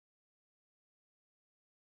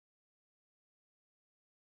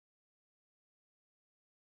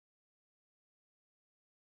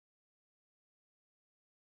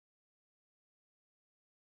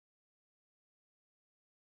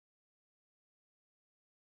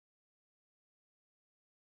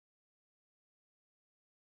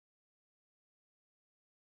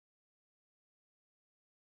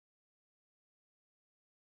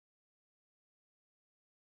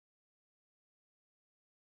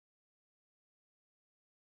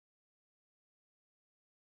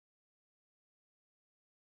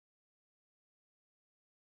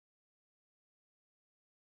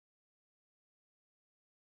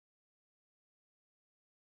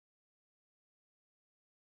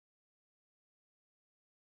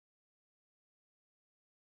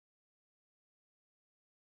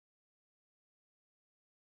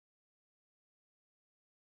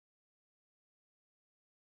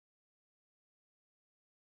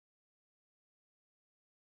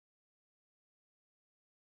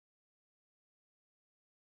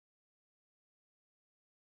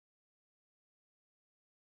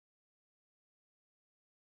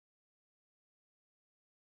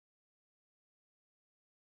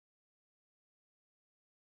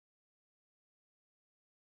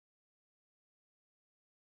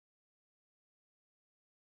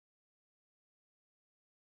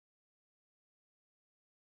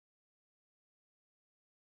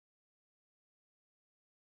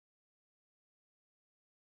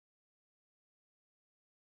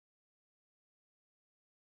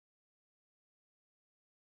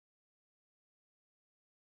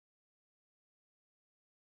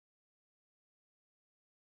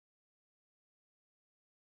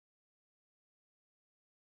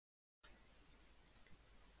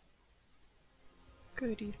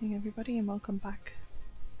Good evening, everybody, and welcome back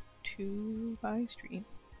to my stream.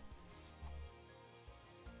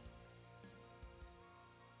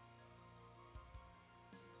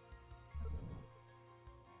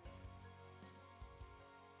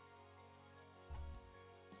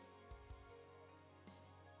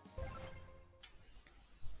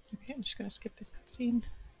 Okay, I'm just gonna skip this cutscene.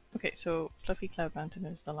 Okay, so Fluffy Cloud Mountain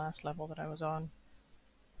is the last level that I was on.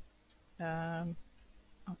 On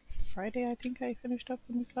Friday, I think I finished up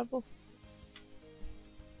on this level.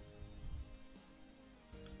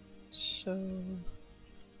 So,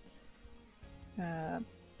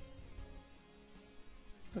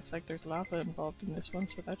 looks like there's lava involved in this one,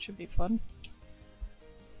 so that should be fun.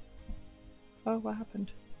 Oh, what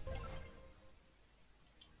happened?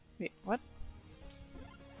 Wait, what?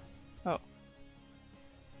 Oh.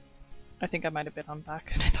 I think I might have been on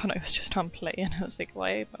back, and I thought I was just on play, and I was like,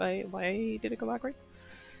 why did it go backward?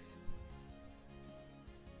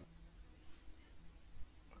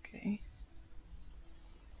 Okay.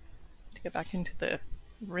 To get back into the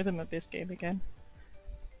rhythm of this game again.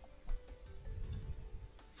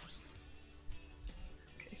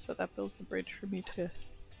 Okay, so that builds the bridge for me to...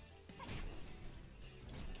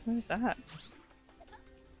 What is that?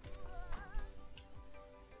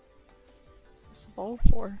 What's the ball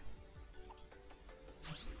for?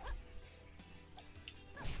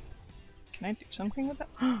 Can I do something with that?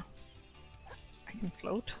 I can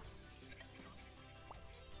float?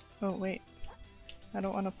 Oh wait, I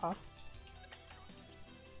don't want to pop.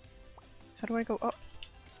 How do I go up?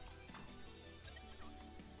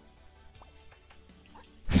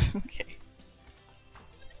 Okay.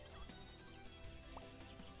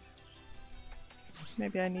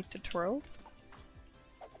 Maybe I need to twirl?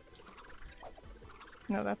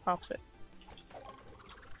 No, that pops it.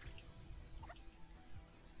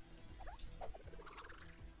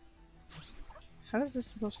 How is this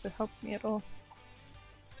supposed to help me at all?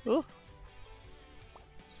 Ooh!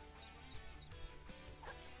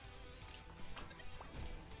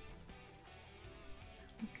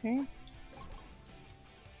 Okay.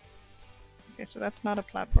 Okay, so that's not a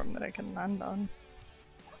platform that I can land on.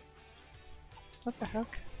 What the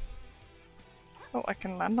heck? Oh, I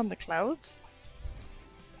can land on the clouds?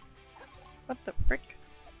 What the frick?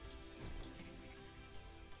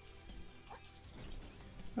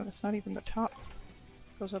 Oh, that's not even the top.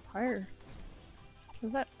 It goes up higher. What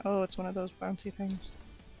is that? Oh, it's one of those bouncy things.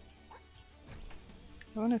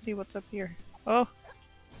 I want to see what's up here. Oh!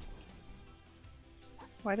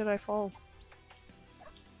 Why did I fall?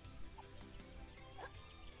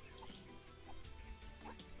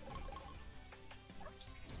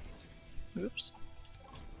 Oops.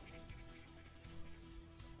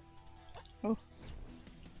 Oh.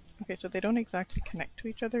 Okay, so they don't exactly connect to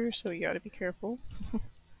each other, so you gotta be careful.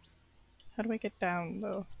 How do I get down,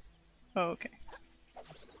 though? Oh, okay.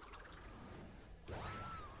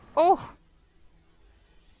 Oh!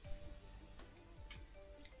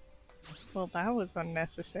 Well, that was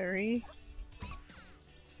unnecessary.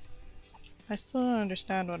 I still don't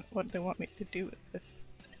understand what they want me to do with this.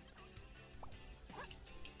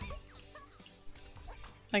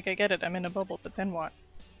 Like, I get it, I'm in a bubble, but then what?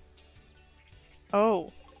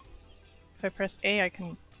 Oh! If I press A, I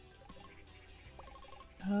can...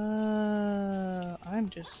 I'm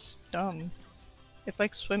just dumb. It's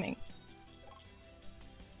like swimming.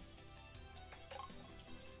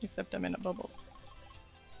 Except I'm in a bubble.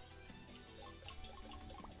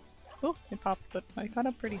 Oh, it popped, but I got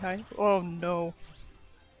up pretty high. Oh no.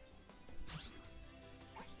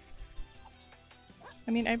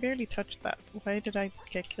 I mean, I barely touched that. Why did I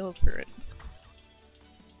get killed for it?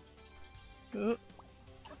 Oh.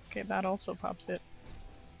 Okay, that also pops it.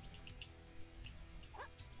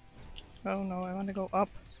 Oh no, I want to go up.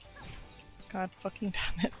 God fucking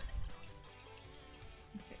damn it.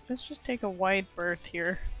 Okay, let's just take a wide berth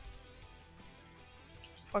here.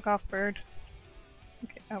 Fuck off, bird.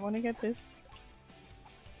 Okay, I want to get this.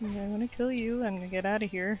 I want to kill you and get out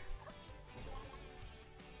of here.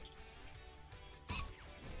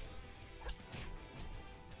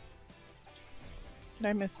 Did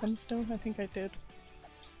I miss some still? I think I did.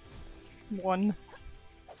 One.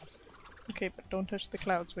 Okay, but don't touch the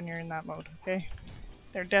clouds when you're in that mode, okay?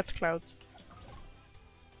 They're death clouds.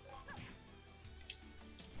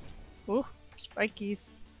 Ooh,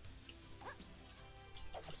 spikies.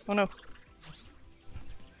 Oh no.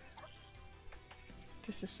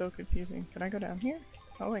 This is so confusing. Can I go down here?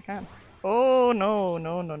 Oh, I can. Oh no,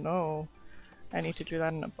 no, no, no. I need to do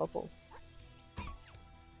that in a bubble.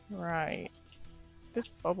 Right. This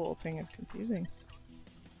bubble thing is confusing.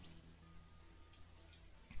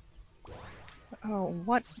 Oh,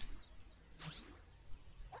 what?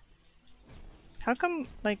 How come,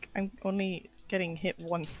 like, I'm only getting hit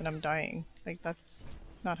once and I'm dying? Like, that's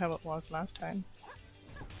not how it was last time.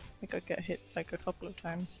 Like, I'd get hit, like, a couple of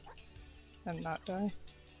times and not die.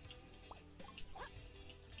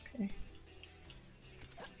 Okay.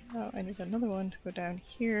 Now I need another one to go down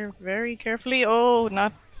here very carefully. Oh,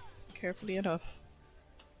 not carefully enough.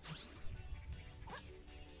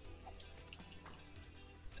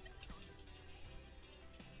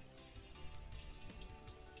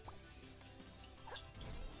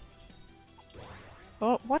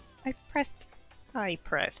 Oh, what? I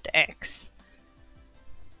pressed X.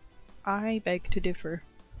 I beg to differ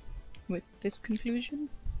with this conclusion.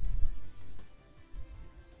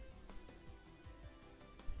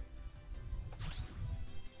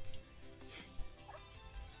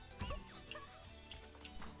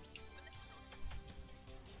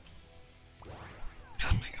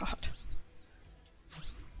 Oh my god.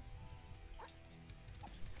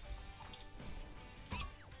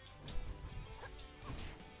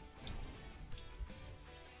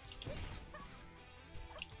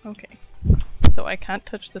 Okay. So I can't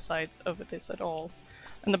touch the sides of this at all.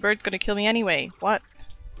 And the bird's gonna kill me anyway. What?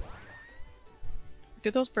 Do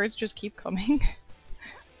those birds just keep coming?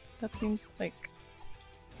 That seems like...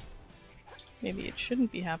 maybe it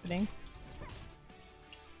shouldn't be happening.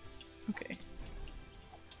 Okay.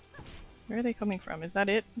 Where are they coming from? Is that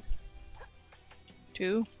it?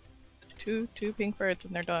 Two pink birds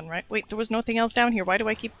and they're done, right? Wait, there was nothing else down here. Why do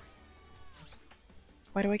I keep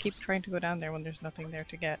trying to go down there when there's nothing there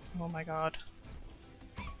to get? Oh my god.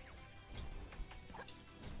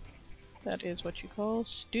 That is what you call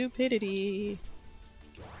stupidity.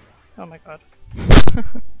 Oh my god.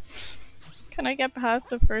 Can I get past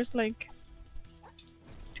the first, like,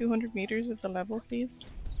 200 meters of the level, please?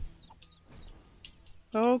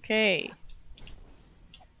 Okay.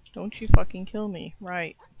 Don't you fucking kill me.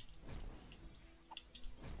 Right.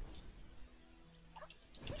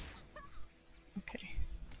 Okay.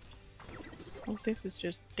 Oh, this is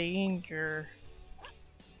just danger.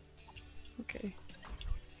 Okay.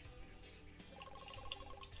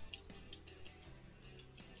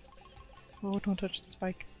 Oh, don't touch the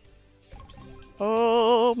spike.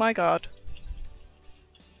 Oh my god.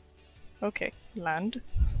 Okay, land.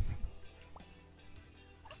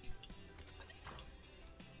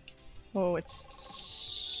 Oh, it's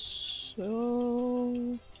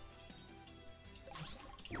so...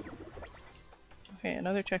 Okay,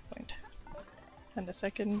 another checkpoint. And a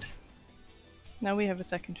second. Now we have a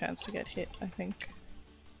second chance to get hit, I think.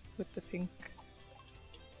 With the pink.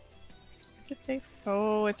 Is it safe?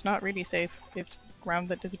 Oh, it's not really safe. It's ground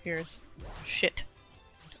that disappears. Shit.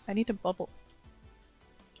 I need a bubble.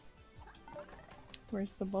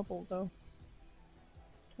 Where's the bubble, though?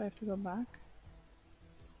 Do I have to go back?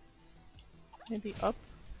 Maybe up?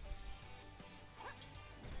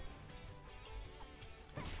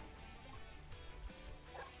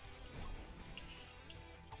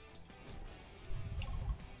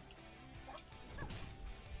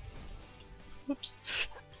 Oops.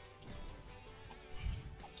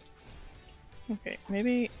 Okay,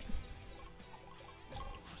 maybe...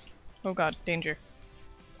 Oh god, danger.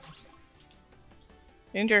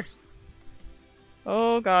 Danger!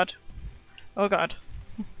 Oh god. Oh god.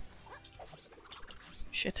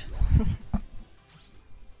 Shit.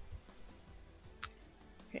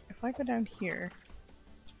 Okay, if I go down here,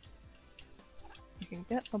 you can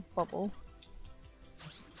get a bubble.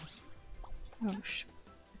 Oh sh...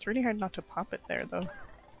 It's really hard not to pop it there, though.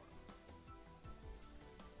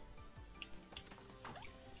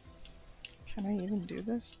 Can I even do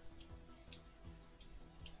this?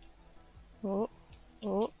 Oh,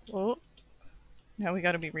 oh, oh. Now we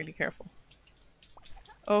gotta be really careful.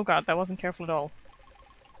 Oh god, that wasn't careful at all.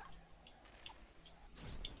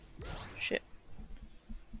 Shit.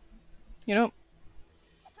 You know,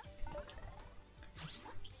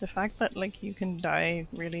 the fact that, like, you can die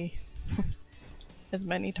really as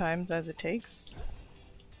many times as it takes,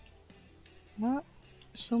 not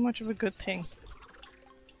so much of a good thing.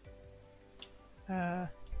 I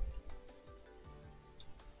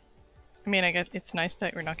mean, I guess it's nice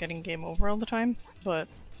that we're not getting game over all the time, but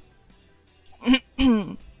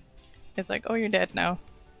it's like, oh, you're dead now.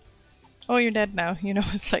 Oh, you're dead now. You know,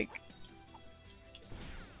 it's like,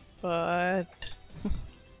 but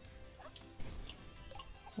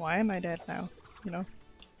why am I dead now? You know?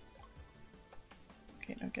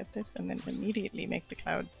 Okay, now get this and then immediately make the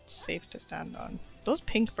cloud safe to stand on. Those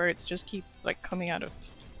pink birds just keep, like, coming out of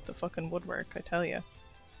the fucking woodwork, I tell ya.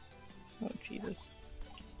 Oh, Jesus.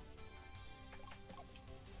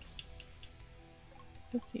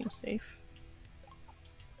 This seems safe.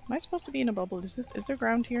 Am I supposed to be in a bubble? Is there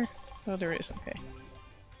ground here? Oh, there is, okay.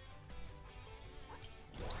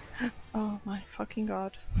 Oh my fucking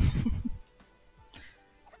god.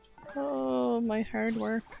 Oh, my hard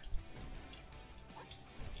work.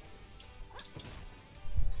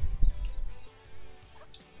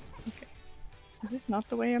 Okay. Is this not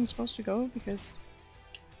the way I'm supposed to go? Because...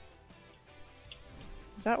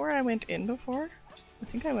 Is that where I went in before? I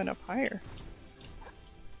think I went up higher.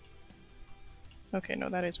 Okay, no,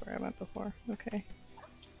 that is where I went before. Okay.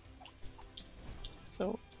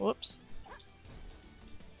 So, whoops.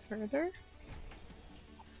 Further?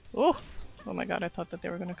 Oh! Oh my god, I thought that they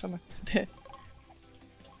were gonna come.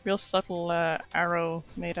 Real subtle arrow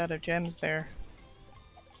made out of gems there.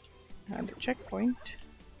 And a checkpoint.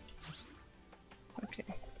 Okay.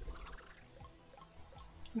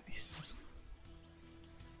 Nice.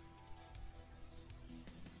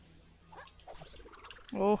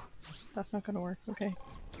 Oh, that's not gonna work. Okay.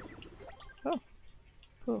 Oh,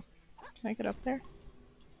 cool. Can I get up there?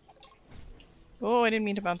 Oh, I didn't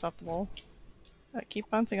mean to bounce off the wall. I keep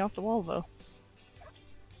bouncing off the wall though.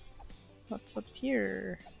 What's up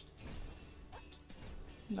here?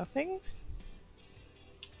 Nothing?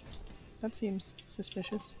 That seems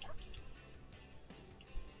suspicious.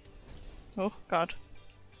 Oh god.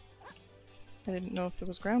 I didn't know if there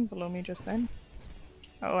was ground below me just then.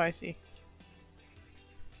 Oh, I see.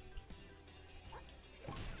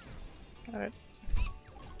 Got it.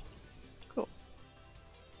 Cool.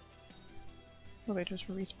 Oh, they just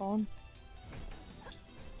respawn.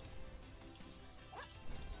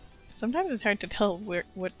 Sometimes it's hard to tell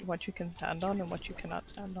what you can stand on and what you cannot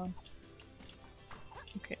stand on.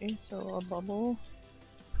 Okay, so a bubble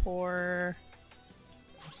for...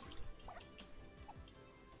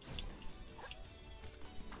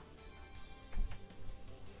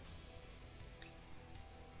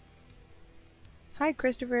 Hi,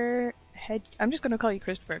 Christopher. I'm just gonna call you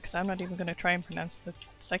Christopher because I'm not even gonna try and pronounce the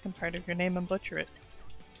second part of your name and butcher it.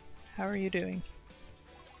 How are you doing?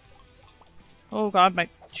 Oh god, my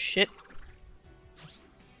shit.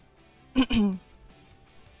 Oh,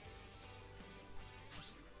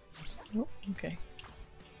 okay.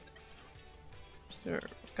 So,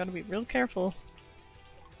 gotta be real careful.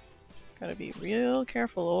 Gotta be real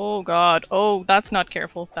careful. Oh god. Oh, that's not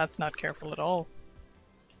careful. That's not careful at all.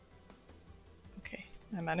 Okay,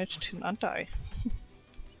 I managed to not die.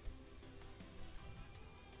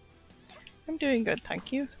 I'm doing good,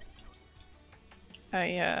 thank you.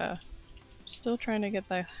 Still trying to get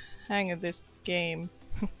the hang of this game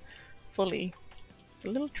fully. It's a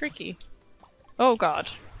little tricky. Oh god.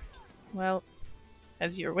 Well,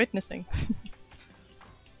 as you're witnessing.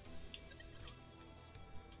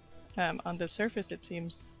 On the surface it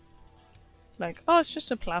seems like, oh, it's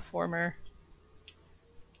just a platformer.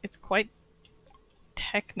 It's quite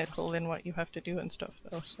technical in what you have to do and stuff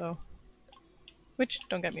though, so... Which,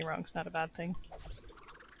 don't get me wrong, is not a bad thing.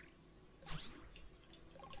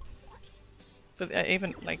 But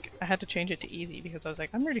even, like, I had to change it to easy because I was like,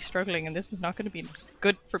 I'm really struggling and this is not going to be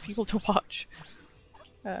good for people to watch.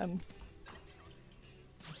 Of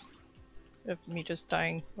me just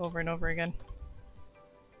dying over and over again.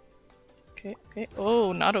 Okay, okay.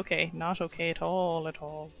 Oh, not okay. Not okay at all, at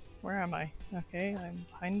all. Where am I? Okay, I'm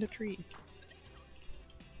behind a tree.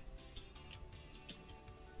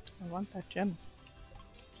 I want that gem.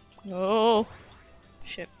 Oh!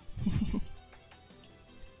 Shit.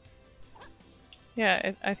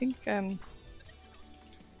 Yeah, I think,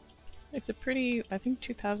 it's a pretty, I think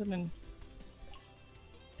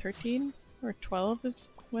 2013 or 12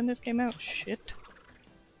 is when this came out. Shit.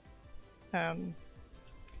 I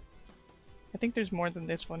think there's more than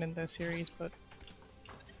this one in the series, but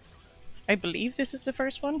I believe this is the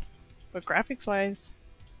first one. But graphics-wise,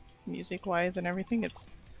 music-wise, and everything, it's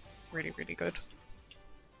really, really good.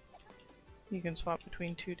 You can swap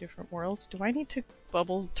between two different worlds. Do I need to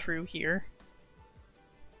bubble through here?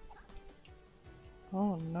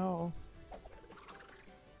 Oh no.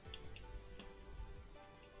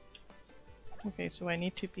 Okay, so I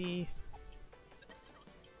need to be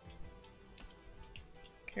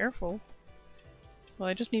careful. Well,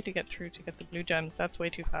 I just need to get through to get the blue gems. That's way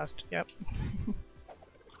too fast. Yep.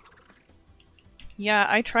 Yeah,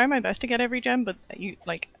 I try my best to get every gem, but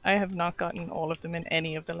I have not gotten all of them in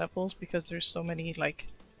any of the levels because there's so many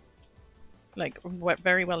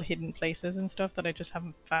very well hidden places and stuff that I just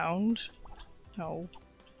haven't found. No.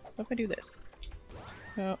 What if I do this?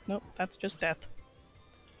 No, nope, that's just death.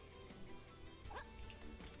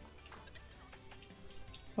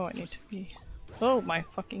 Oh, I need to be... Oh my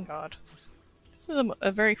fucking god. This is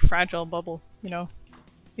a very fragile bubble, you know? I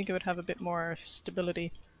think it would have a bit more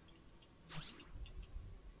stability.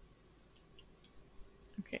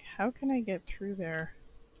 Okay, how can I get through there?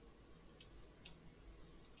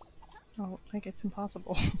 Oh, like it's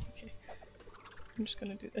impossible. Okay, I'm just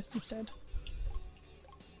gonna do this instead.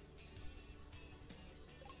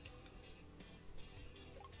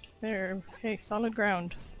 There, okay, solid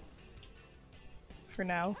ground. For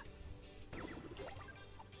now.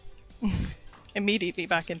 Immediately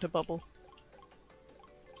back into bubble.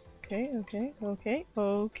 Okay, okay, okay,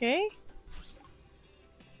 okay.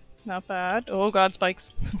 Not bad. Oh god,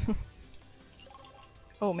 spikes.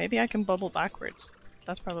 Oh, maybe I can bubble backwards.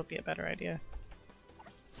 That's probably a better idea.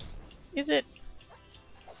 Is it?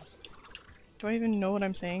 Do I even know what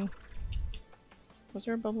I'm saying? Was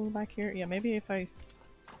there a bubble back here? Yeah, maybe if I...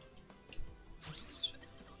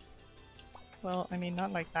 Well, I mean,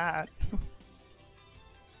 not like that.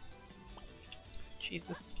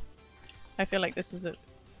 Jesus. I feel like this is it.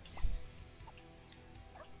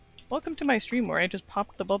 Welcome to my stream where I just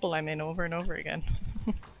pop the bubble I'm in over and over again.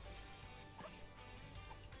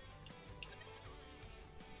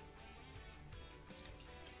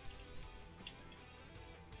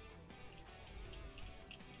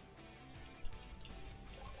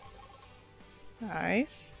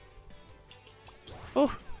 Nice.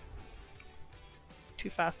 Oh! Too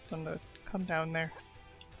fast on the come down there.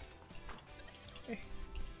 Okay.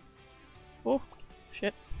 Oh!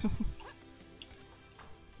 Shit.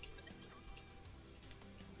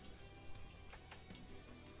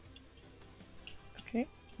 Okay,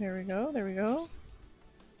 there we go, there we go.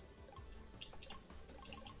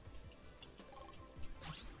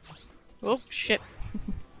 Oh, shit.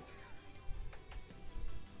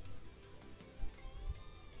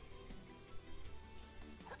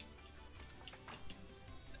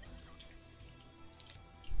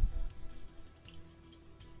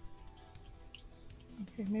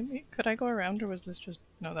 Okay, maybe... Could I go around or was this just...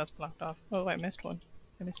 No, that's blocked off. Oh, I missed one.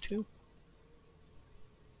 I missed two.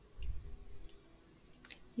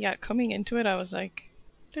 Yeah, coming into it I was like,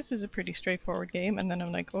 this is a pretty straightforward game, and then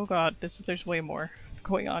I'm like, oh god, there's way more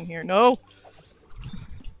going on here. No!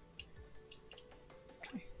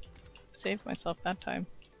 Okay. Saved myself that time.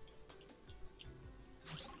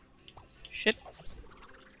 Shit.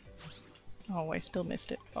 Oh, I still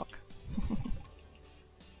missed it. Fuck. Okay,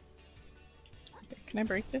 can I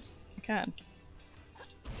break this? I can.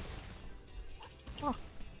 Oh.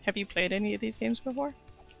 Have you played any of these games before?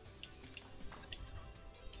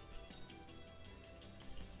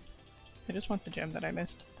 I just want the gem that I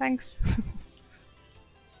missed. Thanks!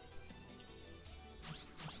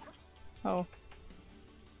 Oh.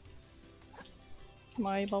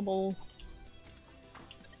 My bubble.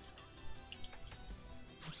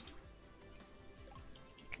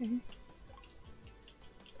 Okay.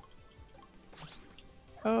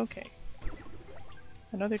 Okay.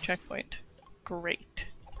 Another checkpoint. Great.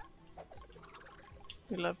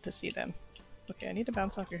 We love to see them. Okay, I need to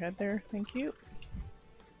bounce off your head there. Thank you.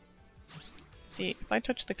 See, if I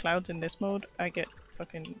touch the clouds in this mode, I get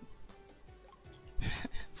fucking...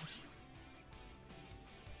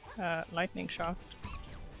 lightning shocked.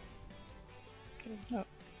 Okay, no.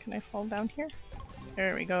 Can I fall down here?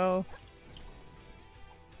 There we go.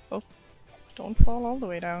 Oh, don't fall all the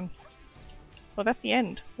way down. Oh, that's the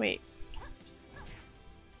end. Wait.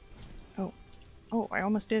 Oh. Oh, I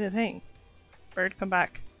almost did a thing. Bird, come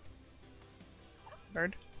back.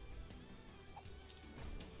 Bird.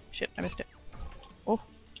 Shit, I missed it. Oh,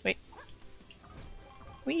 wait.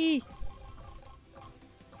 Whee!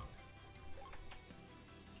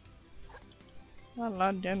 Not a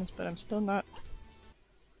lot of gems, but I'm still not...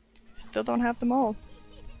 Still don't have them all.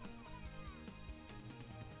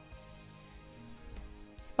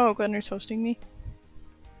 Oh, Gunner's hosting me.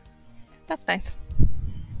 That's nice.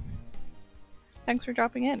 Thanks for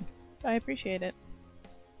dropping in. I appreciate it.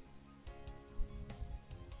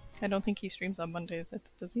 I don't think he streams on Mondays,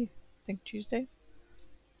 does he? I think Tuesdays?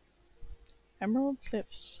 Emerald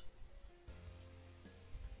Cliffs.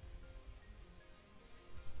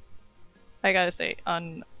 I gotta say,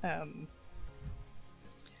 on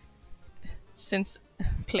since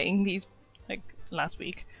playing these like last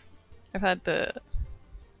week, I've had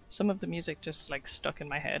some of the music just like stuck in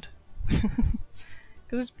my head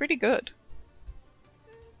because it's pretty good.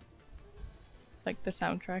 Like the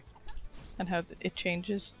soundtrack and how it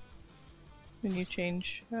changes when you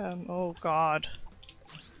change. Oh god,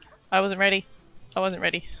 I wasn't ready. I wasn't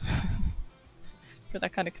ready for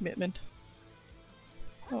that kind of commitment.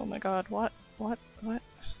 Oh my god, what? What? What?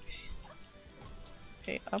 Okay.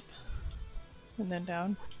 Okay, up. And then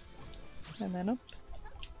down. And then up.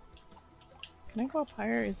 Can I go up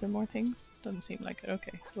higher? Is there more things? Doesn't seem like it.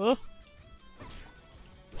 Okay. Whoa.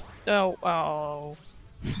 Oh, oh.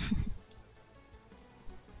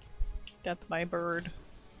 Death by bird.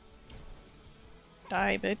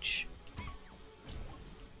 Die, bitch.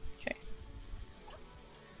 Okay.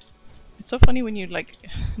 It's so funny when you like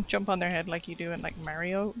jump on their head like you do in like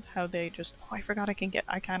Mario, how they just oh I forgot I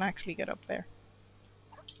can actually get up there.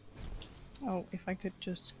 Oh, if I could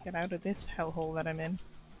just get out of this hellhole that I'm in.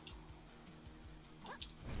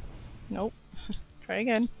 Nope. Try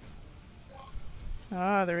again.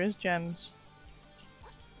 Ah, there is gems.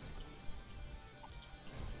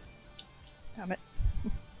 Damn it.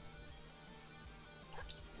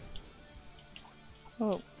 Oh,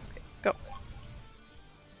 okay, go.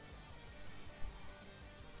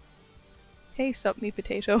 Hey, sup me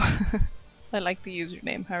potato. I like the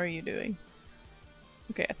username. How are you doing?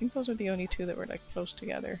 Okay, I think those are the only two that were like close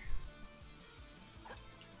together.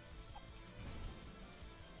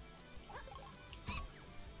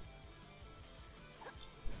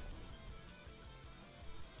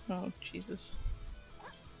 Oh, Jesus.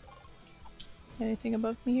 Anything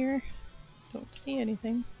above me here? Don't see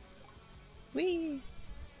anything. Whee!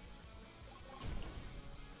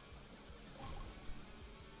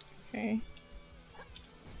 Okay.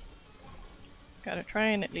 Gotta try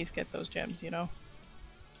and at least get those gems, you know?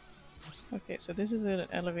 Okay, so this is an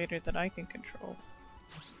elevator that I can control.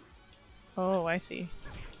 Oh, I see.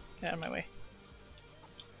 Get out of my way.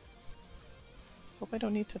 Hope I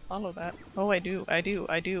don't need to follow that. Oh, I do,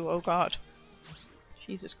 oh god.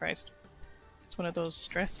 Jesus Christ. It's one of those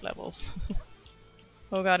stress levels.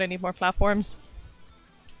 Oh god, I need more platforms.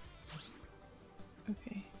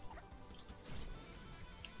 Okay.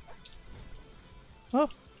 Oh!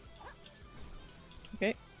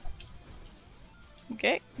 Okay.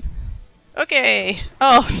 Okay. Okay!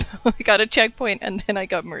 Oh no, I got a checkpoint and then I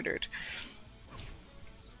got murdered.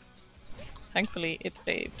 Thankfully, it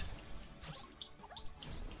saved.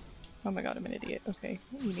 Oh my god, I'm an idiot. Okay,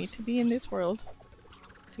 you need to be in this world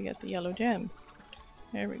to get the yellow gem.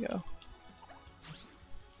 There we go.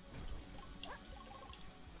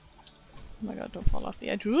 Oh my god, don't fall off the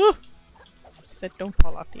edge. Woo! I said don't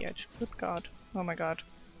fall off the edge. Good god. Oh my god.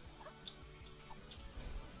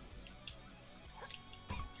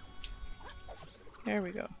 There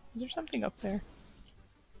we go. Is there something up there?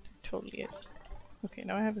 There totally is. Okay,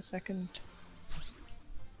 now I have a second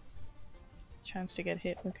chance to get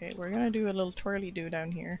hit. Okay, we're gonna do a little twirly-do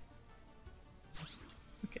down here.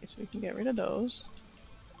 Okay, so we can get rid of those.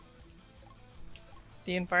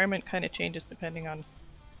 The environment kind of changes depending on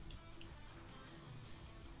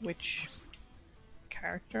which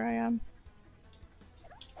character I am.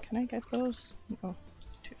 Can I get those? Oh,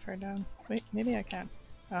 too far down. Wait, maybe I can.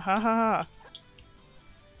 Aha ha ha!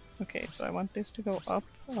 Okay, so I want this to go up,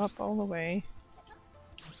 up all the way.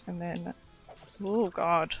 And then... oh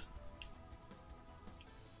god.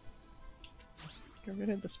 Get rid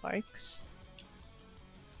of the spikes.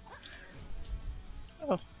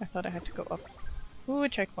 Oh, I thought I had to go up. Ooh, a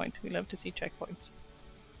checkpoint. We love to see checkpoints.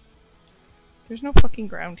 There's no fucking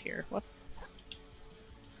ground here. What?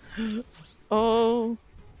 Oh!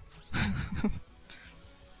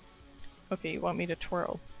 Okay, you want me to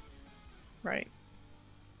twirl. Right.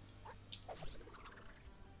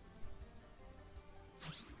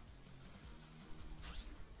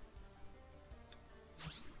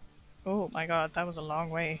 Oh my god, that was a long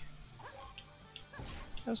way.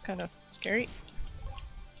 That was kind of scary.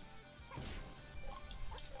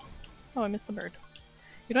 Oh, I missed the bird.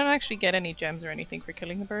 You don't actually get any gems or anything for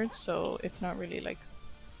killing the birds, so it's not really like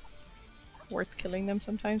worth killing them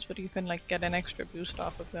sometimes, but you can like get an extra boost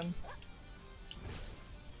off of them.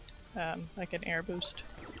 Like an air boost.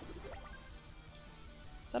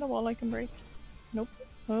 Is that a wall I can break? Nope.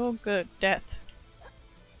 Oh good, death.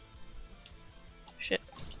 Shit.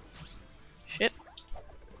 Shit.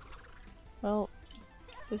 Well,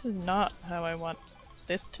 this is not how I want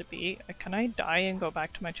this to be. Can I die and go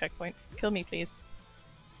back to my checkpoint? Kill me, please.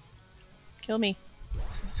 Kill me.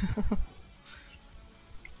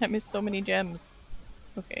 I missed so many gems.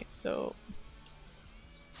 Okay, so...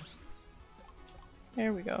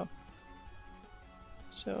 there we go.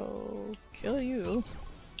 So... kill you.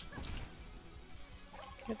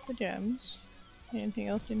 Get the gems. Anything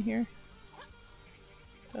else in here?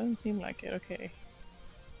 Doesn't seem like it, okay.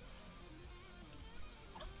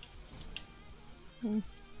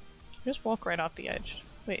 Just walk right off the edge.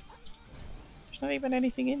 Wait. There's not even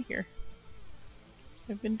anything in here.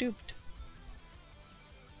 I've been duped.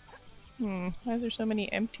 Why is there so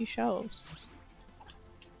many empty shelves?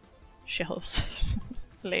 Shelves.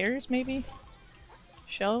 Layers, maybe?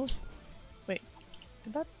 Shelves? Wait.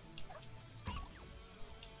 Did that?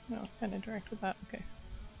 No, can't interact with that. Okay.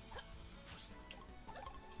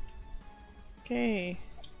 Okay.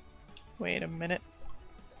 Wait a minute.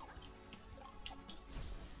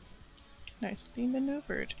 Nicely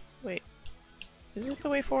maneuvered. Wait, is this the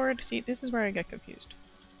way forward? See, this is where I get confused.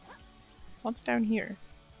 What's down here?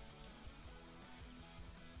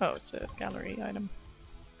 Oh, it's a gallery item.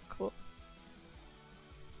 Cool.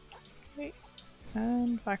 Okay,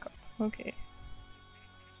 and back up. Okay.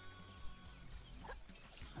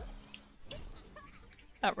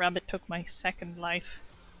 That rabbit took my second life.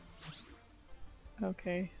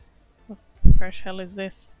 Okay. What the fresh hell is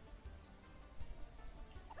this?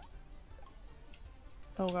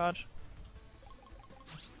 Oh god.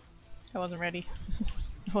 I wasn't ready.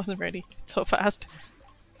 I wasn't ready. It's so fast.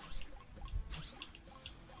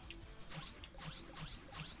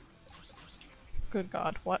 Good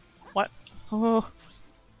god, what? What? Oh!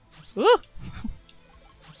 Ooh!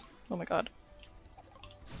 Oh my god.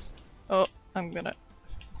 Oh, I'm gonna...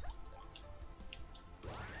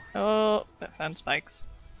 Oh, that found spikes.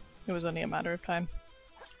 It was only a matter of time.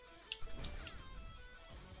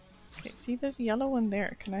 Okay, see there's a yellow one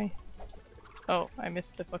there, can I... Oh, I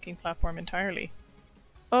missed the fucking platform entirely.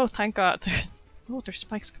 Oh, thank god. Oh, there's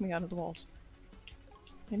spikes coming out of the walls.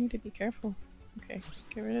 I need to be careful. Okay,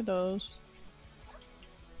 get rid of those.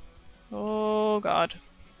 Oh god.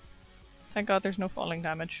 Thank god there's no falling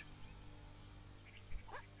damage.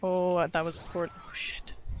 Oh, that was poor. Oh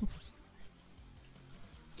shit.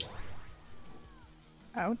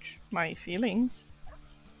 Ouch. My feelings.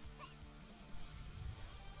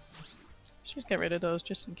 Let's just get rid of those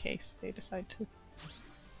just in case they decide to.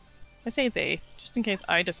 I say they, just in case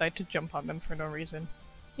I decide to jump on them for no reason.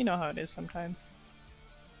 You know how it is sometimes.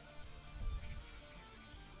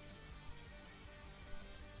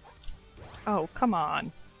 Oh, come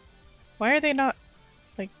on. Why are they not...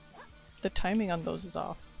 like, the timing on those is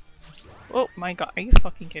off. Oh my god, are you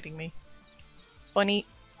fucking kidding me? Bunny.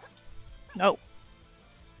 No.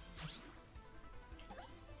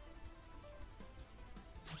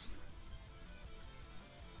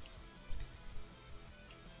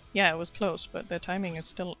 Yeah, it was close, but the timing is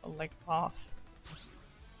still, like, off.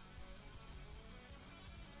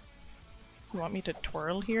 You want me to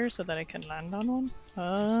twirl here so that I can land on one?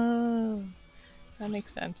 Oh, that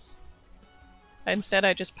makes sense. Instead,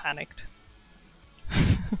 I just panicked.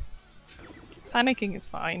 Panicking is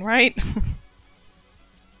fine, right?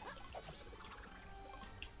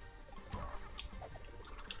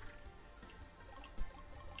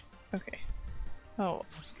 Okay. Oh,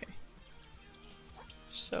 okay.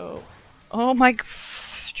 So... Oh my...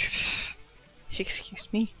 Excuse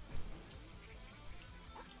me.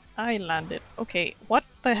 I landed. Okay, what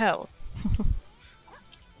the hell?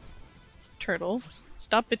 Turtle,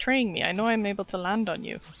 stop betraying me. I know I'm able to land on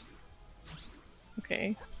you.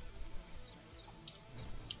 Okay.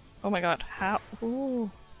 Oh my god, how?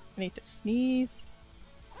 Ooh, I need to sneeze.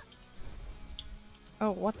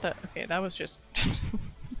 Oh, what the? Okay, that was just...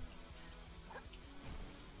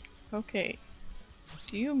 Okay.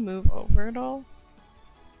 Do you move over at all?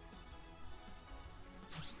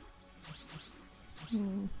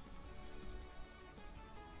 Hmm.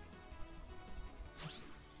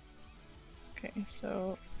 Okay,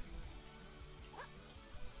 so...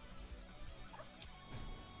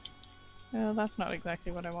 Well, that's not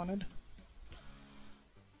exactly what I wanted.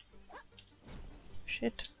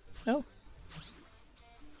 Shit. No.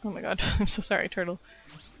 Oh my god, I'm so sorry, Turtle.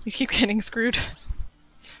 You keep getting screwed.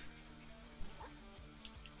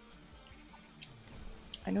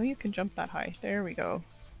 I know you can jump that high. There we go.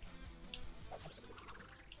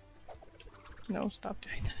 No, stop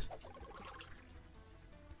doing that.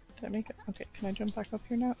 Did I make it? Okay, can I jump back up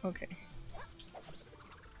here now? Okay.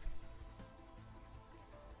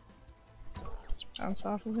 Just bounce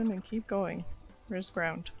off of him and keep going. Where's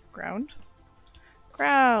ground? Ground?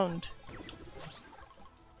 Ground!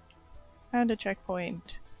 And a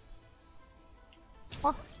checkpoint.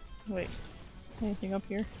 Oh, wait. Anything up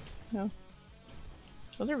here? No.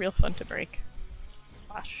 Those are real fun to break.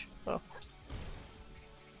 Flash. Oh.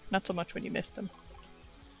 Not so much when you miss them.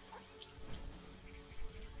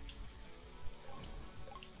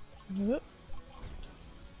 Whoop.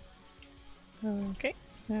 Okay,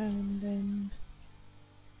 and then...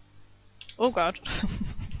 Oh god.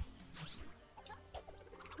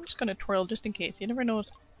 I'm just gonna twirl just in case. You never know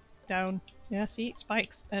what's down. Yeah, see?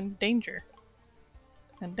 Spikes. And danger.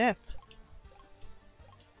 And death.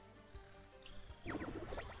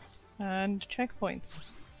 And checkpoints.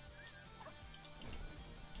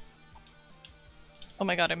 Oh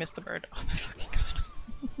my god, I missed the bird. Oh my fucking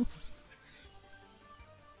god.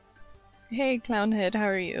 Hey, Clownhead, how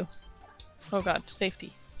are you? Oh god,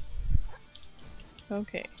 safety.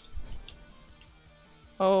 Okay.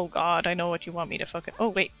 Oh god, I know what you want me to fucking- Oh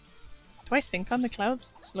wait. Do I sink on the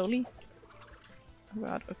clouds? Slowly? Oh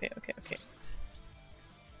god, okay, okay, okay.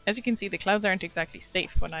 As you can see, the clouds aren't exactly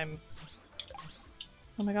safe when I'm...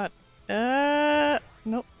 Oh my god.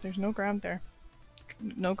 Nope, there's no ground there.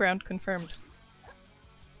 No ground confirmed.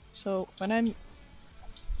 So, when I'm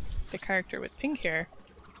the character with pink hair,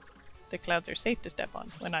 the clouds are safe to step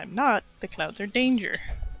on. When I'm not, the clouds are danger.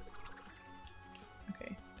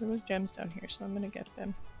 Okay, there was gems down here, so I'm gonna get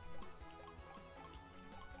them.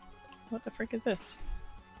 What the frick is this?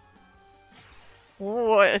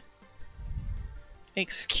 What?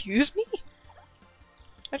 Excuse me?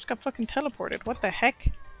 I just got fucking teleported. What the heck?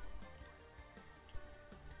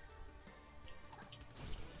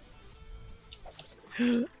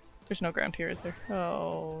 There's no ground here, is there?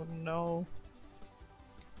 Oh no.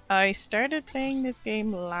 I started playing this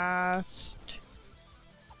game last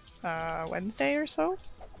Wednesday or so?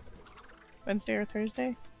 Wednesday or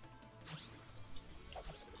Thursday?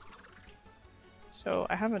 So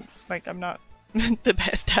I haven't, like, I'm not the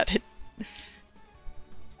best at it.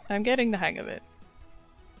 I'm getting the hang of it.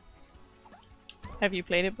 Have you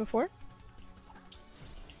played it before?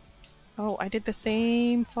 Oh, I did the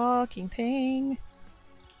same fucking thing.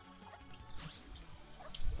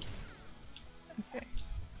 Okay.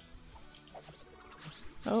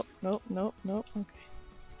 Oh, nope, nope, nope, okay.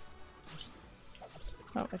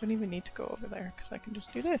 Oh, I don't even need to go over there, because I can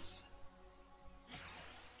just do this.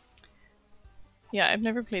 Yeah, I've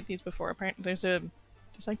never played these before. Apparently there's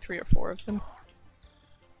like 3 or 4 of them.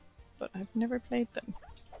 But I've never played them.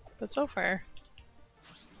 But so far,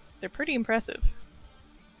 they're pretty impressive.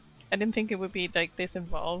 I didn't think it would be like this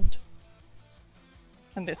involved.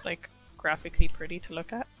 And this like graphically pretty to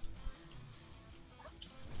look at.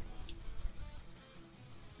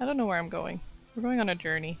 I don't know where I'm going. We're going on a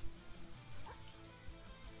journey.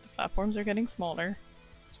 The platforms are getting smaller.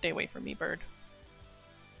 Stay away from me, bird.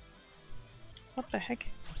 What the heck?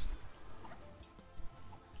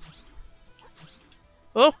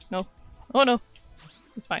 Oh, no. Oh, no.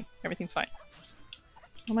 It's fine. Everything's fine.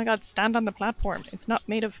 Oh my god, stand on the platform. It's not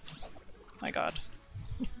made of... My god.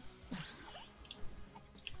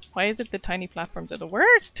 Why is it the tiny platforms are the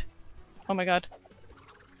worst? Oh my god.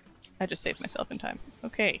 I just saved myself in time.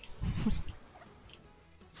 Okay.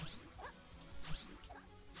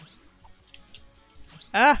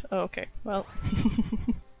 Ah! Oh, okay. Well.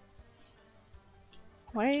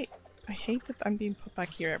 Why? I hate that I'm being put back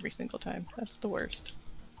here every single time. That's the worst.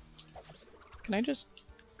 Can I just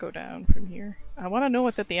go down from here? I want to know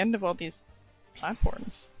what's at the end of all these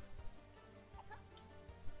platforms.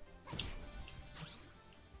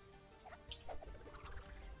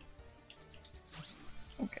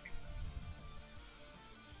 Okay.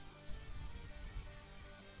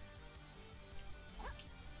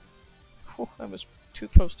 Oh, that was too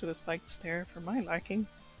close to the spikes there for my liking.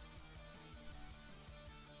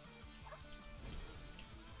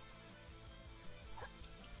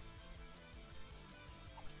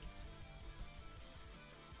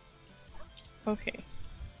 Okay.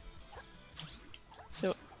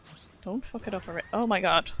 So, don't fuck it up already. Oh my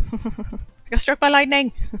god. I got struck by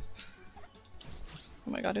lightning! Oh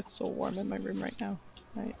my god, it's so warm in my room right now.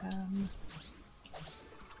 I am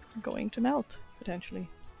going to melt, potentially.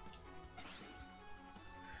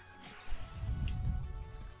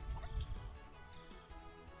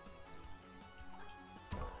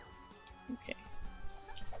 Okay.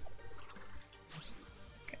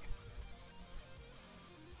 Okay.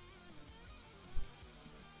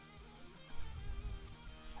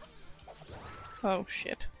 Oh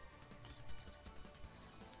shit.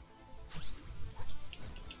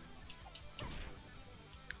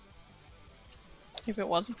 If it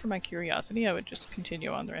wasn't for my curiosity, I would just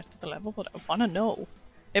continue on the rest of the level, but I wanna know.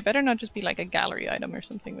 It better not just be like a gallery item or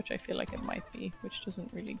something, which I feel like it might be, which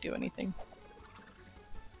doesn't really do anything.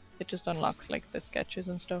 It just unlocks like the sketches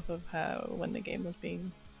and stuff of how when the game was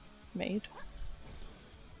being made.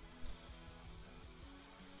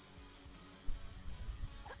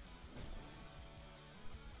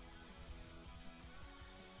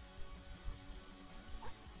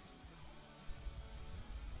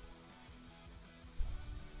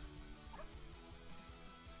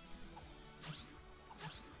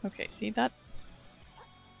 Okay, see that?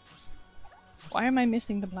 Why am I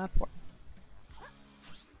missing the platform?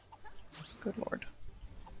 Good lord.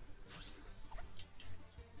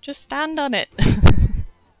 Just stand on it!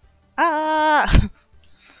 Ah!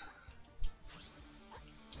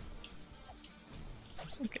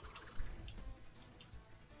 Okay.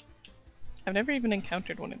 I've never even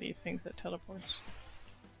encountered one of these things that teleports.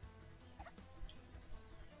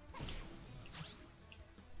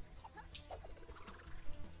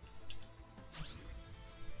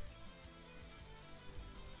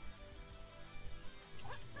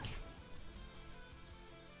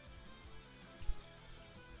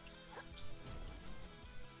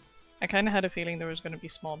 I kind of had a feeling there was going to be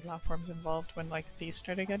small platforms involved when like these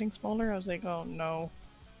started getting smaller. I was like, oh no.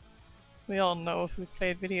 We all know if we've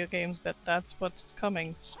played video games that that's what's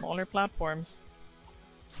coming. Smaller platforms.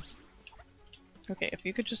 Okay, if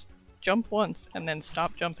you could just jump once and then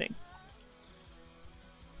stop jumping.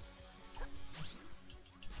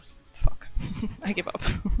 Fuck. I give up.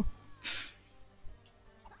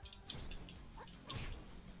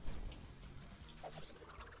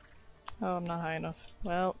 Oh, I'm not high enough.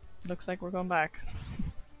 Well, looks like we're going back.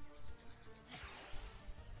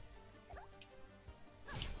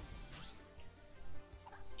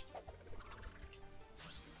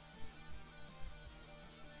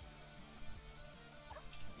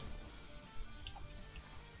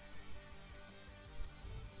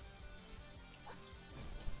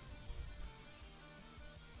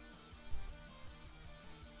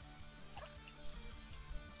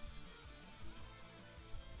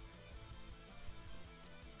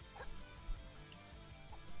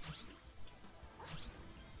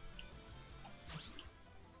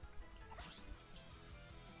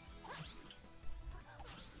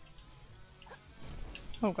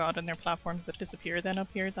 Oh god, and there are platforms that disappear then up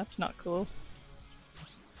here? That's not cool.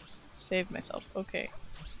 Saved myself. Okay.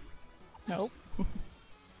 Nope.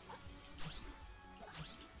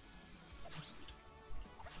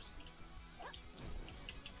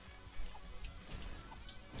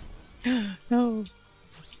 No!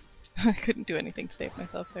 I couldn't do anything to save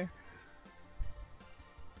myself there.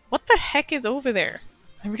 What the heck is over there?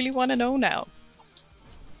 I really want to know now.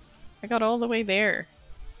 I got all the way there.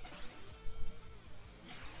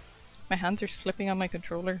 My hands are slipping on my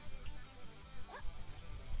controller.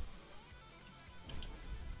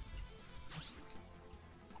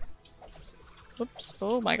 Oops.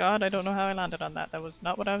 Oh my god, I don't know how I landed on that. That was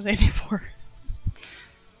not what I was aiming for.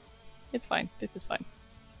 It's fine. This is fine.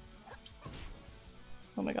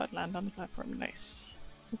 Oh my god, land on the platform. Nice.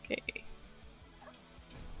 Okay.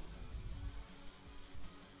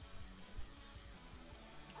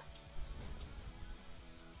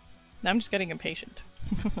 Now I'm just getting impatient.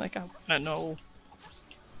 Like, I don't know.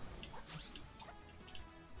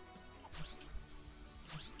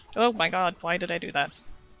 Oh my god, why did I do that?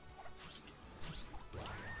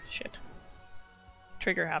 Shit.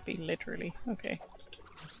 Trigger happy, literally. Okay.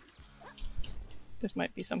 This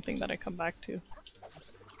might be something that I come back to.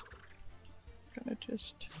 Gonna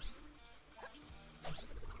just...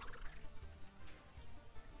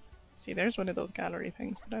 See, there's one of those gallery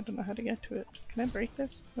things, but I don't know how to get to it. Can I break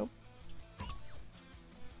this? Nope.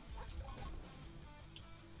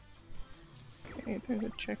 Okay, there's a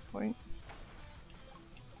checkpoint.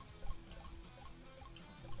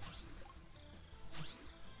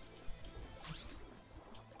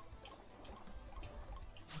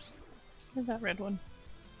 Where's that red one?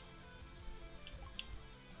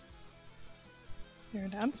 They're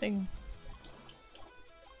dancing.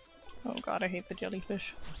 Oh god, I hate the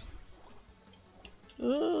jellyfish.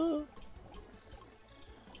 Ugh.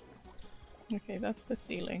 Okay, that's the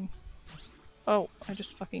ceiling. Oh, I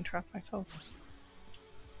just fucking trapped myself.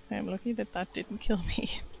 I am lucky that that didn't kill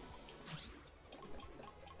me.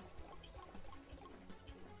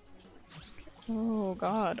 Oh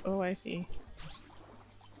god, oh I see.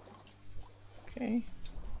 Okay.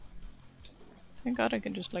 Thank god I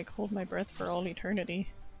can just like hold my breath for all eternity.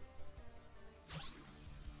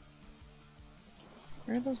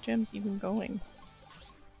 Where are those gems even going?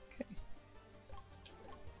 Okay.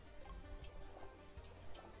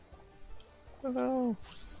 Go!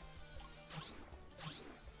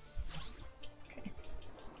 Okay.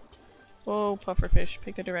 Whoa, pufferfish,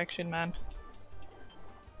 pick a direction, man.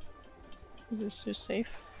 Is this just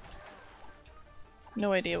safe?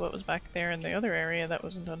 No idea what was back there in the other area that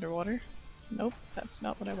wasn't underwater. Nope, that's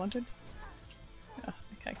not what I wanted. Ah,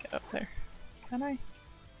 I can't get up there. Can I?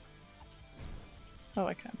 Oh,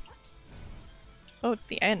 I can. Oh, it's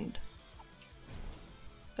the end.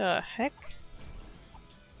 The heck?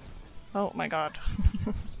 Oh my god.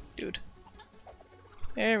 Dude.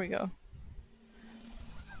 There we go.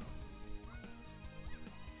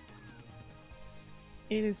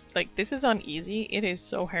 It is, like, this is on easy. It is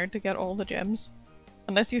so hard to get all the gems.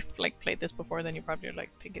 Unless you've, like, played this before, then you probably, like,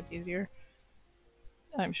 think it's easier.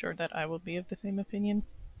 I'm sure that I will be of the same opinion.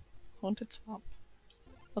 Haunted Swamp.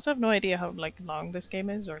 Also have no idea how, like, long this game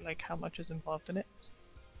is, or, like, how much is involved in it.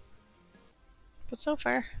 But so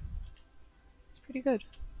far, it's pretty good.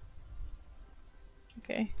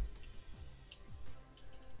 Okay.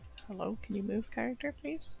 Hello, can you move, character,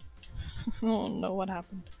 please? Oh no, what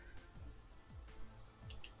happened?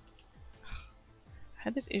 I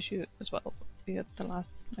had this issue as well the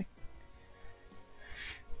last, like...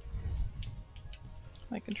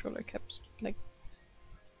 My controller kept, like,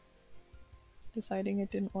 deciding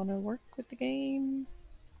it didn't want to work with the game.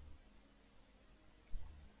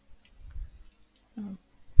 Oh,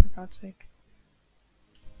 for God's sake.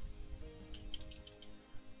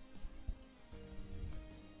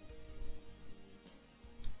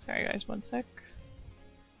 Sorry guys, one sec.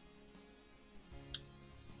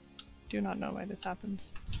 Do not know why this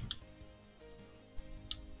happens.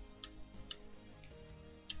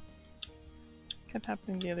 Kept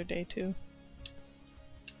happening the other day too.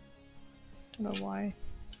 Don't know why.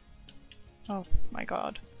 Oh my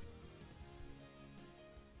god.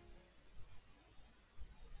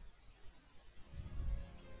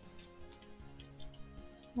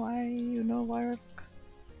 Why you know work?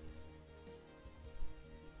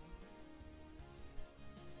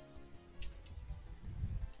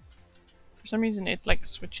 For some reason it like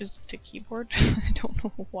switches to keyboard. I don't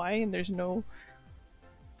know why, and there's no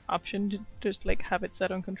option to just like have it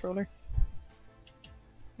set on controller.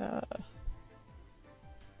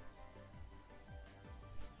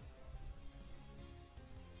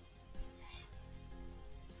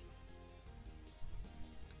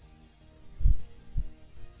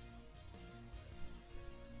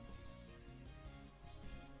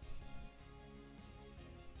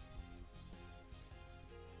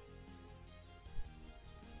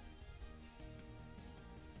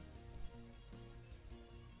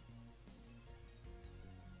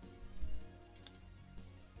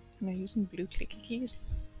 Am I using blue clicky keys?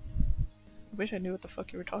 I wish I knew what the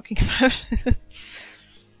fuck you were talking about.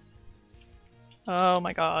 Oh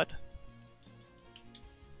my god.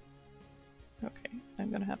 Okay,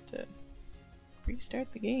 I'm gonna have to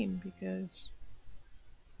restart the game because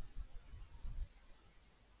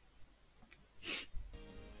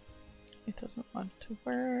it doesn't want to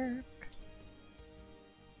work.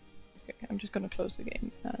 Okay, I'm just gonna close the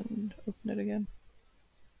game and open it again.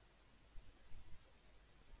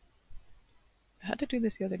 I had to do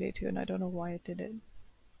this the other day too, and I don't know why it did it.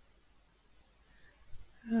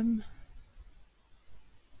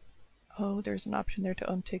 Oh, there's an option there to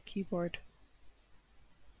untick keyboard.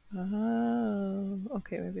 Oh,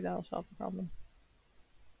 okay, maybe that'll solve the problem.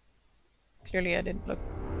 Clearly I didn't look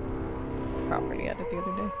properly at it the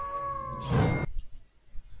other day.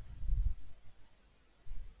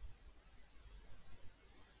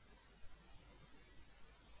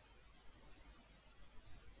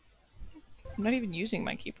 I'm not even using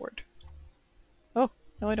my keyboard. Oh,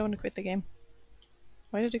 no, I don't want to quit the game.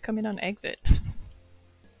 Why did it come in on exit?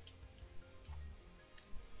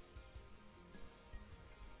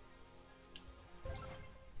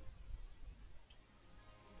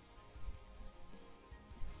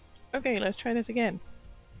 Okay, let's try this again.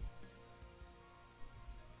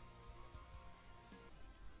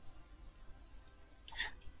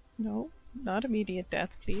 No, not immediate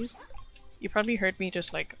death, please. You probably heard me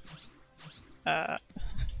just like... that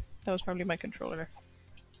was probably my controller.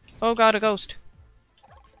 Oh god, a ghost!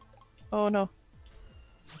 Oh no.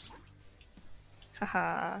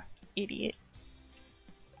 Haha, idiot.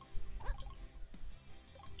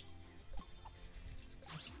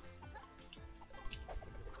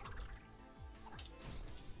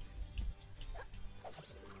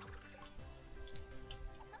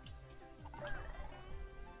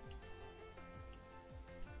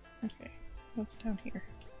 Okay, what's down here?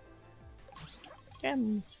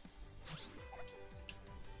 Gems!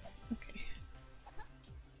 Okay.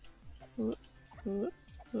 Whoop, whoop,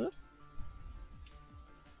 whoop.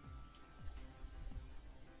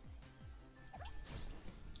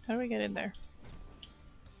 How do we get in there?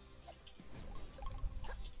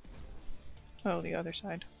 Oh, the other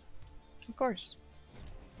side. Of course.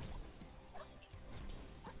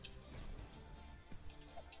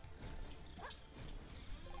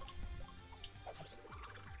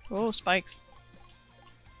 Oh, spikes.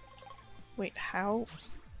 Wait, how?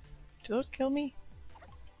 Do those kill me?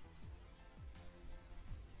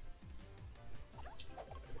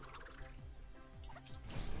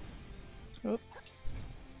 Oh.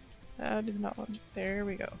 That is not one. There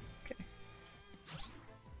we go.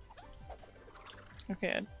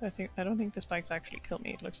 Okay. Okay, I don't think the spikes actually kill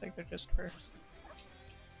me. It looks like they're just for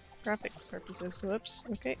graphic purposes. Whoops.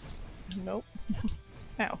 Okay. Nope.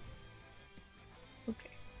 Ow. Okay.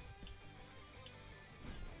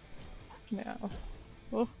 Now.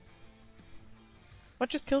 Oh. What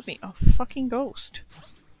just killed me? A fucking ghost.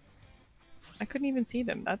 I couldn't even see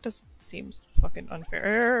them. That just seems fucking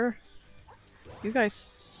unfair. You guys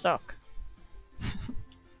suck. I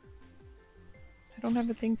don't have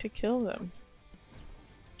a thing to kill them.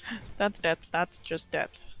 That's death. That's just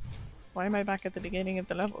death. Why am I back at the beginning of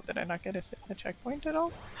the level? Did I not get a checkpoint at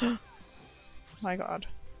all? my god.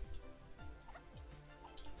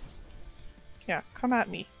 Yeah, come at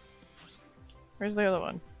me. Where's the other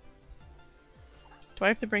one? Do I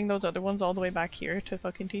have to bring those other ones all the way back here to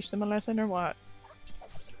fucking teach them a lesson or what?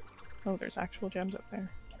 Oh, there's actual gems up there.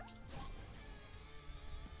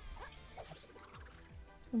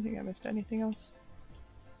 Don't think I missed anything else.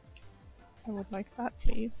 I would like that,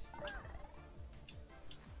 please.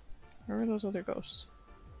 Where are those other ghosts?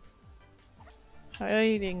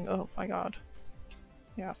 Hiding! Oh my god.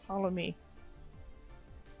 Yeah, follow me.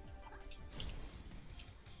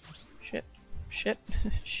 Shit. Shit.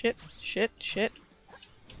 Shit. Shit. Shit.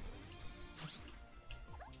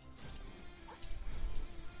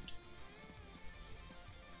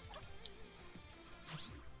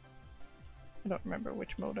 I don't remember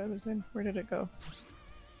which mode I was in. Where did it go?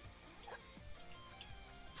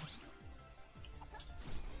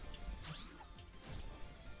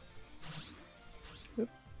 Oop.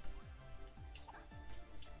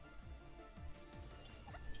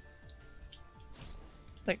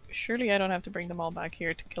 Like, surely I don't have to bring them all back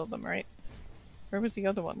here to kill them, right? Where was the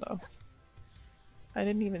other one, though? I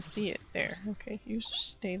didn't even see it. There. Okay, you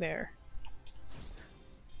stay there.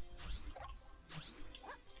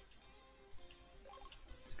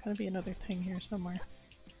 There's gotta be another thing here somewhere.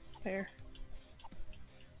 There.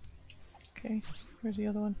 Okay, where's the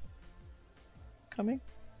other one? Coming?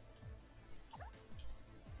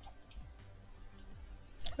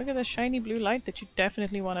 Look at the shiny blue light that you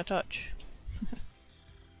definitely want to touch.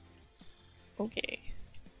 Okay.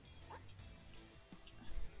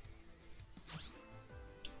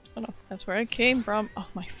 Oh no, that's where I came from. Oh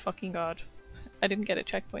my fucking god. I didn't get a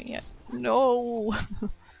checkpoint yet. No!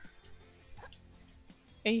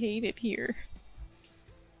 I hate it here.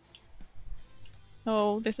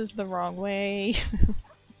 No, this is the wrong way.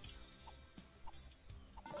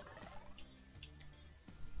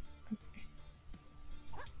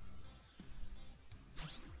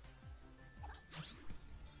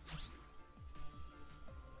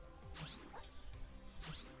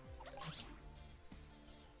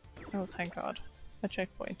 Oh, thank god. A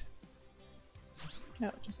checkpoint. No,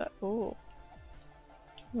 just that. Oh.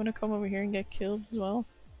 You wanna come over here and get killed as well?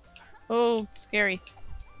 Oh, scary.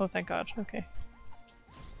 Oh, thank god. Okay.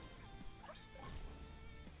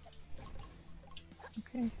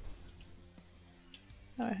 Okay.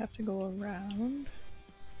 Now I have to go around.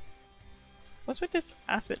 What's with this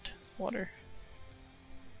acid water?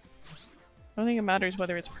 I don't think it matters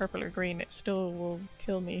whether it's purple or green, it still will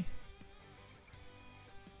kill me.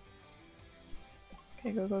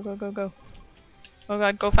 Okay, go, go, go, go, go. Oh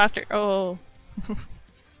god, go faster! Oh!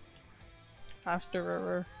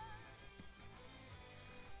 Faster.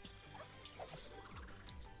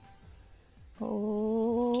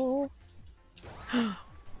 Oh. Damn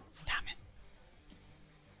it.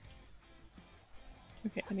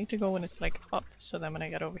 Okay, I need to go when it's like up, so then when I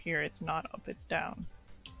get over here it's not up, it's down.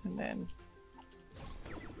 And then...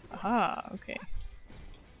 Aha, okay.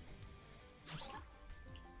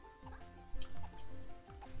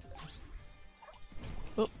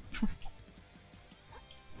 Oh.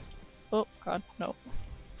 Oh god, no.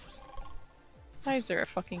 Why is there a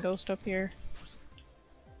fucking ghost up here?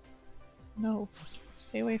 No.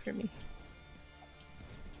 Stay away from me.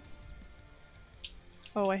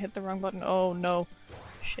 Oh, I hit the wrong button. Oh no.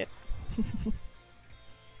 Shit.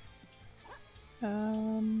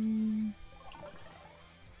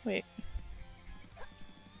 Wait.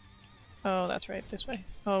 Oh, that's right, this way.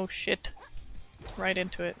 Oh shit. Right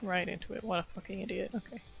into it, right into it. What a fucking idiot.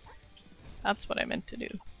 Okay. That's what I meant to do.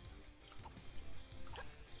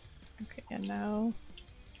 Okay, and now...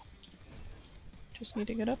 Just need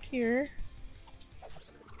to get up here.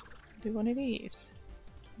 Do one of these.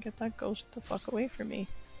 Get that ghost the fuck away from me.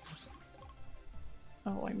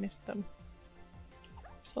 Oh, I missed them.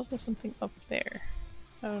 There's also something up there.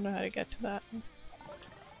 I don't know how to get to that.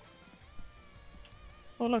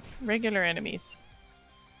 Oh look, regular enemies.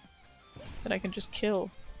 That I can just kill.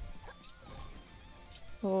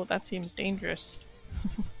 Oh, that seems dangerous.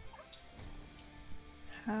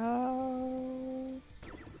 How...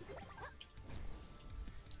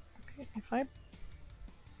 Okay, if I...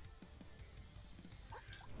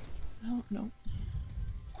 Oh, no.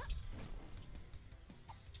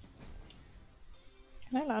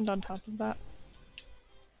 Can I land on top of that?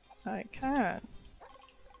 I can.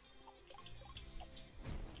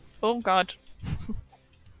 Oh god.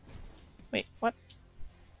 Wait, what?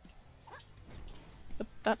 But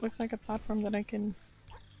that looks like a platform that I can...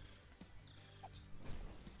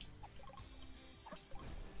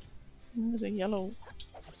 There's a yellow...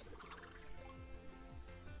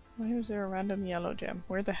 Why is there a random yellow gem?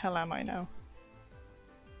 Where the hell am I now?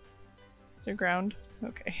 Is there ground?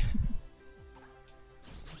 Okay.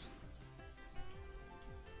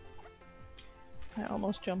 I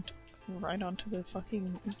almost jumped right onto the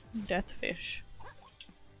fucking death fish.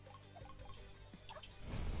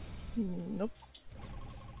 Nope.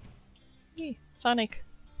 Hey, Sonic.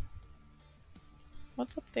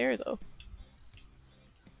 What's up there, though?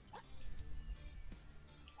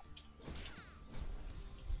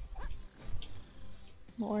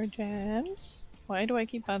 More gems. Why do I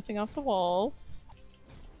keep bouncing off the wall?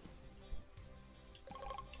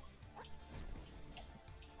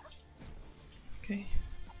 Okay.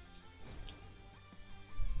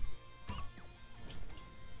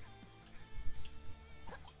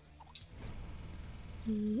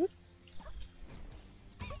 Whoop.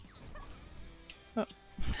 Oh,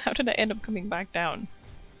 how did I end up coming back down?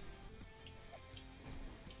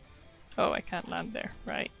 Oh, I can't land there.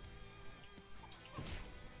 Right.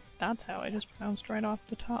 That's how I just bounced right off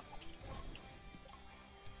the top.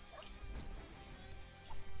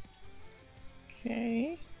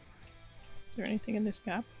 Okay. Is there anything in this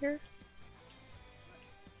gap here?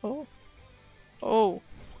 Oh. Oh!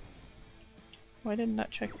 Why didn't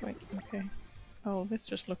that checkpoint? Okay. Oh, this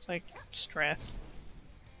just looks like stress.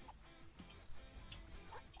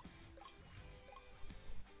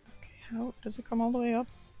 Okay, how does it come all the way up?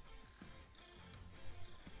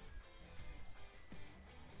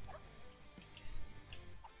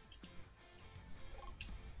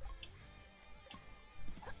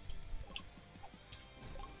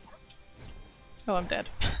 Oh, I'm dead.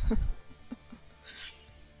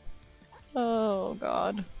 Oh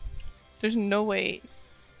god. There's no way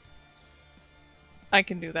I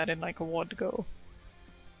can do that in like a one go.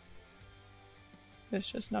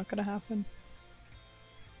 It's just not gonna happen.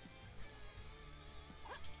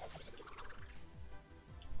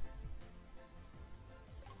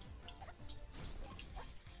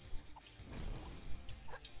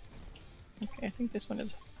 Okay, I think this one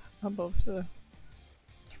is above the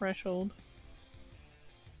threshold.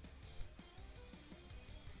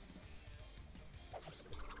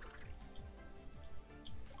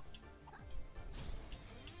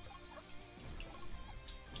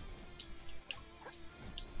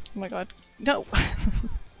 Oh my god. No!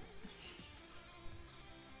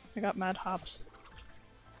 I got mad hops.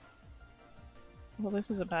 Well, this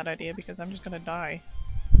is a bad idea because I'm just gonna die.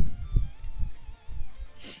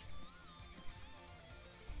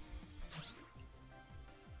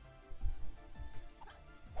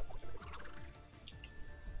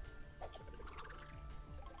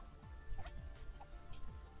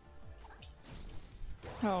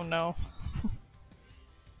 Oh no.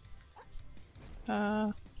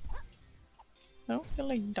 I don't feel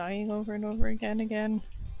like dying over and over again.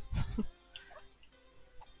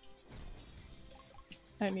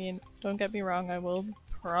 I mean, don't get me wrong, I will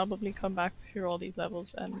probably come back through all these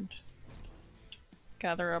levels and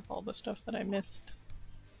gather up all the stuff that I missed.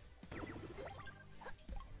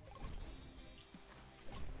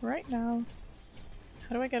 Right now,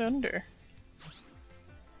 how do I get under?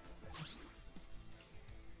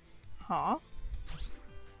 Huh?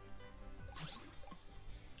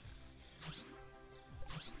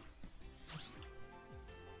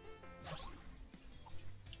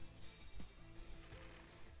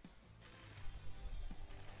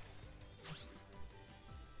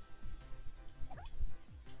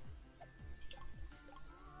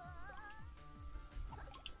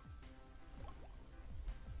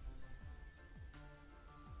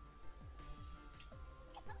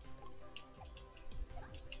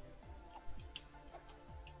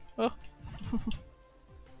 Oh.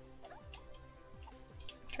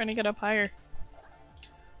 Trying to get up higher.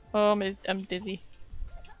 Oh, I'm dizzy.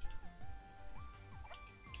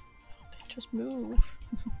 They just move.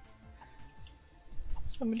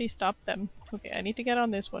 Somebody stop them. Okay, I need to get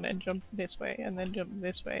on this one and jump this way, and then jump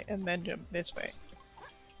this way, and then jump this way.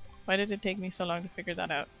 Why did it take me so long to figure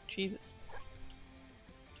that out? Jesus.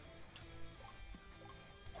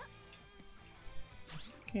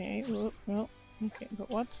 Okay, well, okay, but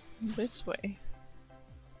what's this way?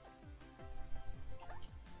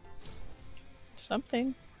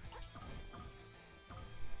 Something.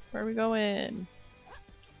 Where are we going?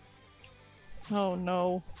 Oh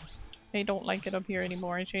no. I don't like it up here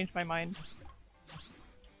anymore. I changed my mind.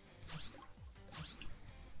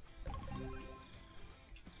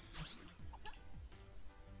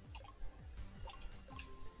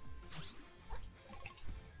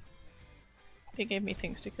 They gave me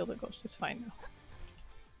things to kill the ghost. It's fine now.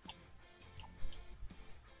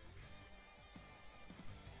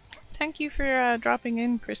 Thank you for dropping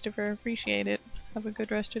in, Christopher. Appreciate it. Have a good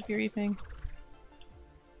rest of your evening.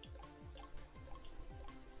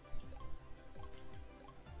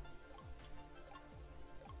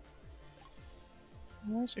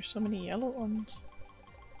 Why is there so many yellow ones?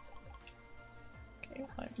 Okay, well,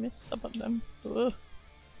 I missed some of them. Ugh.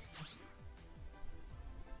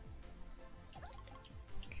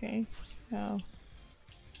 Okay, now.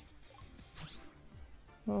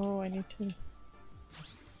 Oh, I need to.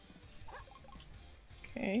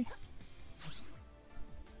 Okay.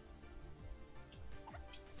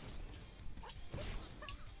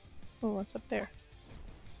 Oh, what's up there?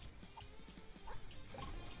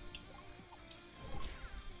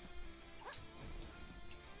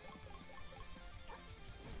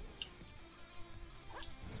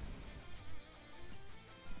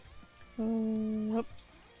 Oh, whoop.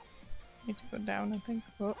 Need to go down, I think.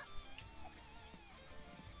 Oh.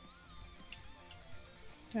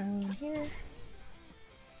 Down here.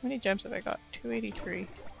 How many gems have I got? 283.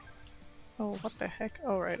 Oh, what the heck?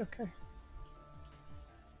 Oh, right, okay.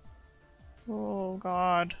 Oh,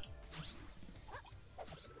 God.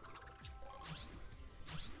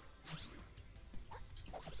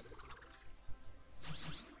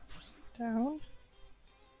 Down.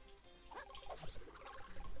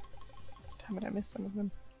 Damn it, I missed some of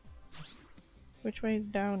them. Which way is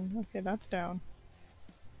down? Okay, that's down.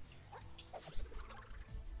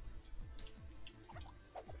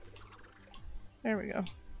 There we go.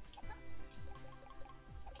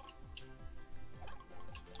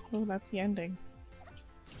 Oh, that's the ending.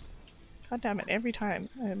 God damn it, every time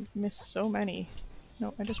I miss so many.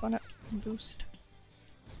 No, I just want to boost.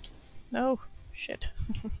 No! Shit.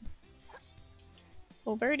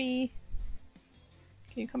 Oh, birdie!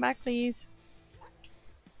 Can you come back, please?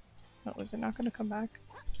 Oh, is it not going to come back?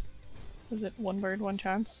 Was it one bird, one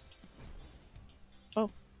chance? Oh,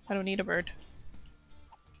 I don't need a bird.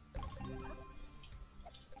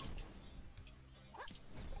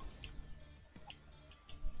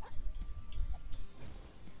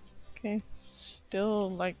 Okay, still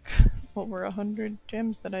like over 100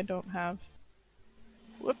 gems that I don't have.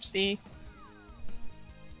 Whoopsie.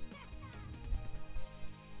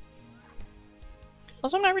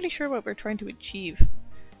 Also, I'm not really sure what we're trying to achieve.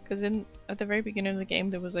 Because at the very beginning of the game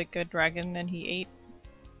there was like a dragon and he ate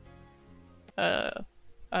a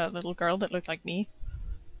little girl that looked like me.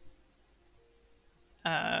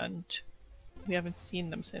 And we haven't seen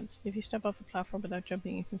them since. If you step off a platform without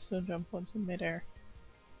jumping, you can still jump once in midair.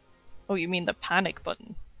 Oh, you mean the panic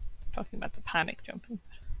button. I'm talking about the panic jumping.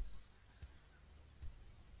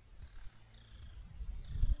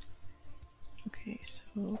 Okay,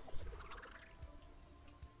 so...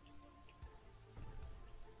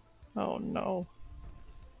 Oh no.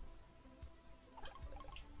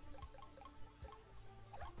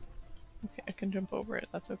 Okay, I can jump over it,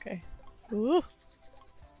 that's okay. Ooh!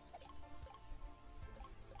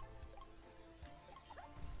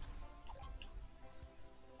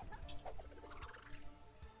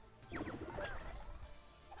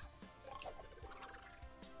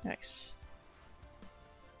 Nice.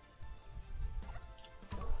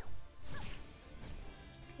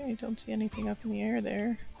 Okay, don't see anything up in the air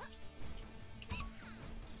there.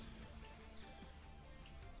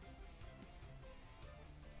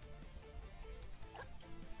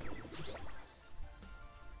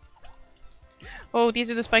 Oh,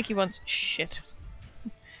 these are the spiky ones. Shit.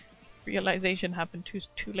 Realization happened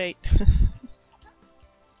too late.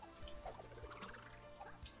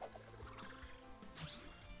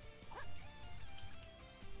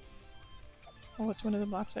 Oh, it's one of the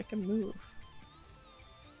blocks I can move.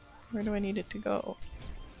 Where do I need it to go?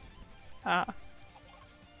 Ah.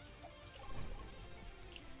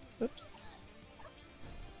 Oops.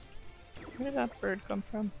 Where did that bird come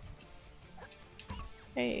from?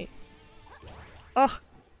 Hey. Ugh!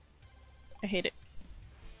 I hate it.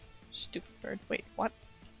 Stupid bird. Wait, what?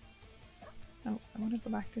 No, I want to go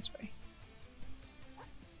back this way.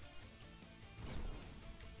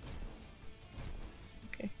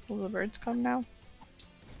 Okay, will the birds come now?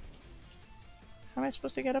 How am I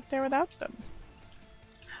supposed to get up there without them?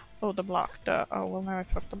 Oh, the block. Duh. Oh, well now I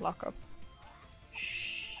fucked the block up.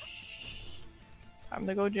 Shh. Time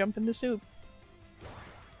to go jump in the soup.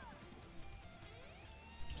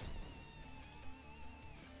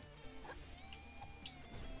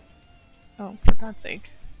 Oh, for God's sake.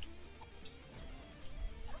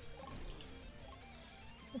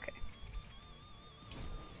 Okay.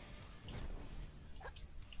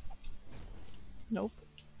 Nope.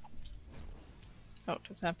 Oh,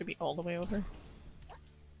 does it have to be all the way over?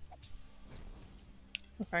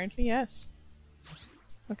 Apparently, yes.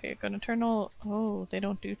 Okay, gonna turn all- oh, they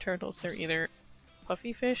don't do turtles, they're either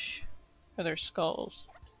puffy fish or they're skulls.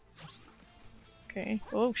 Okay.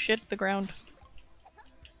 Oh shit, the ground.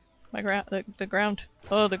 My the ground.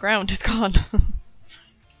 Oh, the ground is gone.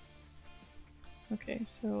 Okay,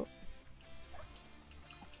 so...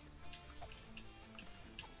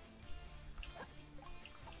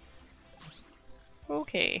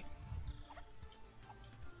 Okay.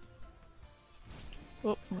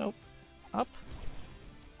 Oh, nope. Up.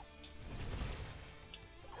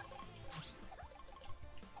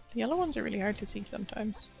 The yellow ones are really hard to see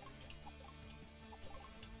sometimes.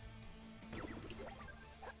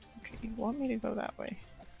 Okay, you want me to go that way?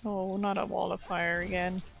 Oh, not a wall of fire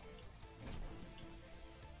again.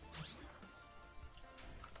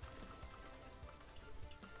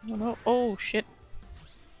 Oh no. Oh, shit.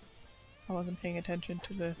 I wasn't paying attention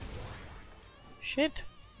to the... Shit!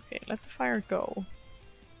 Okay, let the fire go.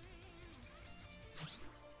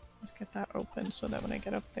 Let's get that open so that when I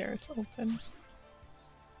get up there it's open.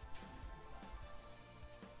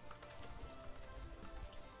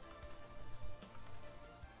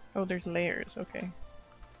 Oh, there's layers, okay.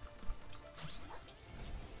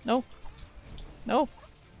 No! No!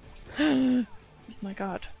 Oh my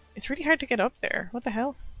god. It's really hard to get up there. What the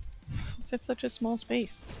hell? It's at such a small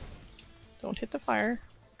space. Don't hit the fire.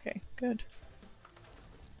 Okay, good.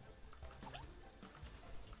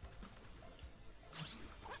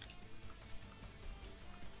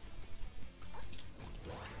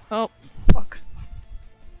 Oh, fuck.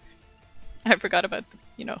 I forgot about the,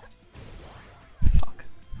 you know. Fuck.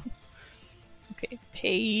 Okay,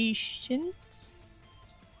 patience.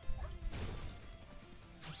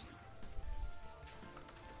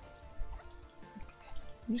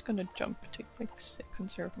 I'm just gonna jump to like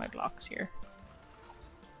conserve my blocks here.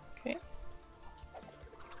 Okay.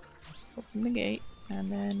 Open the gate, and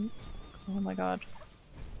then... Oh my god.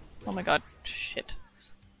 Oh my god, shit.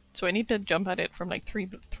 So I need to jump at it from like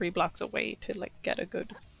three blocks away to like get a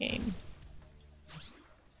good aim.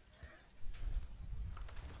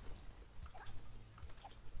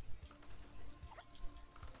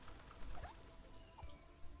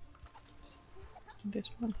 This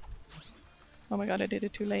one. Oh my god, I did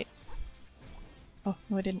it too late. Oh,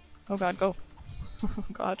 no I didn't. Oh god, go. Oh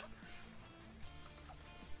god.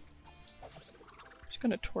 Just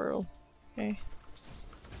gonna twirl. Okay.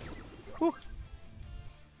 Whew.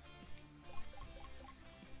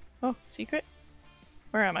 Oh, secret?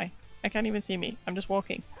 Where am I? I can't even see me. I'm just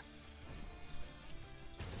walking.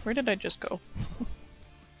 Where did I just go?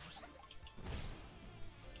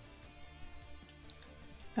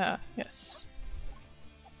 Ah, yes.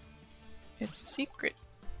 It's a secret.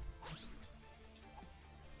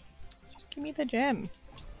 Just give me the gem.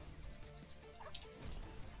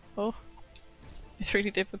 Oh. It's really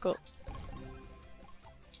difficult.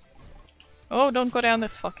 Oh, don't go down the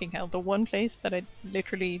fucking hell. The one place that I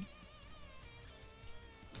literally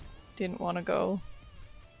didn't want to go.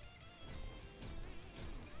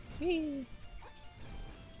 Whee!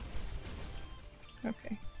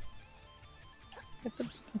 Okay. Get the...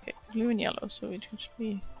 Okay, blue and yellow, so it should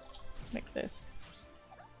be like this.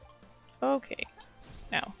 Okay.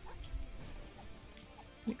 Now.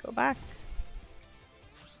 Let me go back.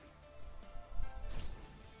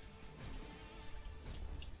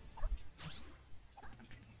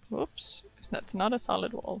 Whoops. That's not a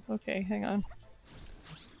solid wall. Okay, hang on.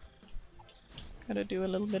 Gotta do a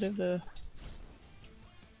little bit of the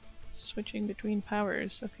switching between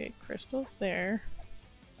powers. Okay, crystals there.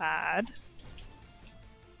 Bad.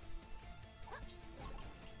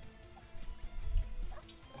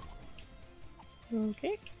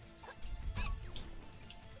 Okay.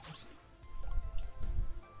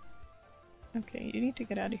 Okay, you need to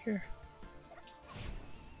get out of here.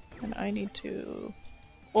 And I need to...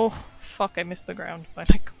 Oh, fuck, I missed the ground by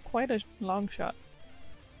like quite a long shot.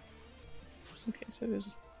 Okay, so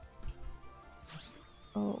there's...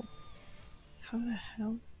 Oh. How the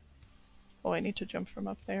hell? Oh, I need to jump from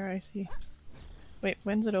up there, I see. Wait,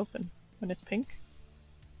 when's it open? When it's pink?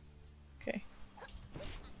 Okay.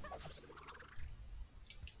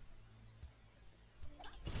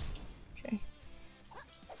 Okay.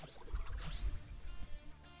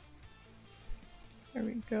 There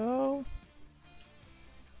we go.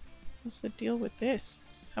 What's the deal with this?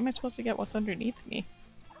 How am I supposed to get what's underneath me?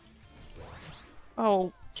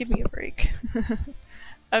 Oh, give me a break.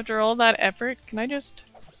 After all that effort, can I just...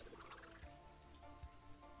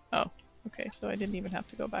 Oh, okay, so I didn't even have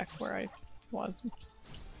to go back where I was.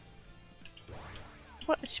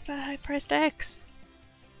 What? I pressed X!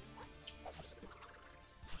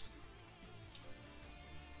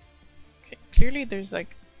 Okay, clearly there's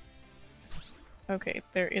like... Okay,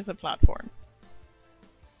 there is a platform.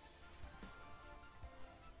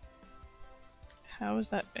 How is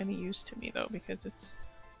that any use to me though? Because it's...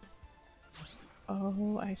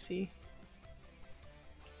 Oh, I see.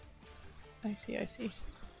 I see. Okay.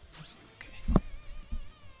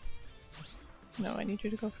 No, I need you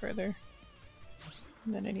to go further.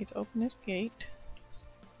 And then I need to open this gate.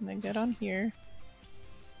 And then get on here.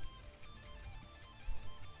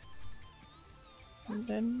 And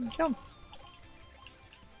then jump.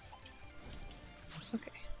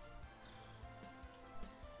 Okay.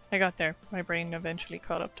 I got there. My brain eventually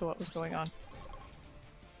caught up to what was going on.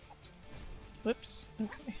 Whoops.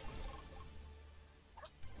 Okay.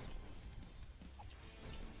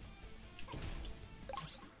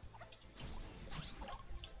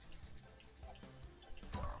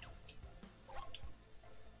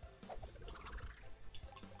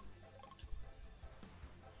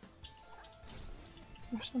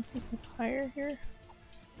 There's something up higher here?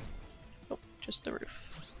 Oh, just the roof.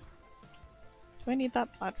 Do I need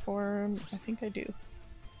that platform? I think I do.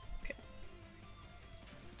 Okay.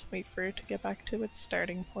 Let's wait for it to get back to its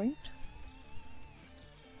starting point.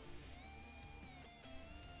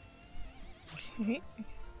 Okay.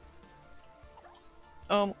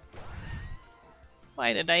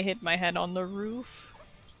 Why did I hit my head on the roof?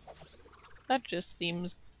 That just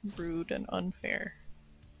seems rude and unfair.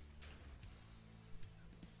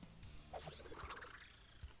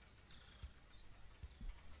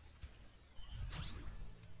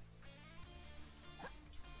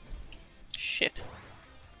 Shit.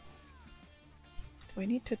 Do I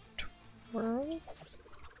need to twirl?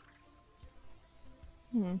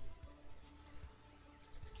 Hmm.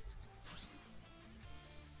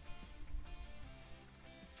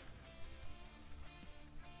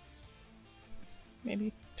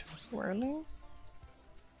 Maybe twirling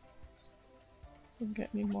will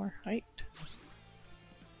get me more height.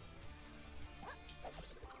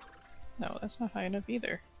 No, that's not high enough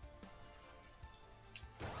either.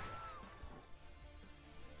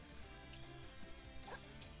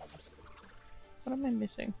 What am I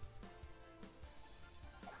missing?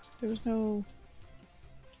 There was no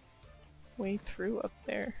way through up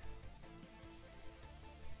there.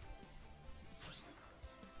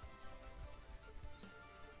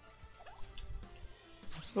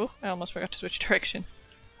 Oh, I almost forgot to switch direction.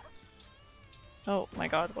 Oh my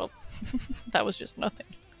god, well, that was just nothing.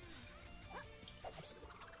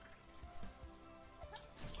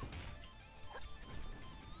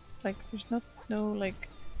 Like, there's no, like,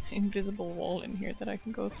 invisible wall in here that I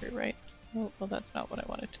can go through, right? Oh, well, that's not what I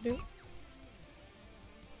wanted to do.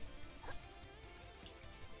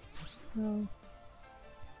 No.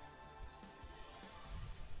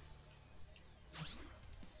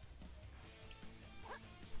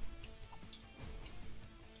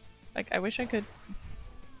 Like, I wish I could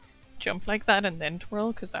jump like that and then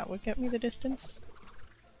twirl, because that would get me the distance.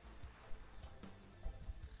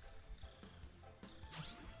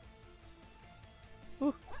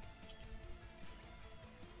 Ooh.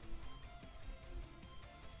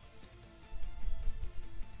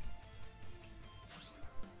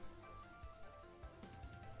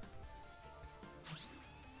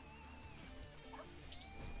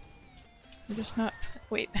 I'm just not...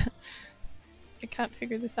 Wait. I can't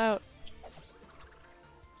figure this out.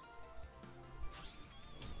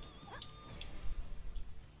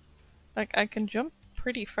 Like, I can jump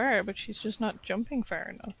pretty far, but she's just not jumping far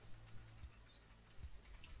enough.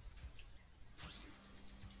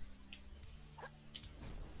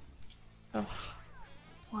 Ugh.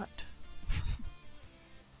 What?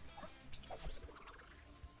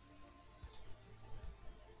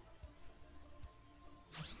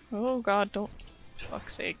 Oh god, don't...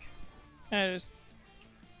 Fuck's sake. I just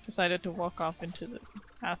decided to walk off into the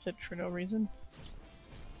acid for no reason.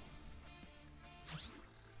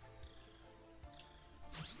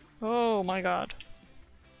 Oh my god.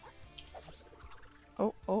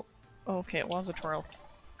 Oh, oh. Okay, it was a twirl.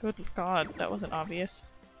 Good god, that wasn't obvious.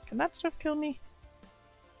 Can that stuff kill me?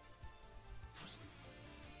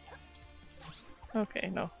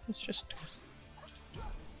 Okay, no, it's just...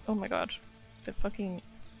 Oh my god. The fucking...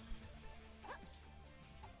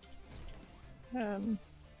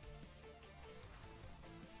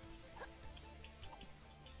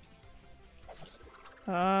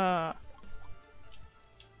 Ah.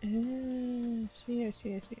 I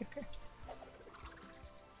see, okay.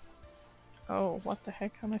 Oh, what the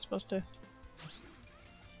heck? How am I supposed to...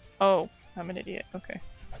 Oh, I'm an idiot, okay.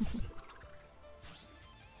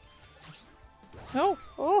 No!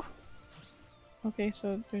 Oh! Okay,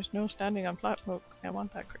 so there's no standing on platform. I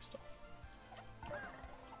want that crystal.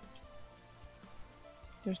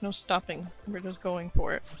 There's no stopping. We're just going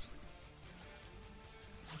for it.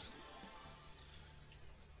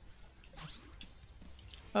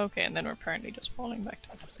 Okay, and then we're apparently just falling back to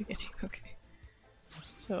the beginning. Okay.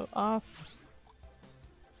 So off.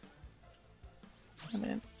 And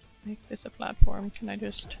then make this a platform. Can I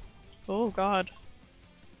just... Oh god.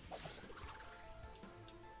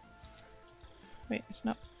 Wait, it's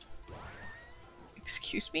not.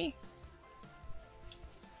 Excuse me?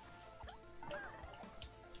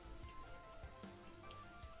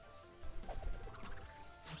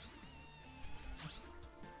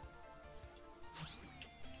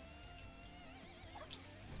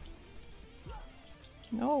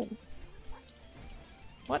 No.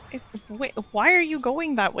 What is- Wait, why are you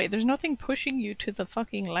going that way? There's nothing pushing you to the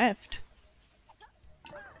fucking left.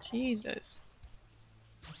 Jesus.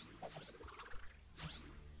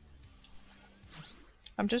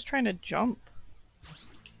 I'm just trying to jump.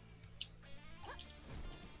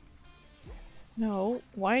 No,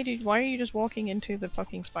 why are you just walking into the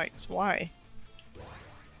fucking spikes? Why?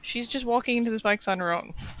 She's just walking into the spikes on her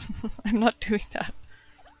own. I'm not doing that.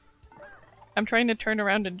 I'm trying to turn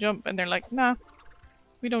around and jump and they're like, nah,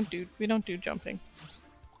 we don't do jumping.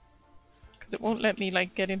 Cause it won't let me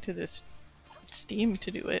like get into this steam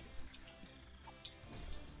to do it.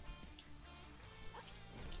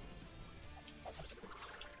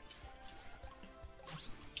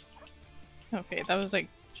 Okay, that was like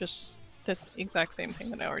just this exact same thing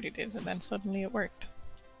that I already did and then suddenly it worked.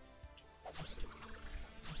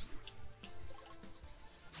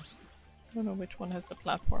 I don't know which one has the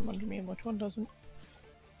platform under me and which one doesn't.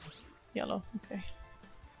 Yellow, okay.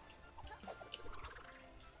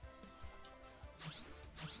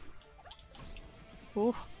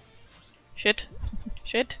 Ooh. Shit.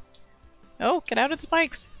 Shit. No, get out of the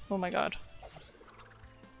spikes! Oh my god.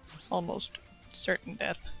 Almost certain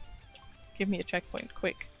death. Give me a checkpoint,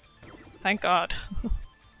 quick. Thank god.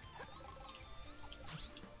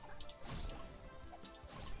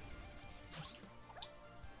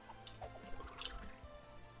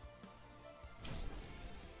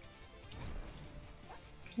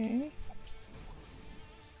 Okay.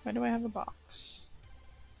 Why do I have a box?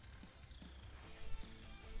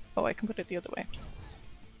 Oh, I can put it the other way.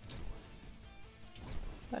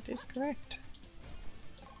 That is correct.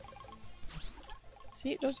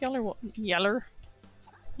 See, those yeller?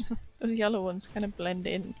 Those yellow ones kind of blend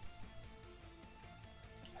in.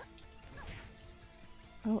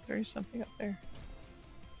 Oh, there is something up there.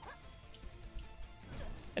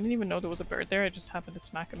 I didn't even know there was a bird there, I just happened to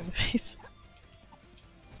smack him in the face.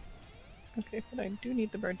 Okay, but I do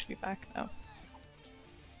need the bird to be back now.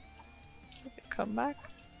 Does it come back?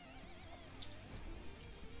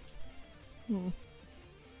 Hmm.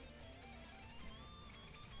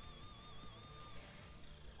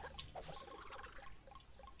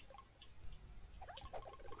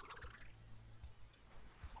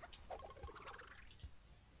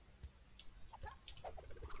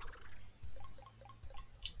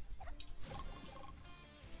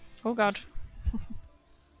 Oh god.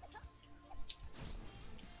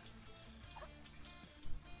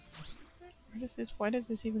 Why does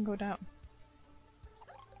this even go down?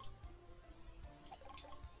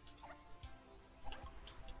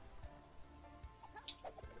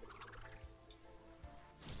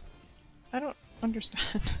 I don't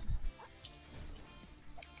understand.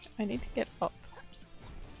 I need to get up.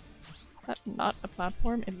 Is that not a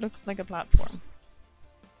platform? It looks like a platform.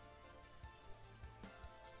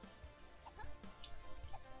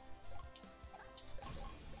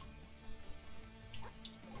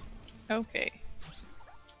 Okay.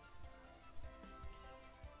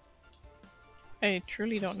 I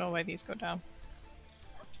truly don't know why these go down.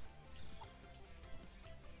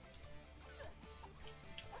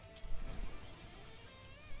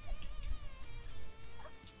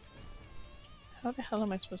 How the hell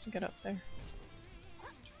am I supposed to get up there?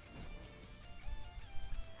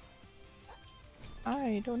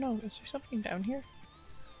 I don't know. Is there something down here?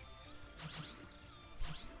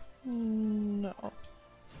 No.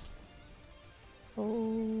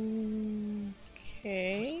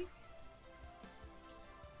 Okay.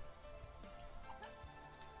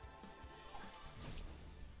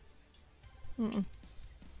 Mm-mm.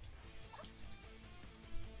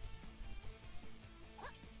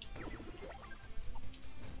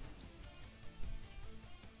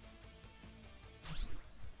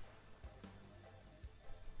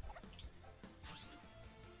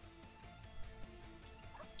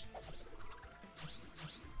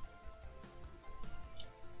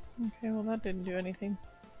 Okay, well that didn't do anything.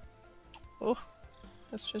 Oh,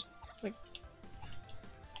 that's just like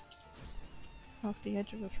off the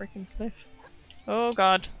edge of a freaking cliff. Oh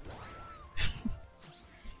god.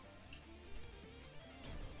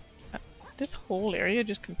 This whole area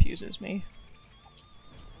just confuses me.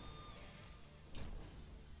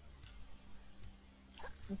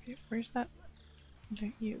 Okay, where's that? Is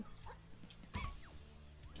that you?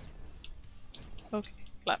 Okay,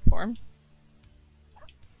 platform.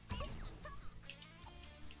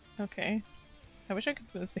 Okay. I wish I could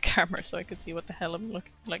move the camera so I could see what the hell I'm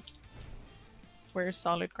looking like. Where's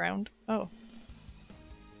solid ground? Oh.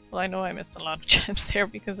 Well, I know I missed a lot of gems there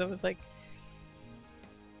because I was like...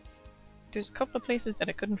 There's a couple of places that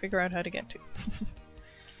I couldn't figure out how to get to.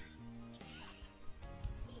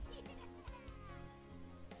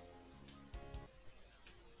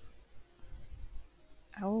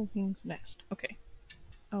 Owl Wing's Nest. Okay.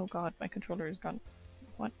 Oh god, my controller is gone.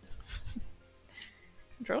 What?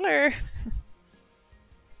 Controller!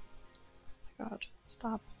 God.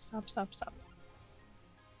 Stop. Stop, stop, stop.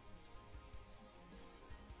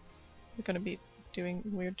 We're gonna be doing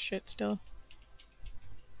weird shit still.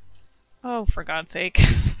 Oh, for God's sake.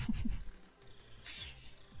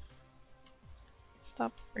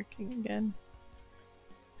 Stop working again.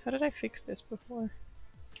 How did I fix this before?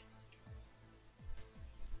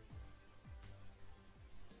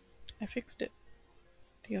 I fixed it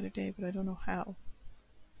the other day, but I don't know how.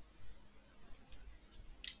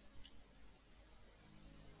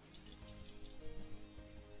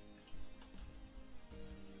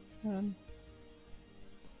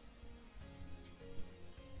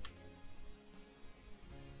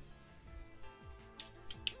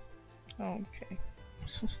 Okay.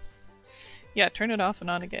 Yeah, turn it off and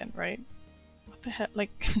on again, right? What the hell?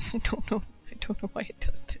 Like, I don't know. I don't know why it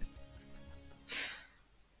does this.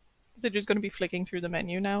 Is it just going to be flicking through the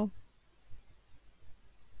menu now?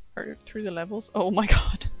 Or through the levels? Oh my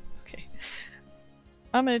god. Okay.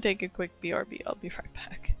 I'm gonna take a quick BRB. I'll be right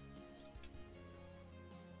back.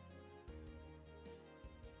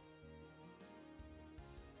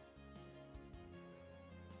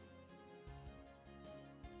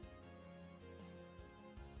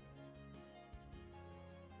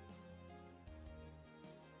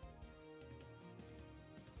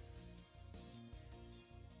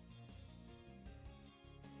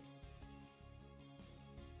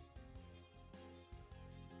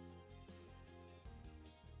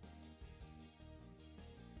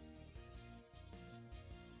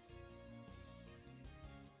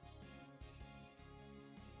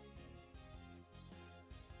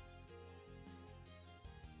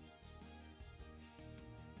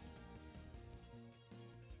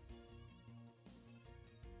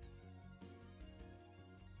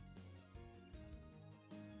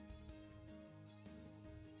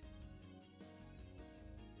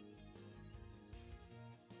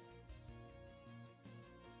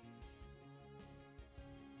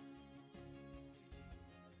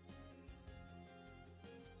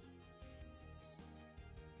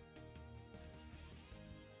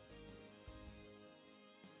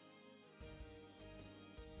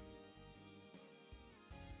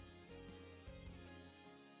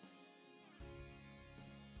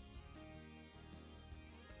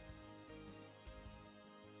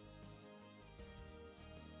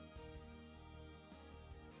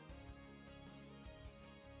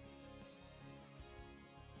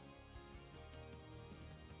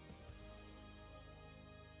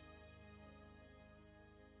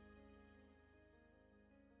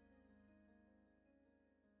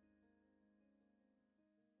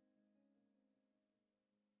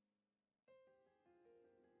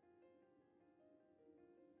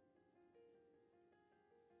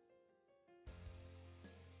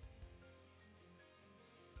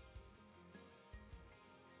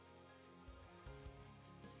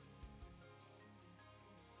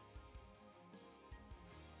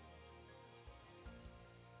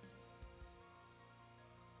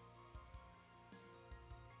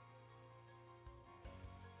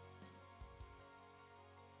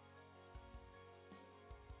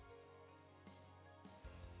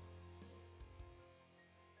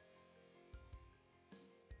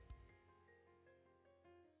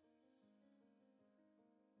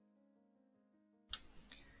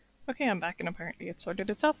 Okay, I'm back and apparently it sorted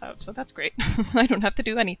itself out, so that's great. I don't have to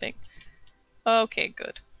do anything. Okay,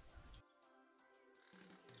 good.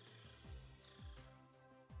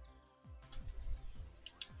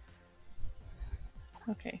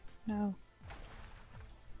 Okay, now...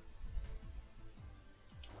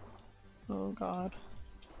 Oh god.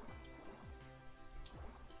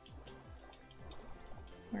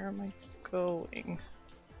 Where am I going?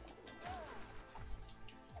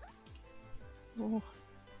 Oh.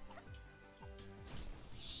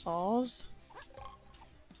 Saws?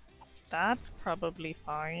 That's probably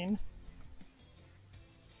fine.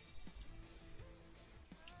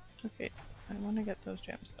 Okay, I want to get those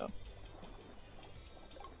gems though.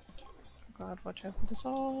 Oh god, watch out for the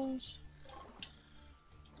saws.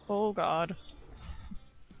 Oh god.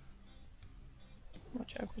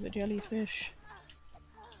 Watch out for the jellyfish.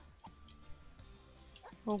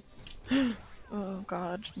 Oh. Oh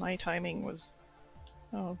god, my timing was...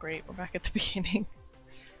 Oh great, we're back at the beginning.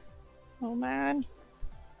 Oh man.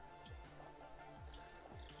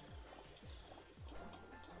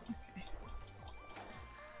 Okay.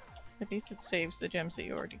 At least it saves the gems that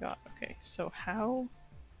you already got. Okay, so how...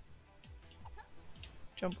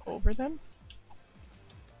 Jump over them?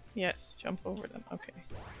 Yes, jump over them. Okay.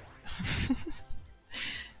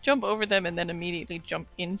 Jump over them and then immediately jump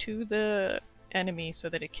into the enemy so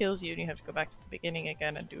that it kills you and you have to go back to the beginning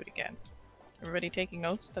again and do it again. Everybody taking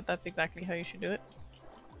notes that that's exactly how you should do it?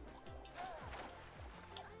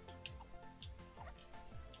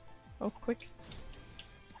 Oh, quick.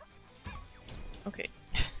 Okay.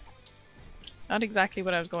 Not exactly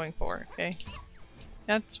what I was going for, okay?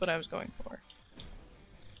 That's what I was going for.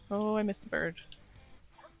 Oh, I missed the bird.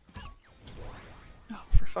 Oh,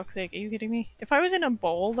 for fuck's sake, are you kidding me? If I was in a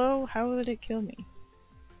bowl, though, how would it kill me?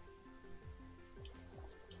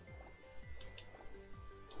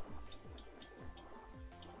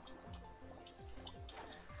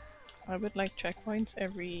 I would like checkpoints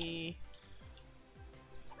every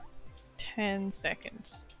 10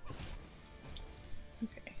 seconds.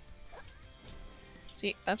 Okay.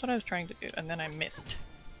 See, that's what I was trying to do, and then I missed.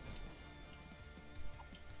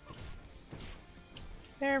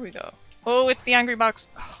 There we go. Oh, it's the angry box!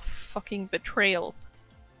 Oh, fucking betrayal.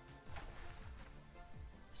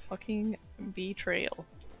 Fucking betrayal.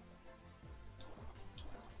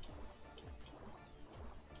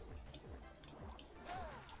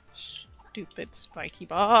 Stupid spiky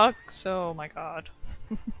box! Oh my god.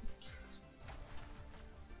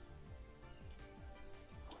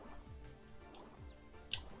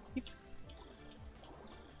 Okay.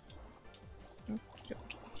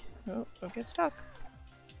 Oh, don't get stuck.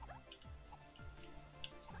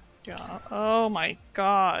 Yeah. Oh my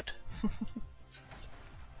god.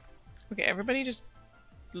 Okay, everybody just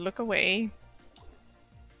look away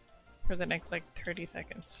for the next like 30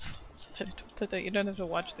 seconds so that you don't have to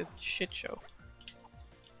watch this shit show.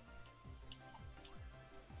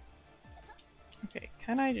 Okay,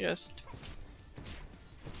 can I just...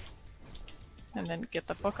 And then get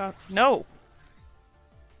the fuck out? No!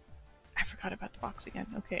 I forgot about the box again.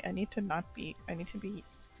 Okay, I need to not be... I need to be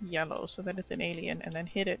yellow so that it's an alien and then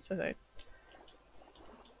hit it so that...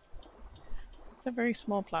 It's a very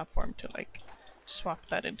small platform to like swap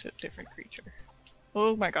that into a different creature.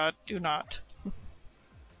 Oh my god, do not.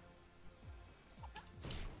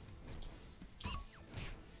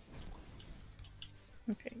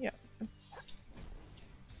 Okay, yeah, it's...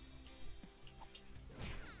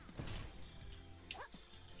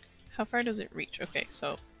 How far does it reach? Okay,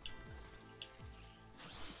 so...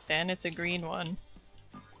 Then it's a green one.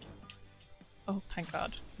 Oh, thank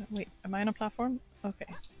god. Wait, am I on a platform? Okay.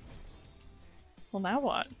 Well, now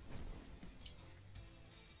what?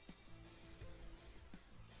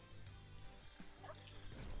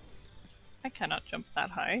 I cannot jump that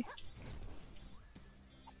high.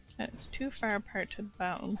 And it's too far apart to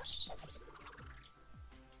bounce.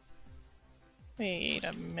 Wait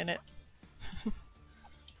a minute.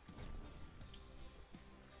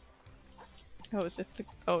 Oh, is this the...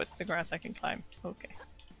 Oh, it's the grass I can climb. Okay.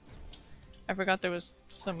 I forgot there was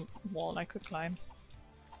some wall I could climb.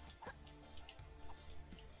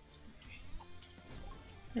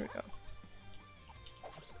 Here we go.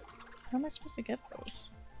 How am I supposed to get those?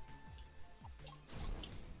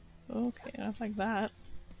 Okay, not like that.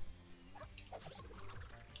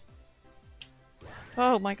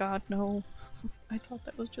 Oh my god, no. I thought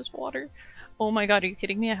that was just water. Oh my god, are you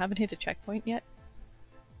kidding me? I haven't hit a checkpoint yet?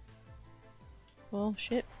 Well,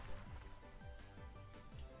 shit.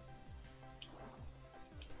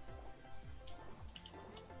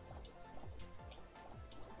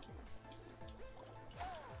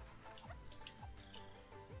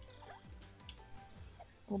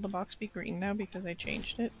 Will the box be green now because I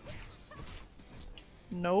changed it?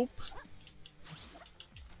 Nope.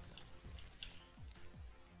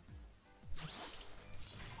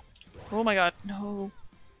 Oh my god, no.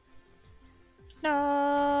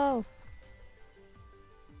 No!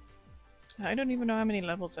 I don't even know how many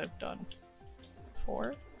levels I've done.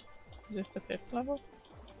 4? Is this the 5th level?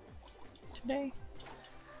 Today?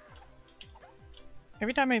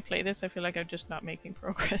 Every time I play this, I feel like I'm just not making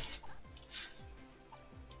progress.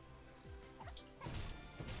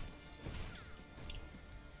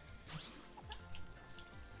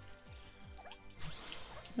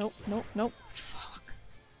 Nope, nope, nope. Fuck.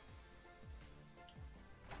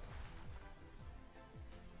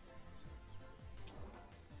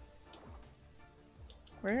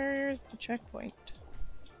 Where's the checkpoint?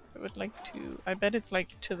 I would like to... I bet it's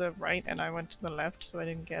like to the right and I went to the left so I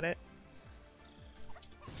didn't get it.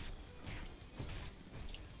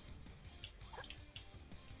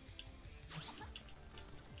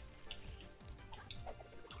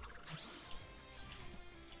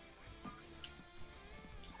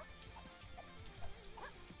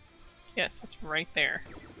 Yes, it's right there.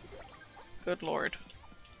 Good lord.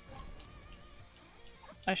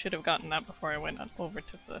 I should have gotten that before I went on over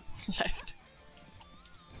to the left.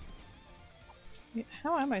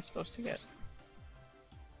 How am I supposed to get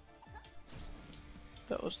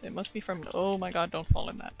those? It must be from- oh my god, don't fall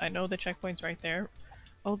in that. I know the checkpoint's right there.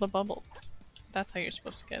 Oh, the bubble. That's how you're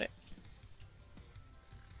supposed to get it.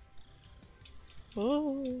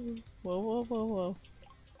 Whoa, whoa, whoa, whoa, whoa.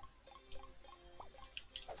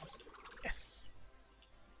 Yes.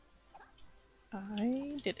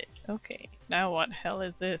 I did it. Okay, now what hell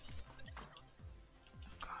is this?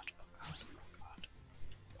 Oh god, oh god, oh god.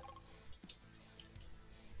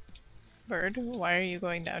 Bird, why are you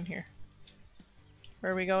going down here?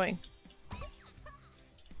 Where are we going?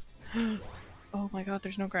 Oh my god,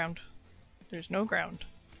 there's no ground. There's no ground.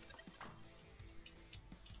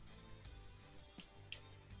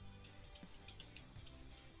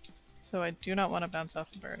 So I do not want to bounce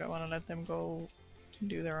off the bird. I want to let them go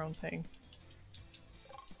do their own thing.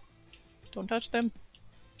 Don't touch them!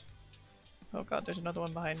 Oh god, there's another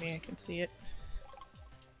one behind me. I can see it.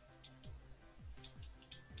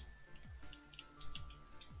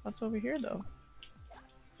 What's over here though?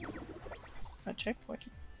 A checkpoint.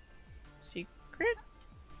 Secret?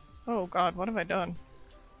 Oh god, what have I done?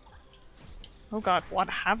 Oh god, what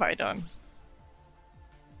have I done?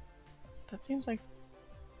 That seems like...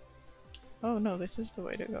 oh no, this is the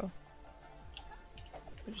way to go.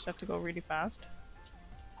 I just have to go really fast.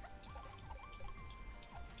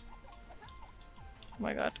 Oh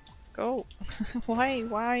my god. Go! Why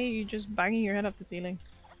are you just banging your head up the ceiling?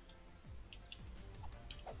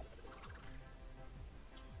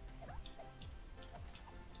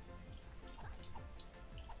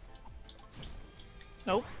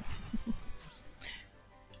 Nope.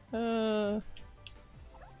 No!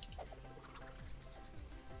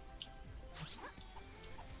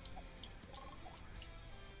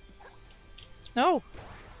 Oh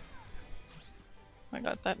my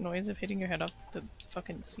god, that noise of hitting your head off the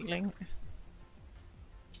fucking ceiling.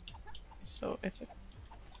 It's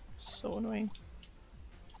so annoying.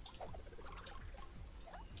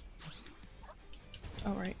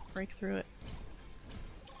 Alright, break through it.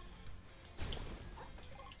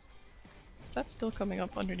 Is that still coming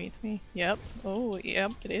up underneath me? Yep. Oh,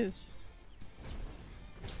 yep, it is.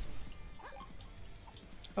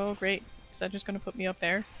 Oh, great. Is that just gonna put me up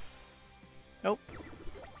there? Nope.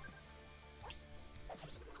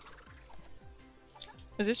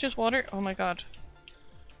 Is this just water? Oh my god.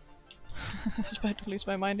 I was about to lose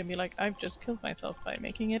my mind and be like, I've just killed myself by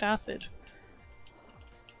making it acid.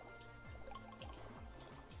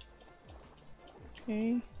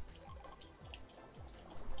 Okay.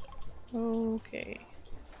 Okay.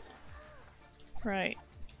 Right.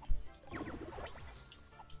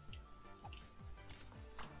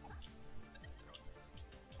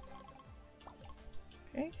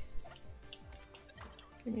 Okay.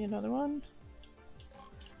 Give me another one.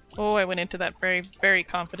 Oh, I went into that very, very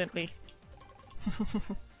confidently.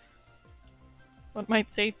 One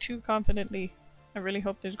might say too confidently. I really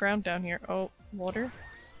hope there's ground down here. Oh, water?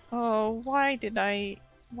 Oh, why did I...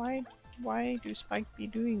 Why do Spike be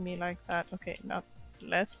doing me like that? Okay, not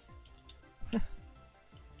less. I'm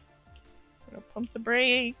gonna pump the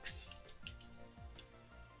brakes.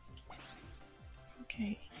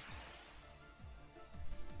 Okay.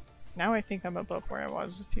 Now I think I'm above where I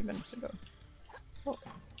was a few minutes ago. Oh.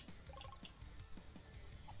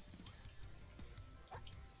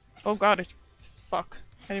 Oh god, it's... fuck.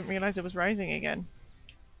 I didn't realize it was rising again.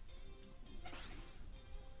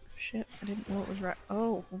 Shit, I didn't know it was right.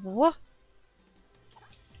 Oh, what?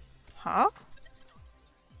 Huh?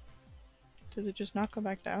 Does it just not go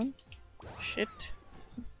back down? Shit.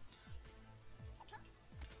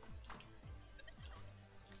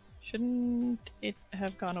 Shouldn't it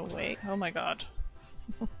have gone away? Oh my god.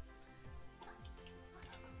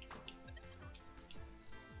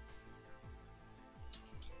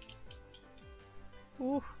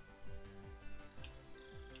 Ooh.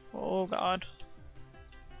 Oh god.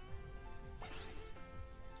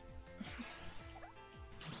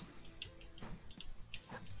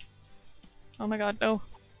 Oh my god, no.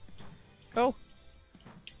 Go!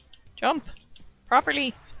 Jump!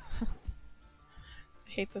 Properly! I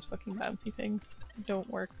hate those fucking bouncy things. They don't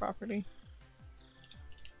work properly.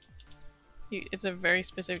 It's a very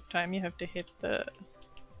specific time you have to hit the...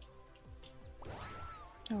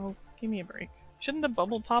 Oh, give me a break. Shouldn't the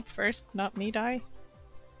bubble pop first, not me die?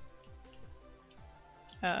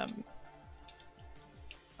 On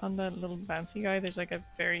the little bouncy guy, there's like a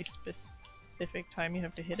very specific time you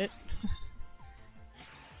have to hit it.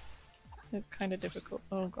 It's kind of difficult.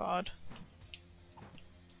 Oh god.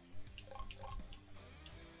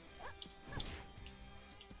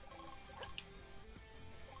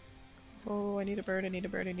 Oh, I need a bird, I need a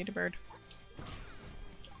bird, I need a bird.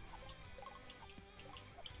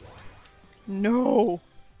 No!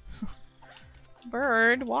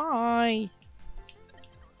 Bird, why?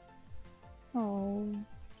 Oh.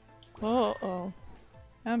 Uh-oh.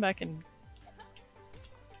 I'm back in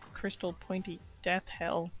crystal pointy death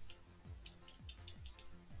hell.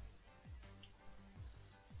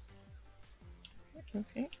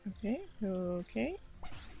 Okay, okay, okay.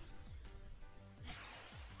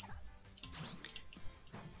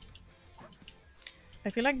 I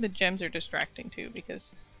feel like the gems are distracting too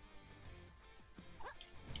because...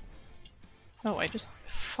 Oh, I just...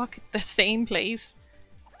 Fuck, the same place!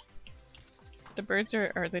 The birds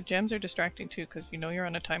are... or the gems are distracting too because you know you're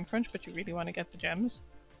on a time crunch but you really want to get the gems.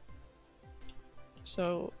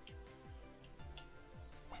 So...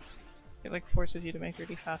 it like forces you to make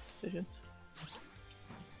really fast decisions.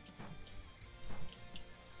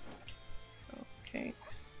 Okay.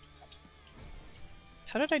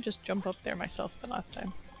 How did I just jump up there myself the last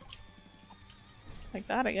time? Like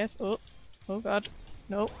that, I guess. Oh, oh god.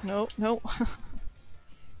 No, no, no.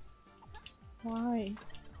 Why?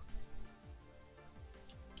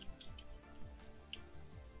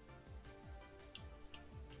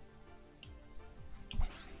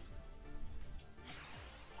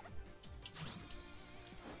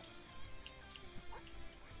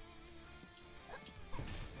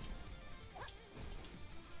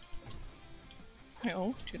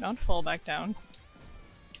 No, do not fall back down.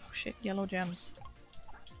 Oh shit, yellow gems.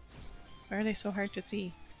 Why are they so hard to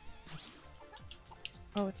see?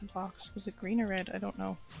 Oh, it's a box. Was it green or red? I don't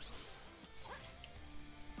know.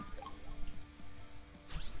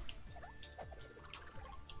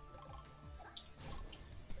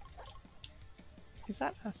 Is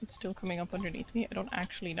that acid still coming up underneath me? I don't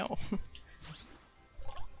actually know.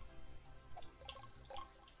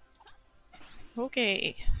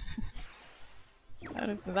 Okay.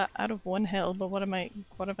 Out of one hell, but what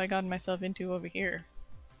have I gotten myself into over here?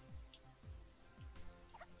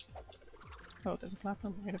 Oh, there's a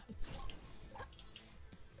platform right up.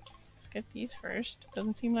 Let's get these first.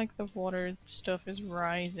 Doesn't seem like the water stuff is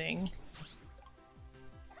rising.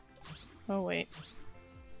 Oh wait.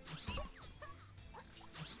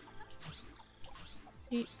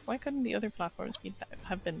 See, why couldn't the other platforms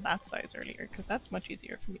have been that size earlier? Because that's much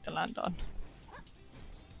easier for me to land on.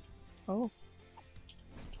 Oh.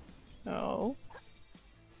 No.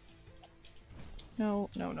 No,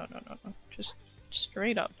 no, no, no, no, no. Just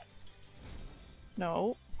straight up.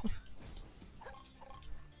 No.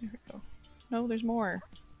 There we go. No, there's more.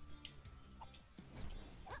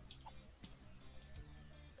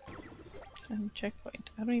 Checkpoint.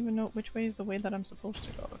 I don't even know which way is the way that I'm supposed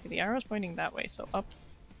to go. Okay, the arrow's pointing that way, so up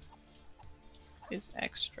is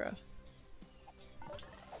extra.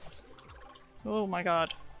 Oh my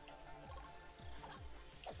god.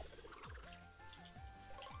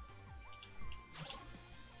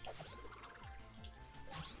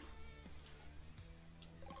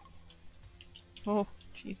 Oh,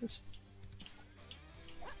 Jesus.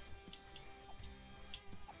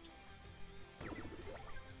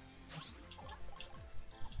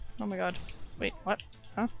 Oh my god. Wait, what?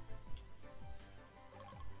 Huh?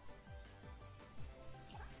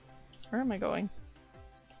 Where am I going?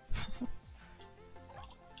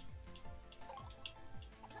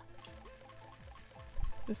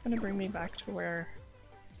 Is this gonna bring me back to where...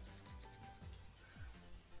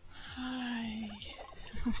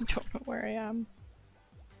 I don't know where I am.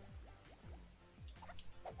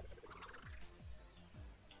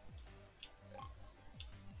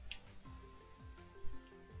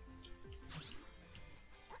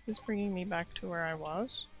 Is this bringing me back to where I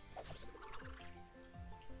was?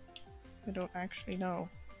 I don't actually know.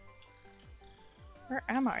 Where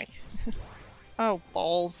am I? Oh,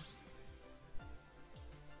 balls.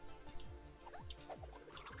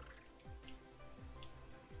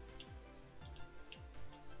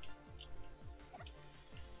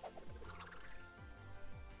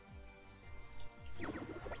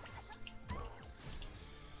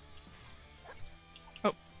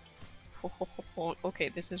 Okay,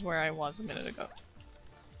 this is where I was a minute ago.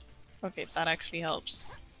 Okay, that actually helps.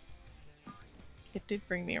 It did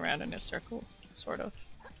bring me around in a circle, sort of.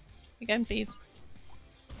 Again, please.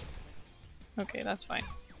 Okay, that's fine.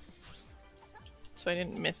 So I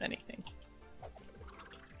didn't miss anything.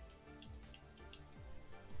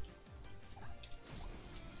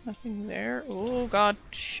 Nothing there. Oh god,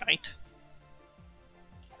 shite.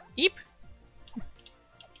 Eep!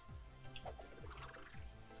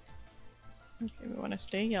 Okay, we want to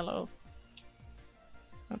stay yellow.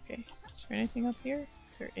 Okay, is there anything up here?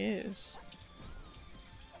 There is.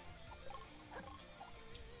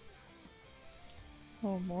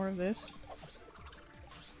 Oh, more of this.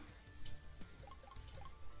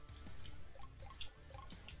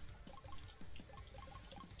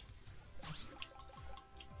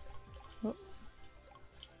 Oh.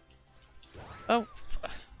 Oh.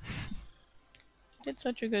 Did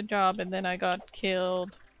such a good job and then I got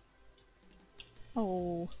killed.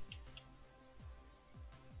 Oh.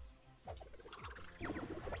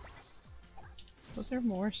 Was there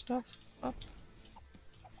more stuff up?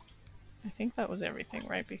 I think that was everything,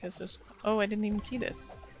 right? Because there's... Oh, I didn't even see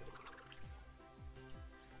this.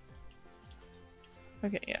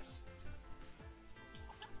 Okay, yes.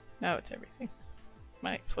 Now it's everything.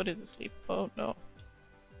 My foot is asleep. Oh no.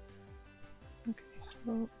 Okay, so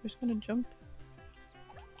we're just gonna jump.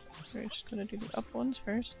 We're just gonna do the up ones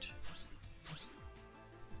first.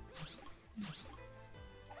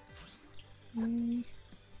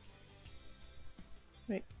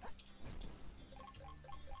 Wait.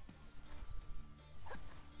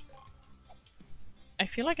 I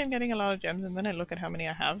feel like I'm getting a lot of gems and then I look at how many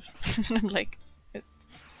I have. And I'm like, it's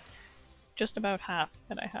just about half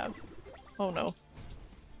that I have. Oh no.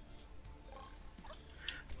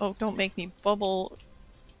 Oh, don't make me bubble.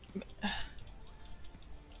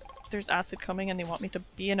 There's acid coming and they want me to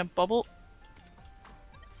be in a bubble.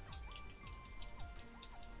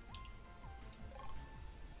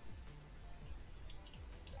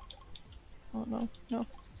 Oh no, no.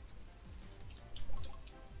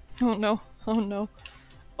 Oh no, oh no.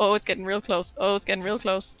 Oh, it's getting real close. Oh, it's getting real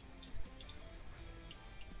close.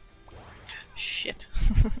 Shit.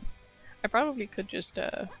 I probably could just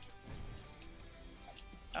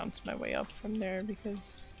bounce my way up from there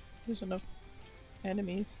because there's enough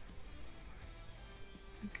enemies.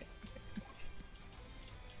 Okay, okay.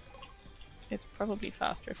 It's probably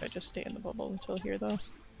faster if I just stay in the bubble until here though.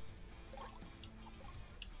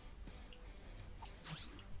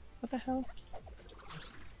 What the hell?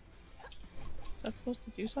 Is that supposed to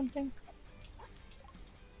do something?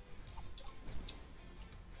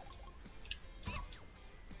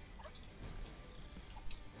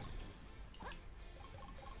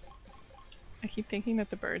 I keep thinking that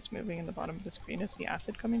the bird's moving in the bottom of the screen is the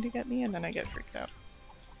acid coming to get me, and then I get freaked out.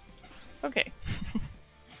 Okay.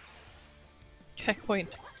 Checkpoint.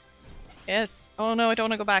 Yes. Oh no, I don't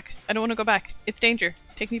want to go back. I don't want to go back. It's danger.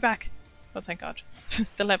 Take me back. Oh, thank God.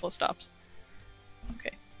 The level stops.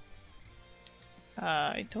 Okay.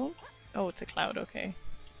 I don't... Oh, it's a cloud, okay.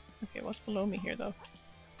 Okay, what's below me here, though?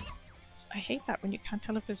 I hate that when you can't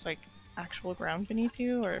tell if there's, like, actual ground beneath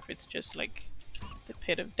you, or if it's just, like, the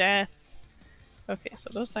pit of death. Okay, so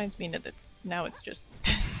those signs mean that it's... Now it's just...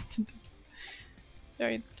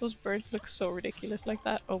 Sorry, those birds look so ridiculous like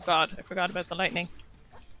that. Oh god, I forgot about the lightning.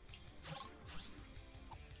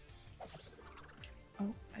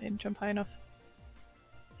 Oh, I didn't jump high enough.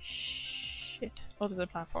 Shit. Oh, there's a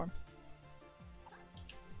platform.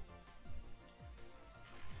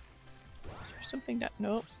 There's something that...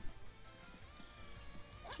 Nope.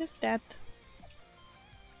 Just that.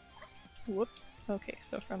 Whoops. Okay,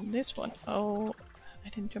 so from this one... Oh, I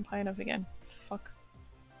didn't jump high enough again. Fuck.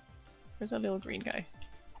 Where's that little green guy?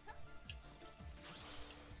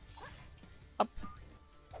 Up.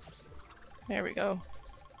 There we go.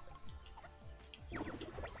 Okay,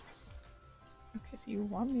 so you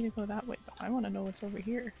want me to go that way, but I want to know what's over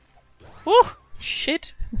here. Woo!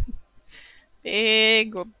 Shit!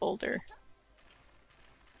 Big boulder.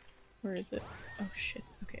 Where is it? Oh shit,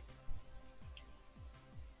 okay.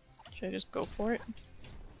 Should I just go for it?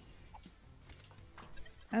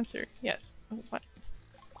 Answer, yes. Oh, what?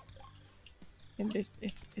 In this,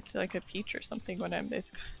 it's like a peach or something when I'm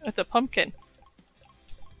this. It's a pumpkin!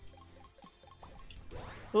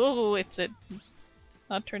 Ooh, it's a...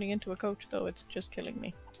 Not turning into a coach though, it's just killing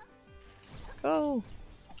me. Go!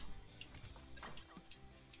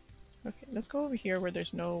 Okay, let's go over here where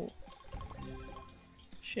there's no...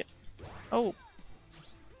 Shit. Oh!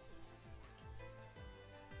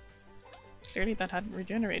 Clearly that hadn't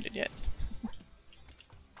regenerated yet.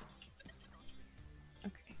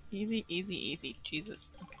 Okay, easy, easy, easy. Jesus.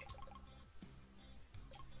 Okay.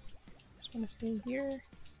 Just wanna stay here.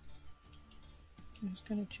 I'm just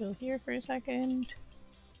gonna chill here for a second.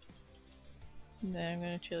 And then I'm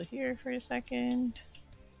gonna chill here for a second.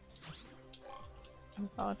 Oh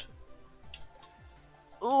god.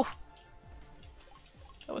 Ooh!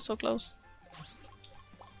 That was so close.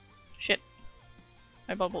 Shit.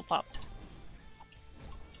 My bubble popped.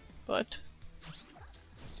 But I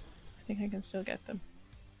think I can still get them.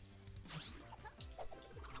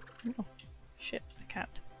 Oh, shit, I can't.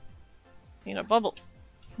 Need a bubble!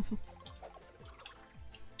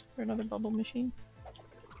 Is there another bubble machine?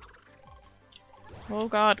 Oh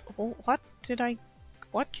god, oh, what did I...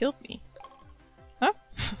 What killed me? Huh?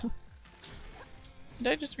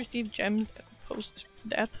 Did I just receive gems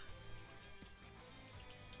post-death?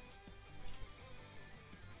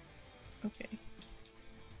 Okay.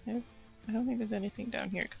 I don't think there's anything down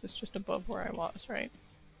here because it's just above where I was, right?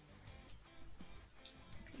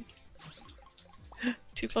 Okay.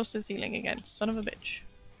 Too close to the ceiling again. Son of a bitch.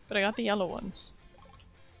 But I got the yellow ones.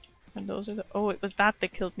 And those are the— oh, it was that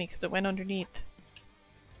killed me because it went underneath.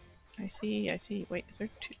 I see, I see. Wait, is there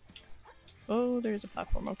two? Oh, there's a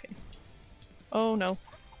platform, okay. Oh no.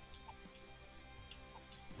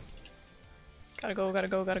 Gotta go, gotta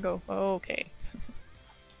go, gotta go. Okay.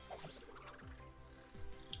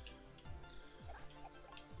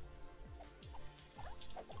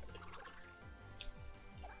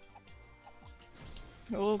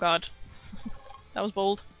 Oh god. That was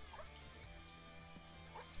bold.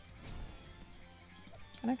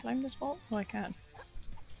 Can I climb this wall? Oh, I can.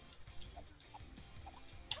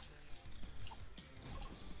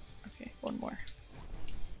 Okay, one more.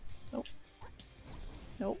 Nope.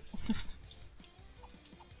 Nope.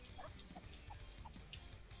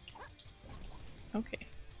 Okay.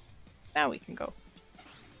 Now we can go.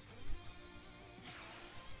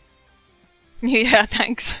 Yeah,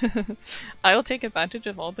 thanks. I'll take advantage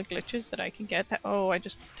of all the glitches that I can get. Oh, I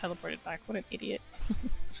just teleported back. What an idiot.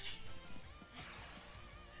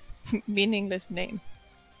 Meaningless name.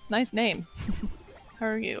 Nice name. How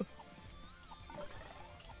are you?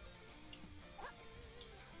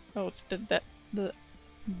 Oh, it's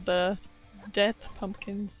the death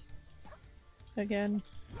pumpkins. Again.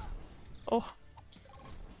 Oh.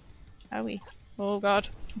 Owie. Oh god.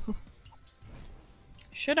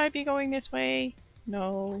 Should I be going this way?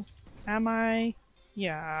 No. Am I?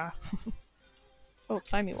 Yeah. Oh,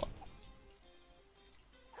 climbing wall.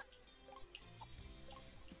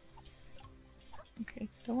 Okay,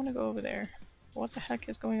 don't want to go over there. What the heck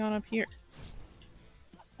is going on up here?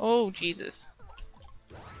 Oh, Jesus.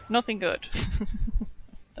 Nothing good.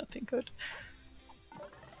 Nothing good.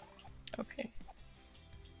 Okay.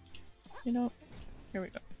 You know, here we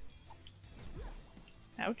go.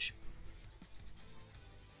 Ouch.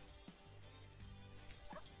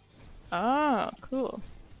 Ah, cool.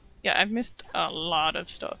 Yeah, I've missed a lot of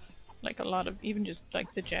stuff. Like a lot of, even just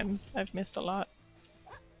like the gems, I've missed a lot.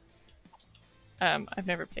 I've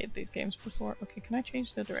never played these games before. Okay, can I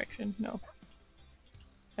change the direction? No.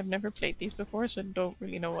 I've never played these before, so I don't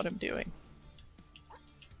really know what I'm doing.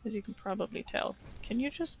 As you can probably tell. Can you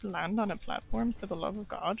just land on a platform for the love of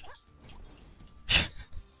God?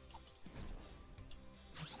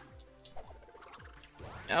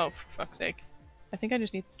 Oh, for fuck's sake. I think I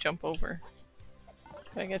just need to jump over.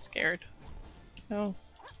 I get scared. No.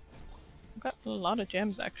 I've got a lot of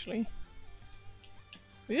gems, actually.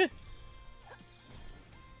 Ugh.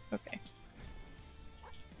 Okay.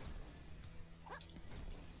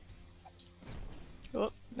 Oh,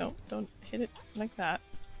 no, don't hit it like that.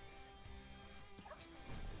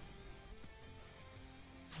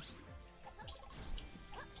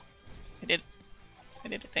 I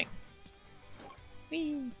did a thing.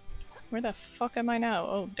 Whee! Where the fuck am I now?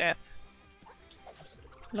 Oh, death.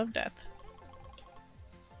 Love death.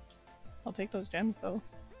 I'll take those gems, though.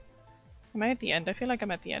 Am I at the end? I feel like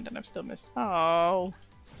I'm at the end and I've still missed— oh!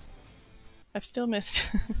 I've still missed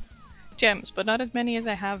gems, but not as many as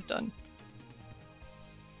I have done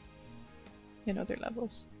in other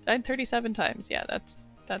levels. Died 37 times, yeah,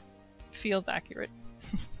 that feels accurate.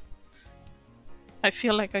 I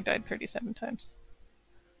feel like I died 37 times.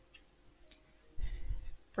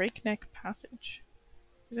 Breakneck Passage.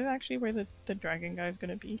 Is it actually where the dragon guy is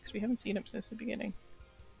gonna be? Because we haven't seen him since the beginning.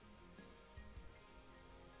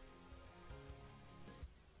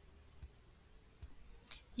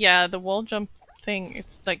 Yeah, the wall jump thing,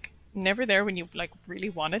 it's like never there when you like really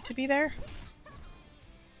want it to be there.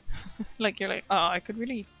 Like you're like, oh, I could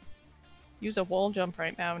really use a wall jump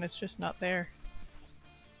right now and it's just not there.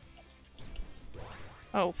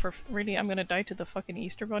 Oh, for really? I'm gonna die to the fucking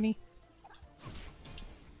Easter Bunny?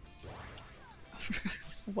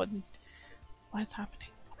 What's happening?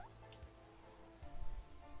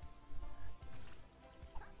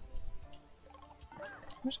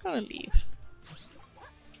 I'm just gonna leave.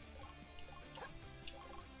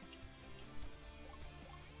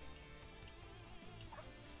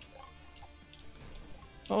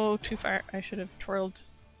 Oh, too far. I should have twirled.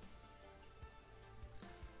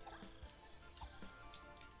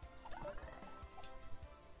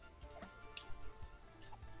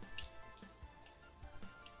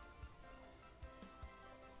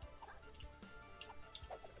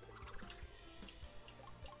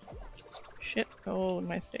 Shit. Oh,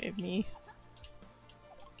 nice save me.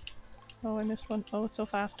 Oh, I missed one. Oh, it's so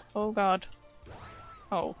fast. Oh god.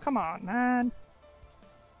 Oh, come on, man.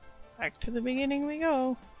 Back to the beginning we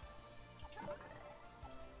go.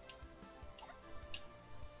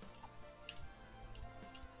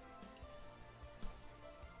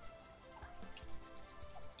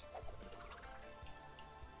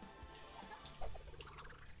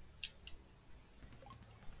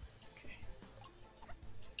 Okay.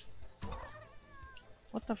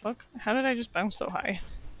 What the fuck? How did I just bounce so high?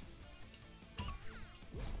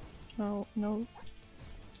 Oh, no.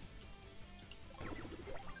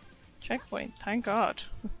 Checkpoint, thank god.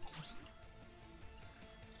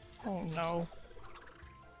 Oh no.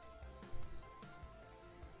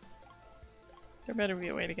 There better be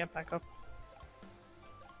a way to get back up.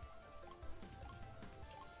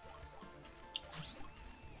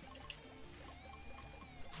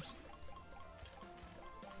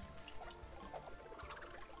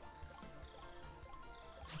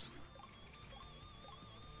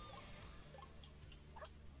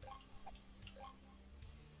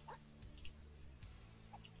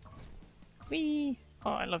 Whee!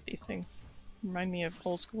 Oh, I love these things. Remind me of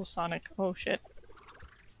old school Sonic. Oh shit.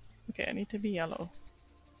 Okay, I need to be yellow.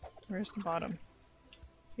 Where's the bottom?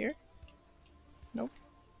 Here? Nope.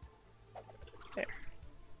 There.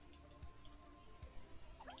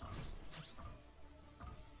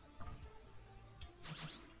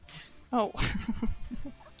 Oh.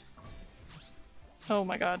 Oh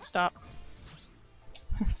my god, stop.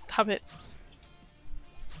 Stop it.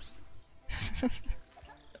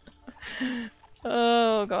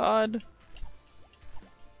 Oh god.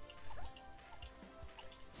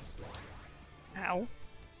 Ow.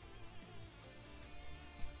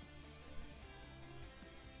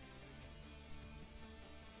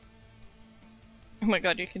 Oh my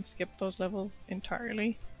god, you can skip those levels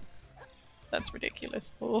entirely. That's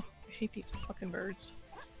ridiculous. Oh, I hate these fucking birds.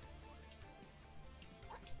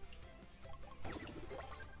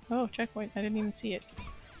 Oh, checkpoint. I didn't even see it.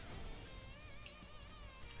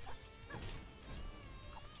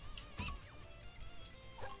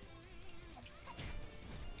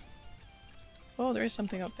 Oh, there is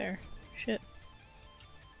something up there. Shit.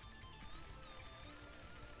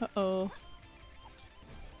 Uh-oh.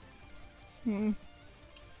 Hmm.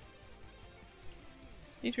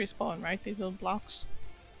 These respawn, right? These little blocks?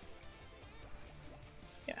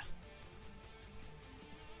 Yeah.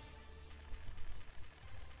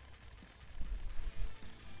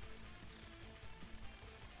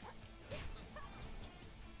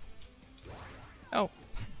 Oh.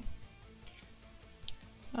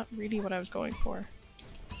 It's not really what I was going for.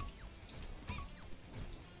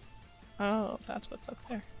 Oh, that's what's up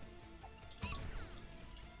there.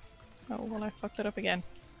 Oh, well, I fucked it up again.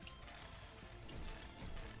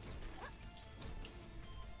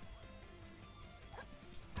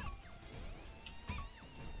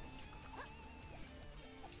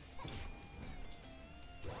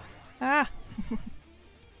 Ah!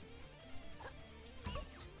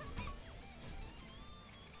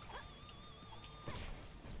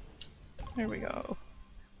 There we go.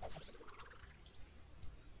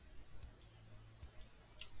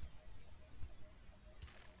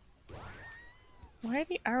 Why are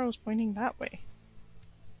the arrows pointing that way?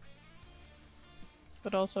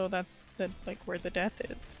 But also that's the like where the death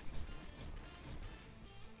is.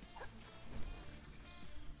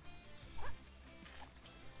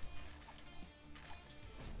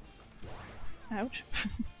 Ouch.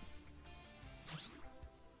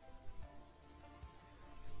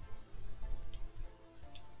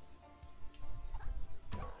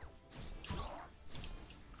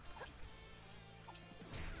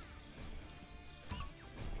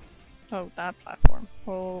 Oh, that platform.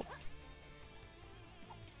 Oh.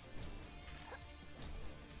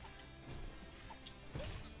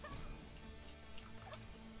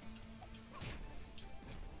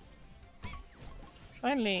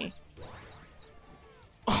 Finally.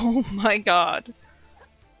 Oh my god.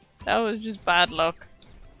 That was just bad luck.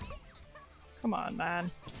 Come on,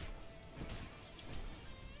 man.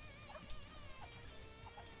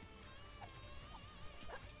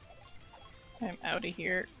 I'm out of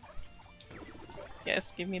here.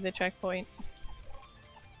 Yes, give me the checkpoint.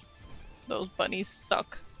 Those bunnies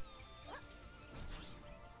suck.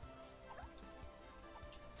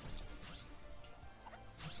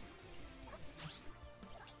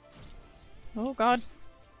 Oh god.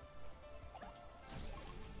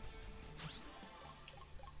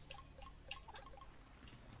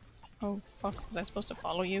 Oh fuck, was I supposed to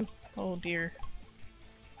follow you? Oh dear.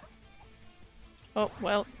 Oh,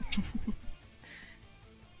 well.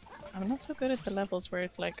 I'm not so good at the levels where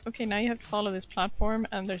it's like, okay, now you have to follow this platform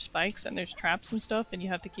and there's spikes and there's traps and stuff and you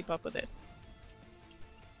have to keep up with it.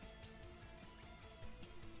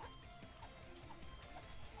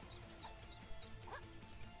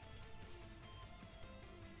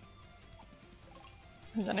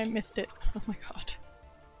 And then I missed it. Oh my god.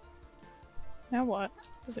 Now what?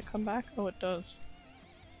 Does it come back? Oh, it does.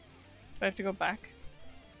 Do I have to go back?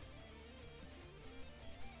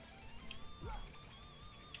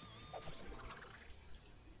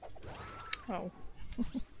 Oh.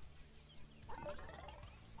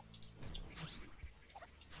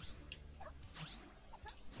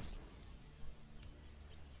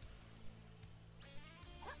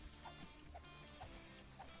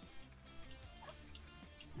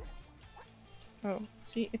 Oh,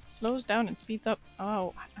 see, it slows down and speeds up.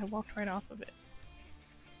 Oh, I walked right off of it.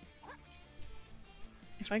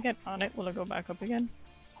 If I get on it, will it go back up again?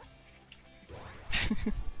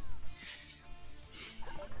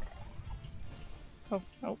 Oh,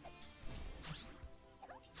 oh.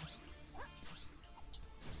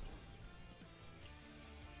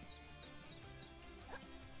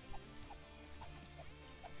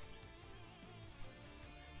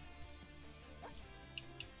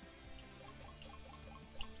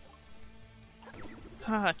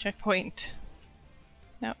 Ah, checkpoint.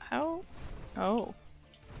 Now, how? Oh.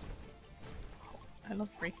 I love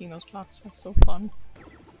breaking those blocks, that's so fun.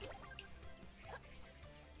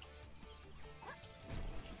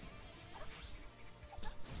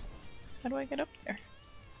 How do I get up there?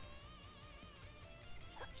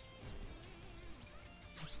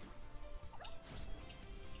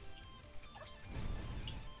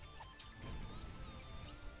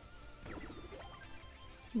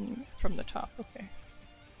 From the top, okay.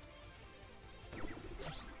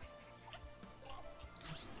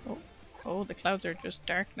 Oh, oh, the clouds are just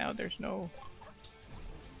dark now, there's no...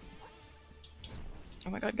 Oh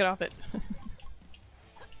my god, get off it!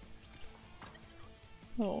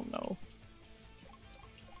 Oh no.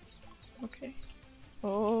 Okay.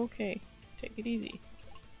 Okay, take it easy.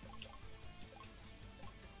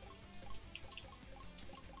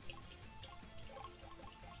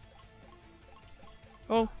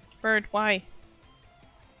 Oh, bird, why?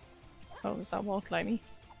 Oh, is that wall climbing?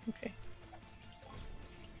 Okay.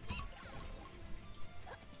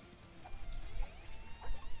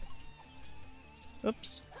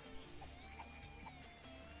 Oops.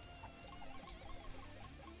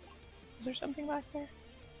 Is there something back there?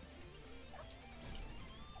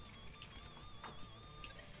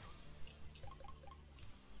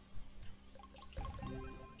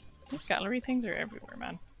 These gallery things are everywhere,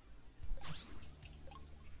 man.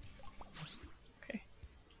 Okay.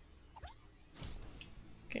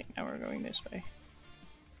 Okay, now we're going this way.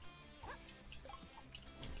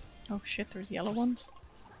 Oh shit, there's yellow ones?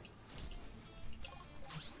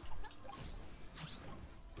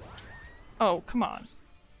 Oh, come on.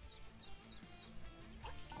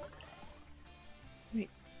 Wait.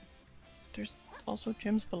 There's also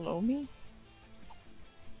gyms below me?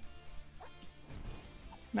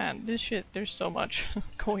 Man, this shit, there's so much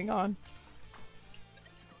going on.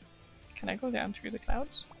 Can I go down through the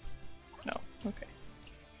clouds? No, okay.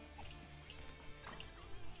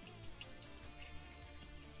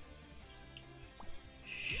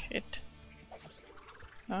 Shit.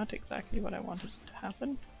 Not exactly what I wanted to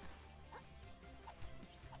happen.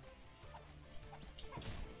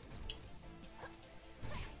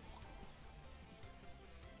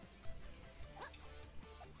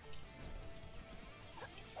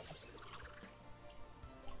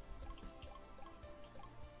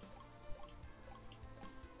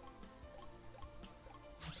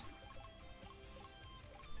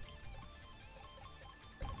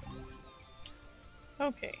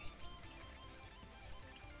 Okay.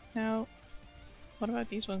 Now, what about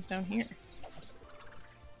these ones down here?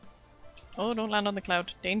 Oh, don't land on the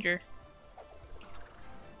cloud. Danger.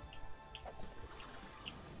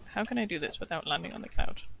 How can I do this without landing on the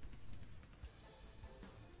cloud?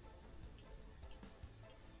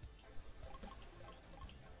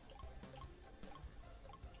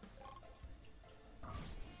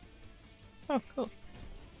 Oh, cool.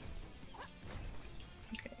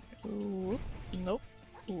 Okay. Ooh. Nope.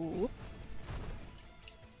 Ooh.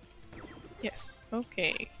 Yes.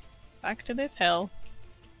 Okay. Back to this hell.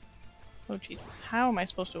 Oh Jesus. How am I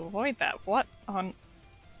supposed to avoid that? What on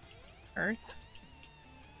earth?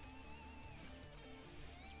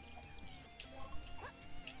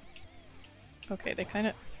 Okay, they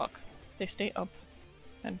kinda... fuck. They stay up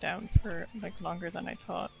and down for, like, longer than I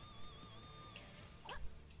thought.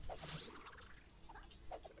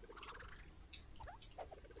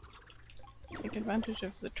 Take advantage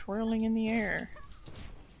of the twirling in the air.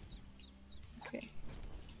 Okay.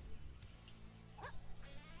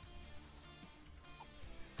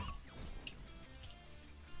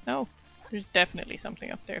 No, there's definitely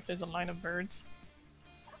something up there if there's a line of birds.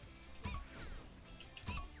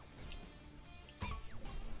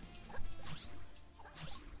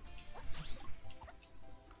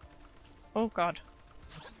 Oh god.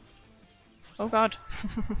 Oh god.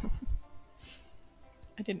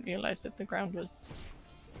 I didn't realize that the ground was...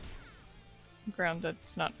 ground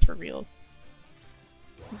that's not for real.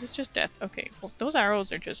 Is this just death? Okay, well those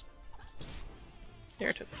arrows are just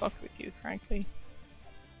there to fuck with you, frankly.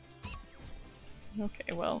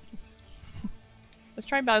 Okay, well... let's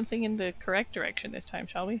try bouncing in the correct direction this time,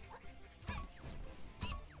 shall we?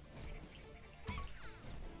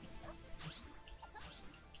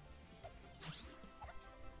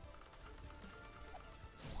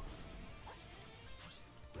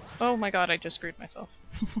 Oh my god, I just screwed myself.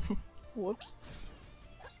 Whoops.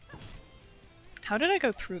 How did I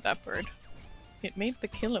go through that bird? It made the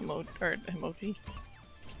kill emoji.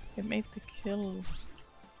 It made the kill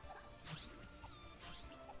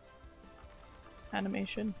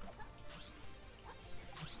animation.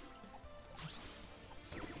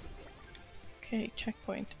 Okay,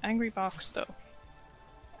 checkpoint. Angry box though.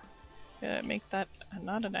 Make that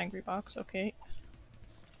not an angry box, okay.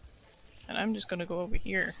 And I'm just gonna go over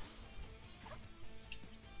here.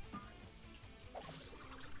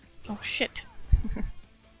 Oh shit!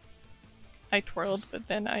 I twirled, but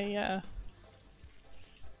then I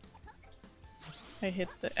hit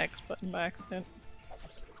the X button by accident.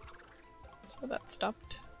 So that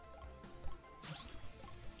stopped.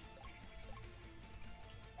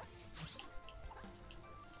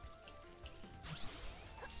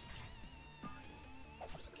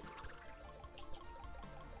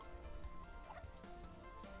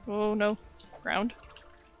 Oh no. Ground?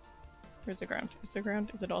 Where's the ground? Is there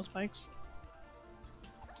ground? Is it all spikes?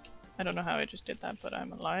 I don't know how I just did that, but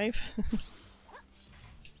I'm alive.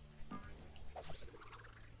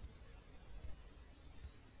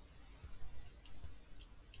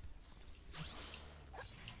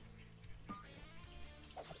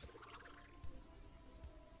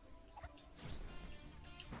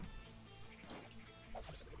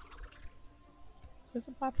 Is this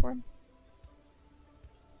a platform?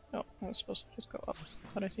 No, I was supposed to just go up.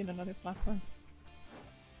 Thought I seen another platform.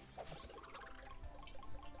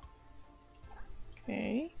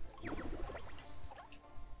 Okay.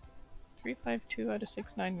 352 out of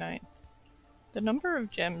 699. The number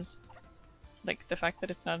of gems, like the fact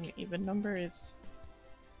that it's not an even number, is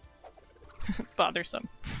bothersome.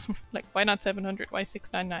 Like, why not 700? Why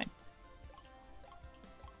 699?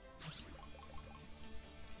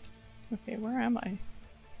 Okay, where am I?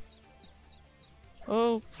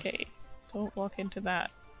 Okay, don't walk into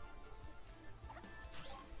that.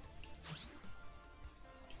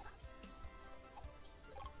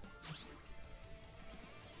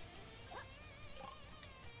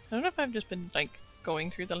 I don't know if I've just been, like,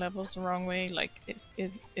 going through the levels the wrong way. Like, is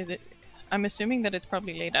it... I'm assuming that it's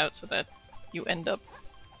probably laid out so that you end up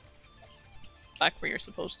back where you're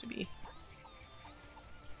supposed to be.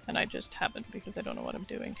 And I just haven't because I don't know what I'm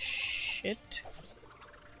doing. Shit.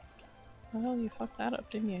 Well, you fucked that up,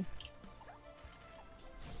 didn't you?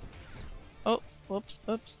 Oh, whoops,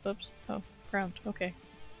 oops, oops. Oh, ground, okay.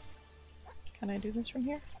 Can I do this from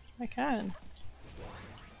here? I can.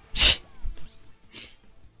 I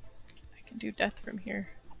can do death from here.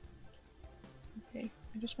 Okay,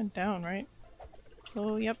 I just went down, right?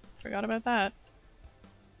 Oh, yep, forgot about that.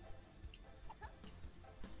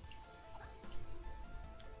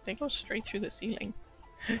 They go straight through the ceiling.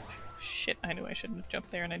 Shit, I knew I shouldn't have jumped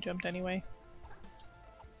there and I jumped anyway.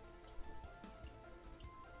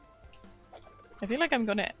 I feel like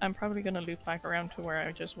I'm probably gonna loop back around to where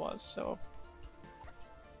I just was, so...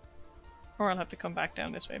 Or I'll have to come back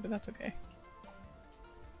down this way, but that's okay.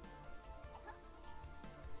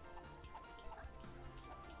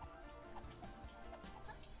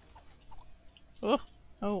 Oh!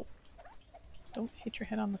 Oh! Don't hit your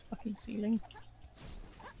head on the fucking ceiling.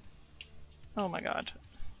 Oh my god.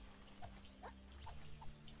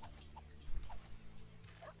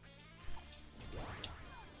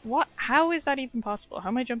 What? How is that even possible? How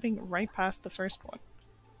am I jumping right past the first one?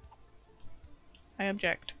 I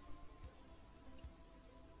object.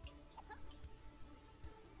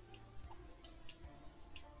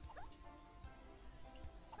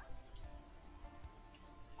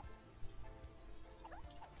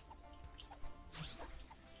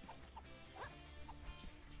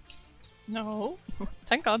 No.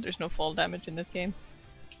 Thank god there's no fall damage in this game.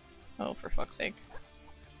 Oh, for fuck's sake.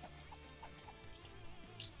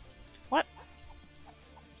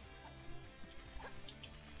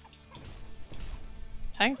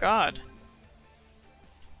 Thank God.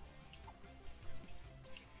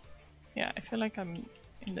 Yeah, I feel like I'm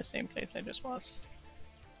in the same place I just was.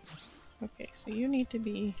 Okay, so you need to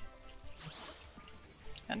be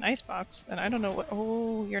an icebox, and I don't know what-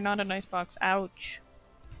 oh, you're not an icebox. Ouch.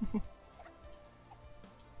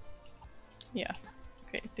 Yeah.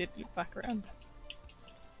 Okay, it did loop back around.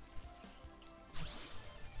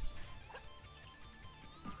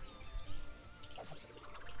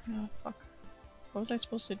 Oh, fuck. What was I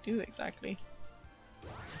supposed to do exactly?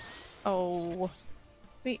 Oh.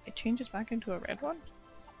 Wait, it changes back into a red one?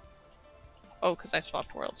 Oh, because I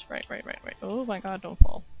swapped worlds. Right. Oh my god, don't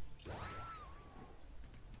fall.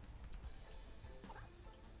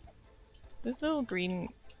 This little green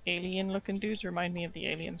alien looking dudes remind me of the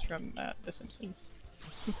aliens from The Simpsons.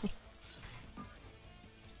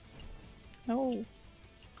 No.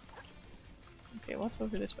 Okay, what's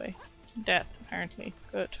over this way? Death, apparently.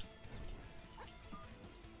 Good.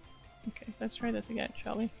 Okay, let's try this again,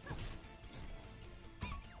 shall we?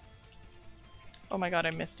 Oh my god, I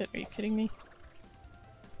missed it. Are you kidding me?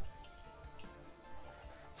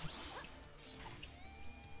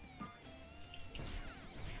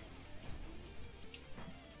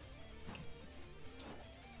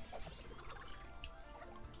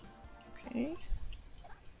 Okay.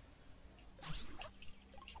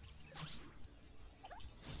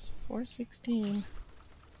 416.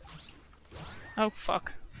 Oh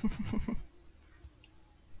fuck.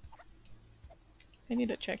 I need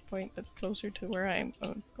a checkpoint that's closer to where I'm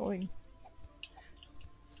going.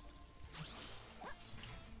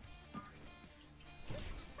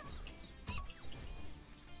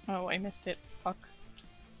 Oh, I missed it. Fuck.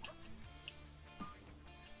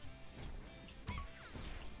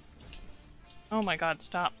 Oh my god,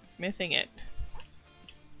 stop missing it.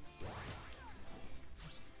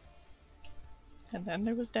 And then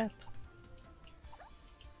there was death.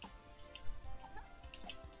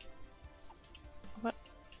 What?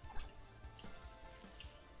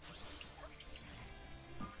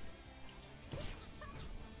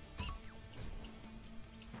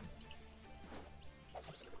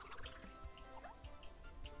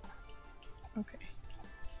 Okay.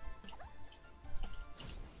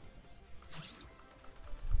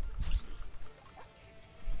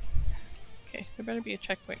 Okay, there better be a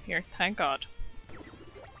checkpoint here. Thank God.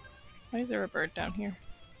 Why is there a bird down here?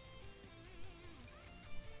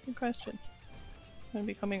 Good question. I'm gonna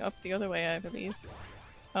be coming up the other way, I believe.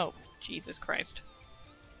 Oh, Jesus Christ.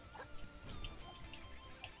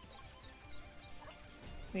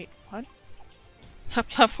 Wait, what? That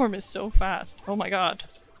platform is so fast. Oh my god.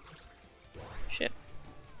 Shit.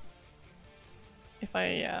 If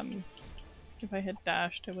I had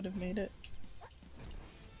dashed, I would have made it.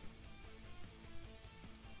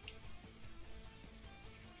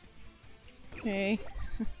 Okay.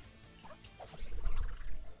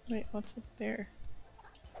 Wait, what's up there?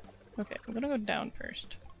 Okay, I'm gonna go down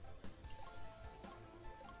first.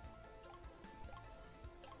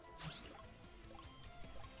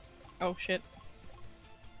 Oh shit.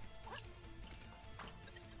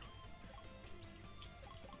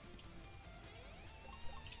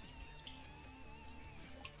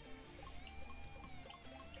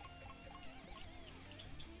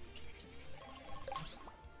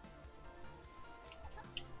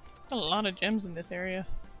 A lot of gems in this area.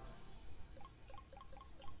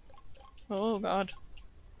 Oh god.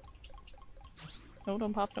 No,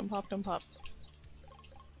 don't pop, don't pop, don't pop.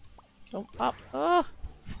 Don't pop. Ah!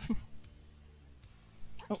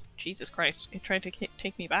 Oh, Jesus Christ. It tried to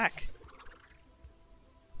take me back.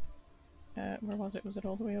 Where was it? Was it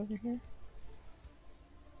all the way over here?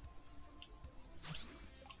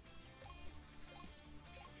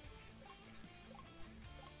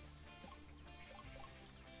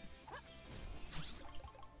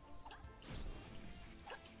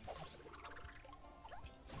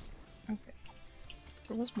 Okay.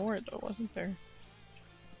 There was more though, wasn't there?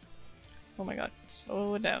 Oh my god,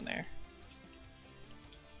 slow it down there.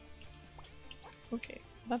 Okay,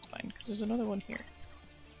 that's fine, because there's another one here.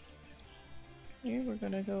 Okay, we're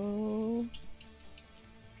gonna go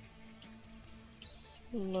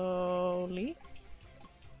slowly.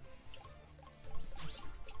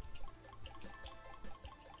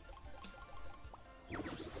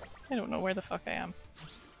 I don't know where the fuck I am.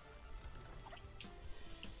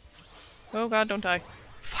 Oh god, don't die.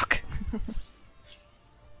 Fuck!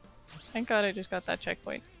 Thank god I just got that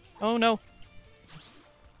checkpoint. Oh no!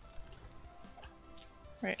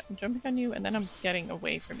 Right, I'm jumping on you and then I'm getting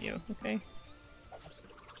away from you, okay?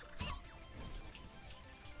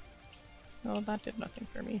 Oh, that did nothing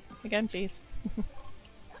for me. Again, please.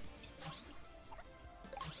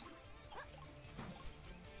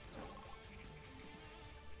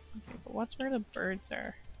 but what's where the birds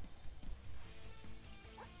are?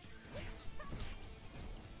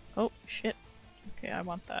 Oh, shit. Okay, I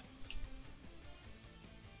want that.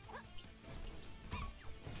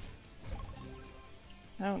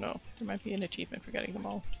 I don't know. There might be an achievement for getting them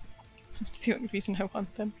all. It's the only reason I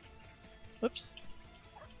want them. Whoops.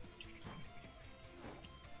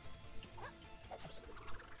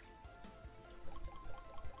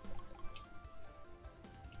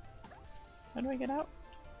 How do I get out?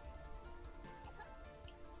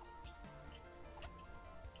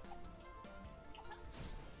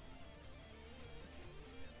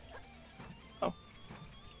 Oh.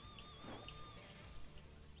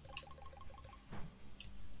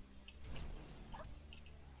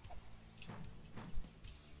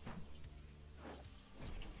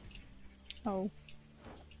 Oh.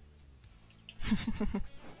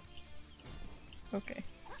 Okay.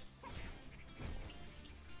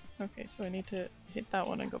 Okay, so I need to hit that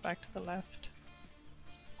one and go back to the left.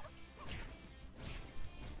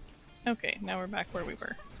 Okay, now we're back where we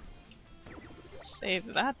were.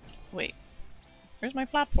 Save that. Wait. Where's my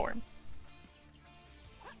platform?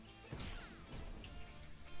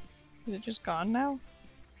 Is it just gone now?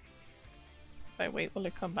 If I wait, will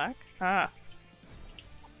it come back? Ah!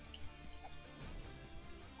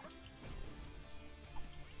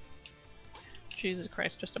 Jesus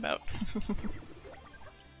Christ, just about.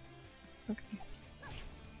 Okay.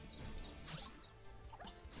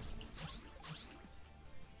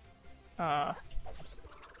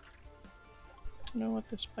 Don't know what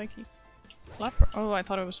the spiky platform. Oh, I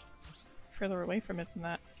thought it was further away from it than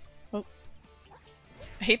that. Oh.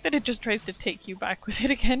 I hate that it just tries to take you back with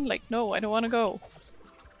it again. Like, no, I don't want to go.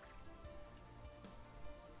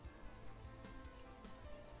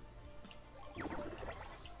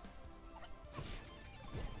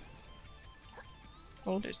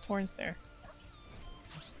 Oh, there's thorns there.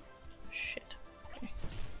 Shit. Okay.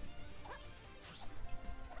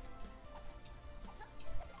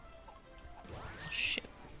 Shit.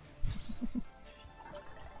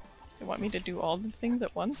 They want me to do all the things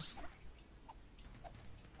at once?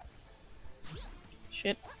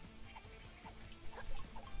 Shit.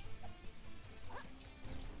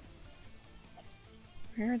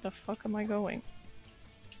 Where the fuck am I going?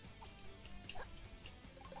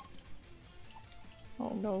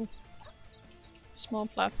 Oh no. Small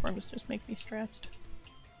platforms just make me stressed.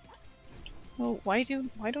 Oh, why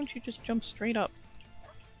don't you just jump straight up?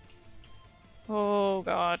 Oh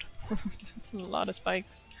god. That's a lot of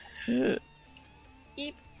spikes.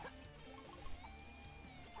 Eep.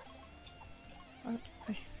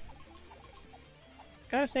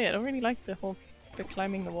 Gotta say, I don't really like the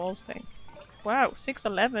climbing the walls thing. Wow,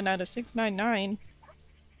 611 out of 699.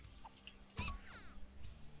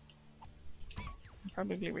 I'm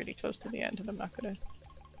probably really close to the end and I'm not gonna...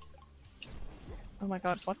 Oh my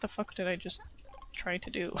god, what the fuck did I just try to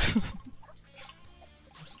do?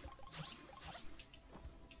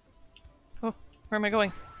 Oh, where am I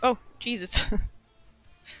going? Oh, Jesus.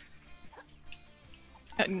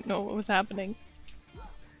 I didn't know what was happening.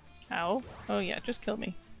 Ow. Oh yeah, just kill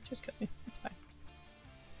me. Just kill me. It's fine.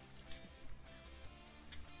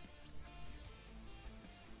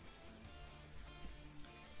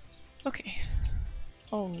 Okay.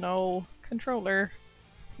 Oh no. Controller.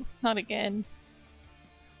 Not again.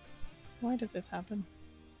 Why does this happen?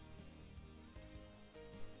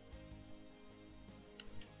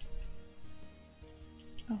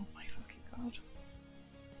 Oh my fucking god.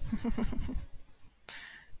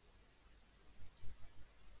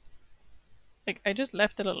 Like, I just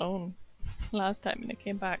left it alone last time and it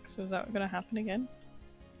came back, so is that gonna happen again?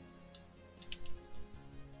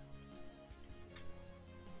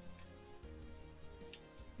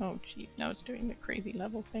 Oh jeez, now it's doing the crazy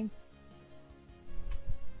level thing.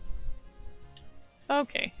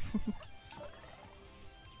 Okay.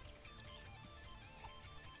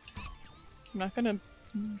 I'm not gonna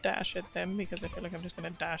dash at them because I feel like I'm just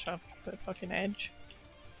gonna dash off the fucking edge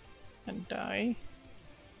and die.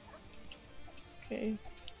 Okay.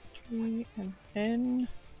 3 and then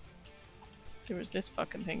there was this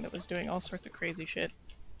fucking thing that was doing all sorts of crazy shit.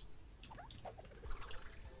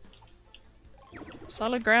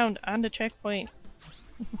 Solid ground and a checkpoint.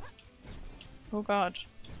 Oh god.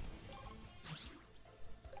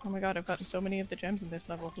 Oh my god, I've gotten so many of the gems in this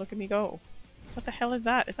level. Look at me go. What the hell is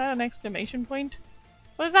that? Is that an exclamation point?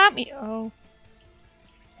 What does that mean? Oh.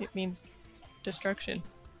 It means destruction.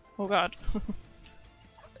 Oh god.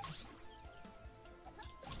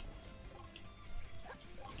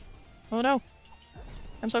 Oh no.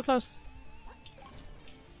 I'm so close.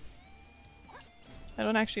 I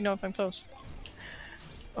don't actually know if I'm close.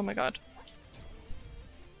 Oh my god.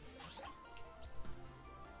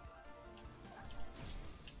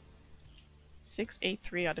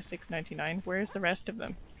 683 out of 699. Where's the rest of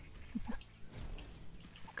them?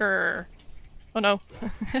 Grr. Oh no.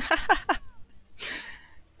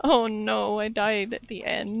 Oh no, I died at the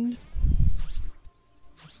end.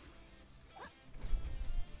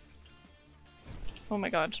 Oh my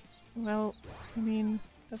god. Well, I mean,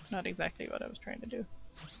 that's not exactly what I was trying to do.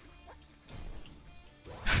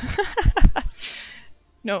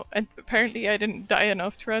 No, and apparently I didn't die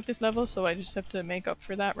enough throughout this level, so I just have to make up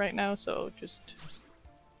for that right now, so just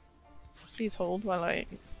please hold while I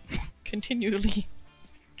continually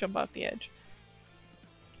jump off the edge.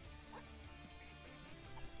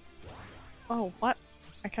 Oh, what?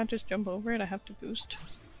 I can't just jump over it, I have to boost.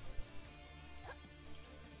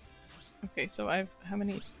 Okay, so I've... how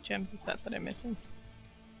many gems is that I'm missing?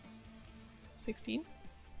 16?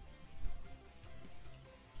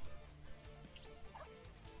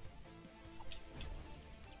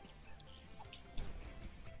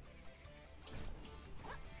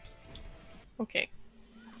 Okay.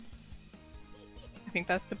 I think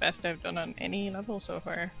that's the best I've done on any level so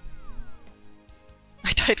far.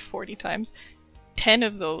 I died 40 times. 10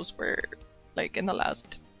 of those were like in the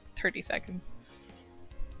last 30 seconds.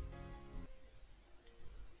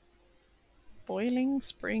 Boiling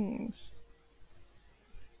Springs.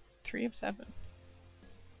 3 of 7.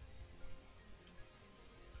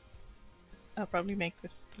 I'll probably make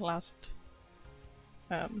this the last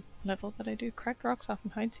level that I do. Cracked rocks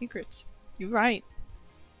often hide secrets. You're right.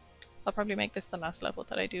 I'll probably make this the last level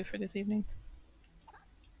that I do for this evening.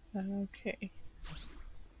 Okay.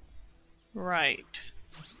 Right.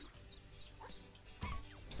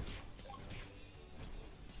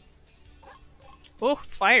 Oh,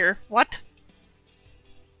 fire! What?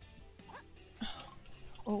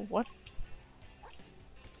 Oh, what?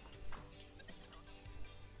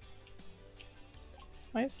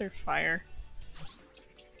 Why is there fire?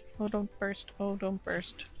 Oh, don't burst. Oh, don't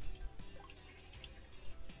burst.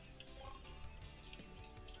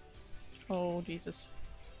 Oh, Jesus.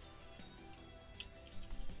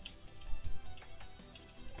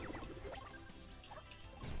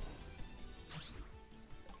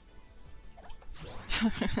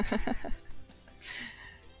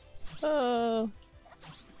 Oh,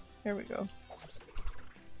 here we go.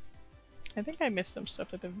 I think I missed some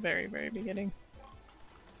stuff at the very, very beginning.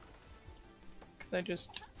 Because I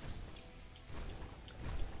just...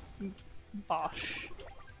 bosh.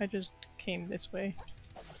 I just came this way.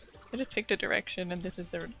 I just picked a direction and this is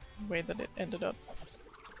the way that it ended up.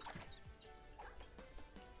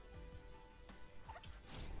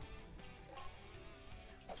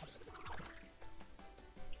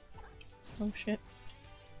 Oh shit.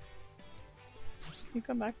 Can you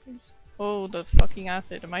come back please? Oh, the fucking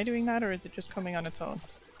acid. Am I doing that or is it just coming on its own?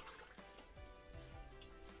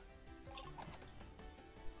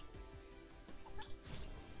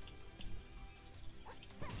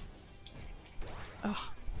 Ugh.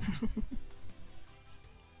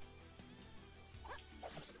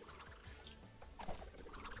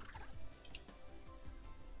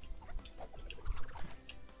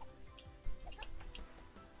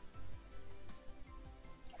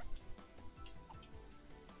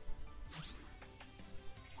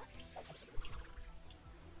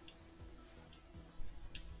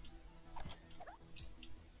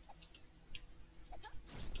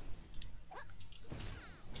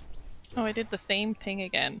 Oh, I did the same thing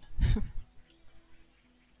again.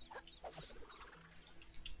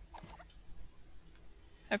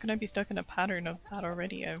 How can I be stuck in a pattern of that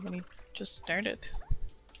already? I've only just started.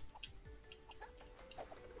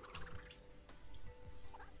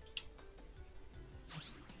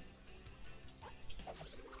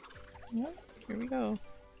 Yeah, here we go.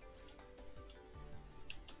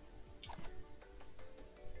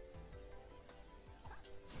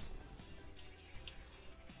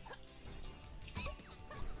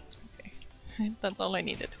 Okay, that's all I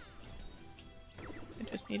needed. I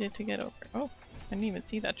just needed to get over. Oh, I didn't even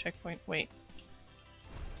see that checkpoint. Wait.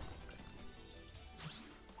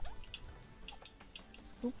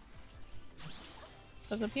 Oop.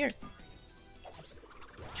 What's up here?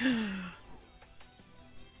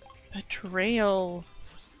 Betrayal.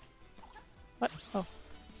 What? Oh.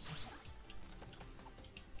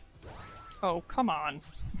 Oh, come on.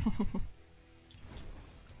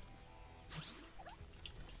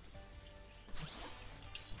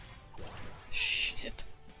 Shit.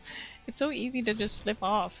 It's so easy to just slip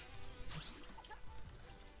off.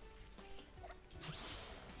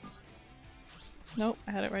 Nope,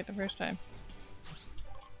 I had it right the first time.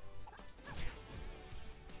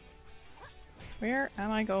 Where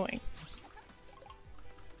am I going?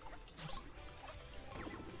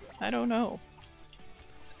 I don't know.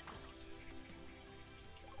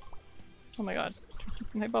 Oh my god.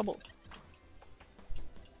 My bubble.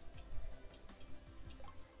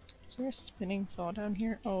 Is there a spinning saw down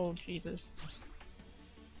here? Oh, Jesus.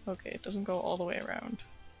 Okay, it doesn't go all the way around.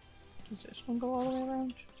 Does this one go all the way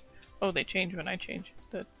around? Oh, they change when I change.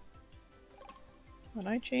 When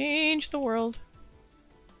I change the world.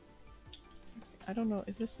 I don't know,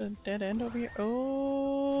 is this a dead end over here?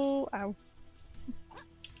 Oh, ow.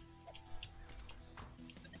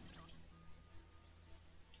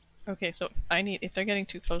 Okay, so if they're getting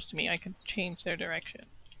too close to me, I can change their direction.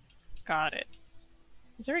 Got it.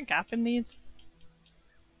 Is there a gap in these?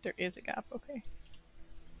 There is a gap, okay.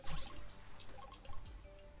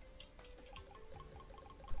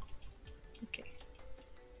 Okay.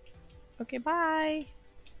 Okay, bye!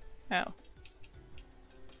 Oh.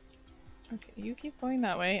 Okay, you keep going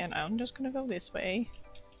that way, and I'm just gonna go this way.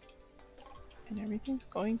 And everything's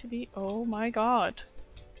going to be— oh my god!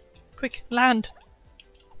 Quick, land!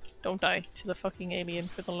 Don't die to the fucking alien,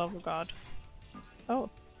 for the love of God.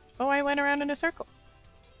 Oh. Oh, I went around in a circle!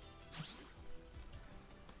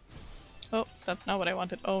 Oh, that's not what I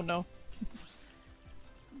wanted. Oh no.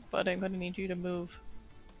 But I'm gonna need you to move.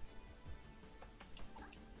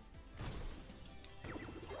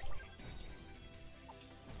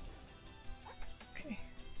 Okay.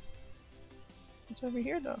 What's over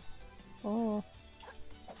here though? Oh.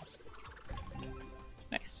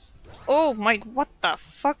 Nice. Oh my— what the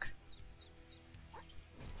fuck?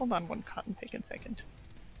 Hold on one cotton pickin' second.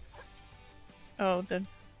 Oh, the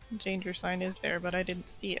danger sign is there, but I didn't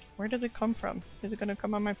see it. Where does it come from? Is it gonna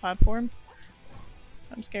come on my platform?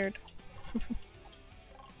 I'm scared.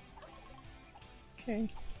 Okay.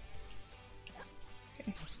 Okay.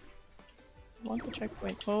 I want the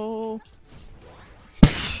checkpoint. Oh.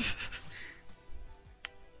 It's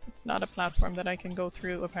not a platform that I can go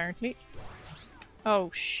through, apparently. Oh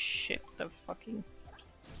shit, the fucking—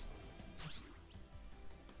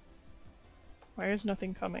 why is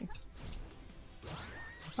nothing coming?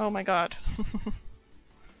 Oh my god.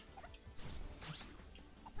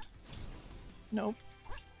 Nope.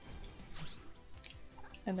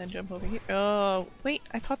 And then jump over here. Oh, wait,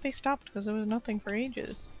 I thought they stopped because there was nothing for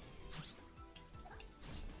ages.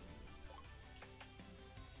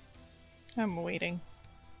 I'm waiting.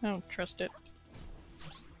 I don't trust it.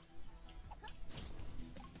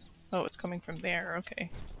 Oh, it's coming from there, okay.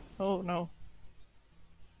 Oh no.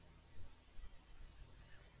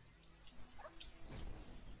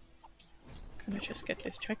 Can I just get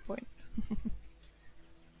this checkpoint?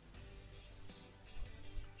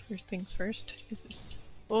 First things first. Is this—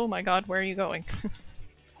 oh my god, where are you going?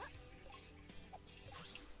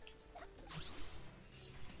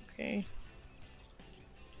 Okay.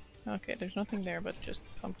 Okay, there's nothing there but just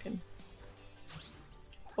pumpkin.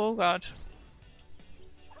 Oh god.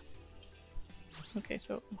 Okay,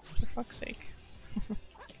 so, for fuck's sake.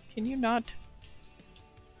 Can you not?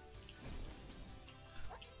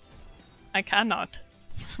 I cannot.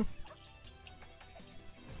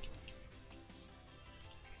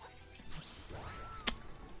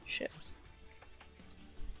 Shit.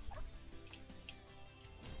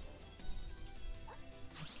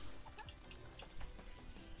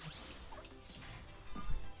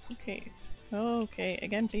 Okay. Okay,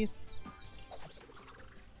 again please.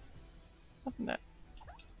 Nothing that—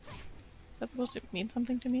 that's supposed to mean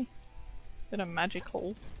something to me? Is it a magic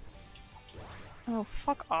hole? Oh,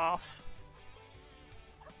 fuck off.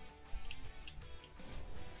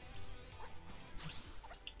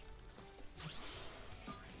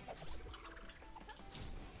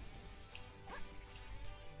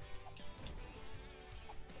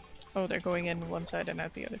 Oh, they're going in one side and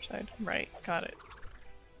out the other side. Right, got it.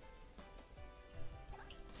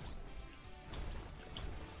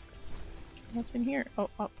 What's in here? Oh,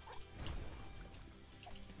 up.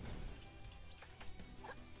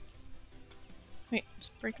 Wait, it's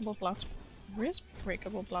breakable blocks. Where is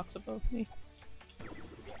breakable blocks above me?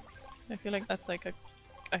 I feel like that's like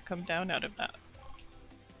I come down out of that.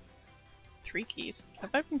 3 keys. Have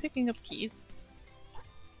I been picking up keys?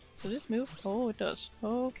 Does this move? Oh, it does.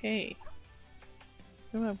 Okay.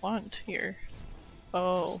 What do I want here?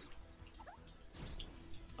 Oh.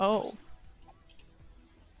 Oh.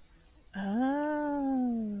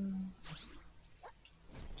 Oh.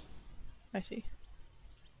 I see.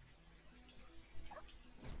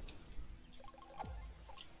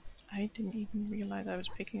 I didn't even realize I was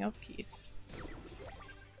picking up keys.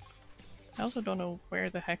 I also don't know where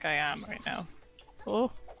the heck I am right now. Oh.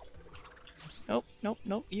 Nope, nope,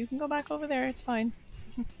 nope. You can go back over there, it's fine.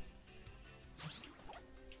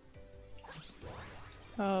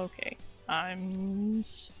 Okay. I'm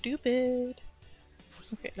stupid.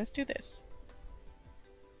 Okay, let's do this.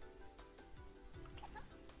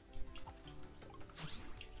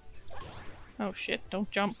 Oh shit, don't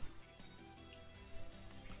jump.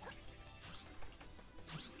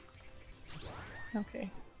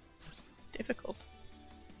 Okay. It's difficult.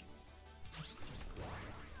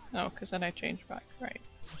 Oh, because then I changed back, right.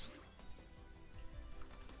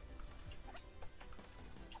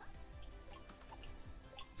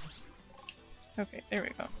 Okay, there we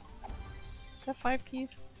go. Is that 5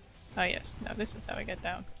 keys? Ah yes, now this is how I get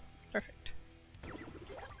down. Perfect.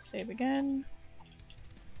 Save again.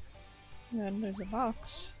 And then there's a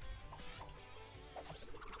box.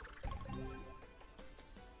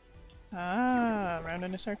 Ah, round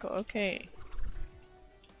in a circle, okay.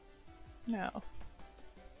 Now.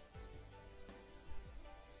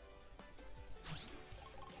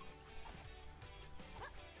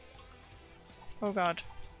 Oh god.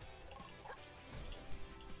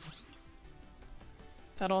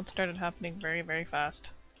 That all started happening very, very fast.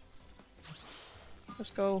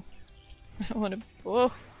 Let's go. I don't want to.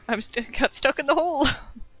 Whoa! got stuck in the hole!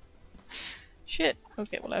 Shit!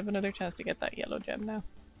 Okay, well I have another chance to get that yellow gem now.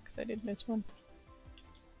 Because I did miss one.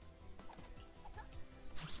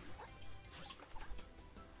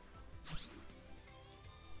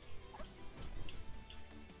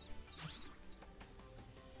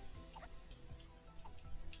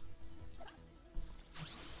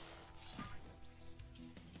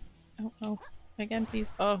 Oh, oh. Again,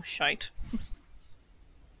 please. Oh, shite.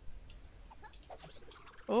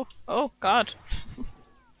 Oh, oh, god.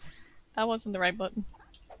 That wasn't the right button.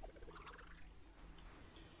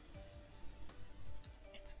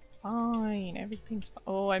 It's fine. Everything's fine.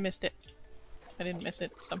 Oh, I missed it. I didn't miss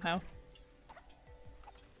it somehow.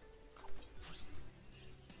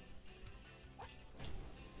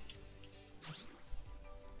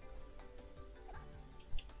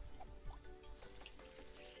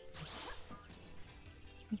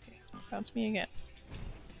 Okay, bounce me again.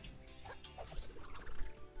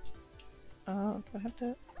 Oh, do I have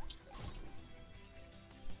to?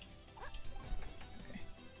 Okay.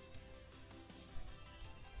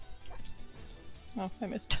 Oh, I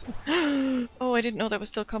missed. Oh, I didn't know that was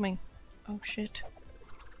still coming. Oh shit.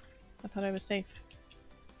 I thought I was safe.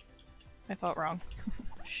 I thought wrong.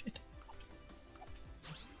 Shit.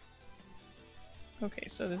 Okay,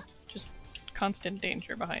 so there's just constant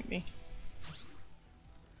danger behind me.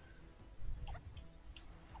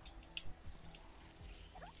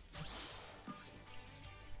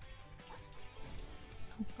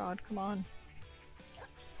 Oh god, come on.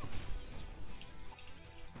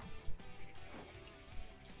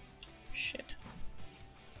 Shit.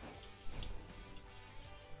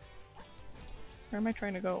 Where am I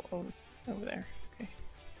trying to go? Oh, over there. Okay.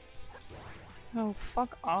 Oh,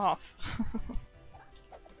 fuck off.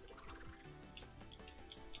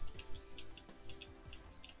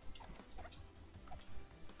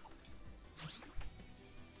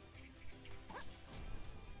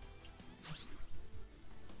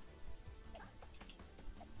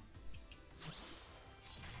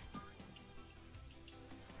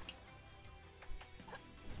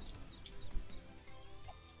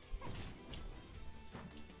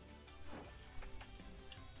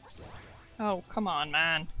 Oh, come on,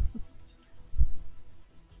 man.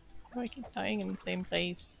 Why do I keep dying in the same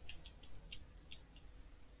place?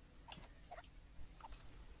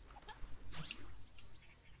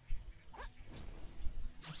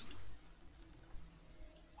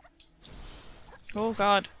 Oh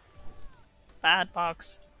god. Bad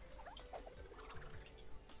box.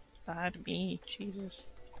 Bad me. Jesus.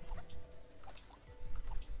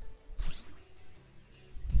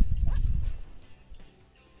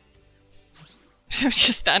 I was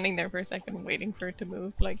just standing there for a second waiting for it to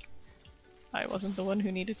move, like I wasn't the one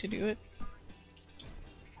who needed to do it.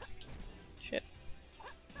 Shit.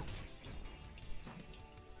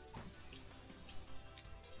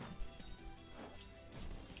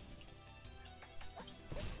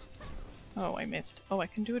 Oh, I missed. Oh, I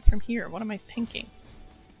can do it from here. What am I thinking?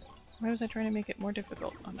 Why was I trying to make it more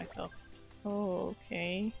difficult on myself? Oh,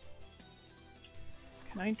 okay.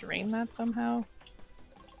 Can I drain that somehow?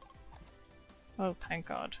 Oh, thank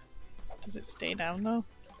god. Does it stay down though?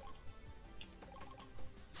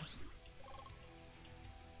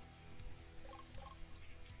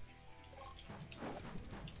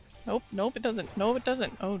 Nope, nope it doesn't. No, it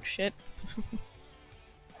doesn't. Oh shit.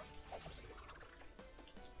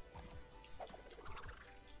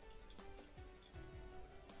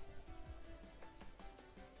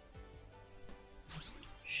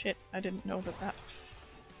 Shit, I didn't know that.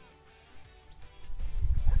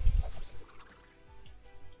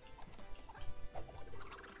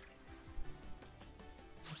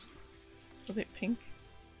 Was it pink?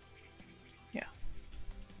 Yeah.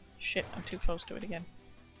 Shit, I'm too close to it again.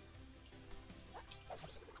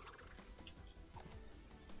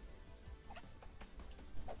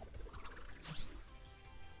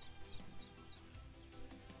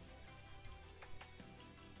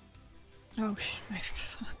 Oh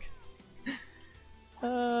fuck.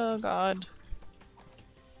 Oh god.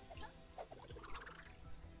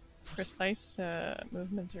 Precise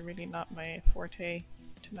movements are really not my forte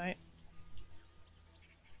tonight.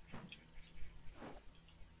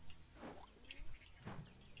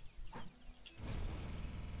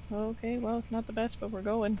 Okay, well it's not the best, but we're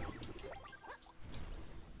going.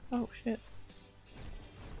 Oh shit.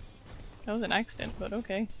 That was an accident, but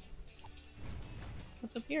okay.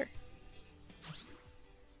 What's up here?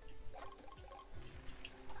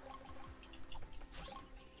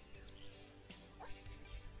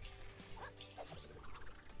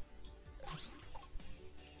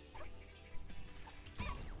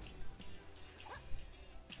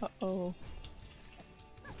 Uh-oh.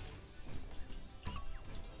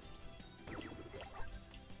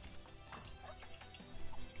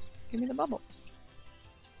 Give me the bubble.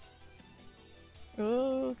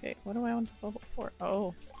 Okay, what do I want the bubble for?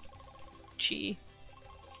 Oh. Chi.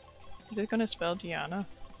 Is it gonna spell Giana?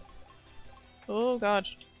 Oh god.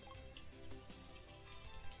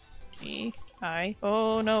 G-I.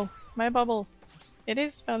 Oh no, my bubble. It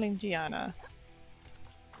is spelling Giana.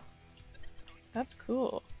 That's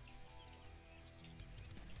cool.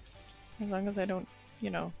 As long as I don't,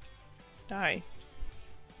 you know, die.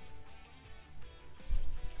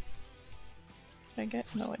 Did I get?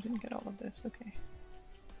 No, I didn't get all of this. Okay.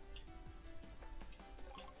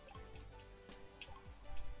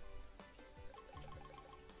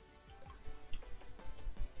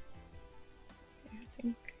 Okay, I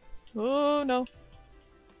think. Oh no!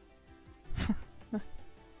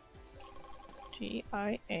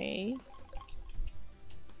 G-I-A.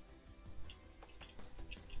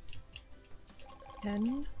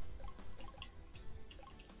 N.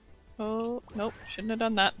 Oh, nope, shouldn't have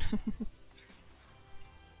done that.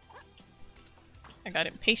 I got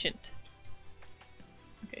impatient.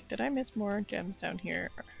 Okay, did I miss more gems down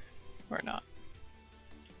here or not?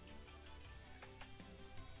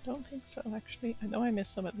 Don't think so, actually. I know I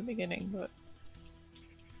missed some at the beginning, but...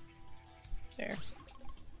 There.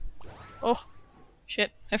 Oh!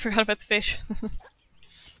 Shit, I forgot about the fish.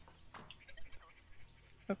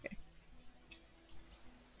 Okay.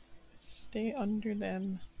 Stay under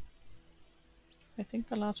them. I think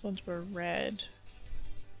the last ones were red.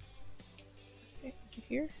 Okay, is it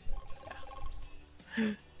here?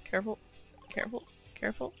 Yeah. Careful, careful,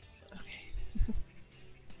 careful. Okay.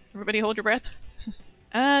 Everybody hold your breath.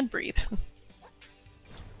 And breathe.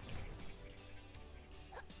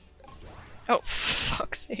 Oh,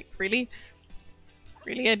 fuck's sake, really?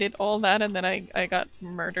 Really, I did all that and then I got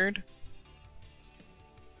murdered?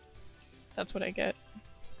 That's what I get.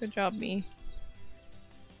 Good job, me.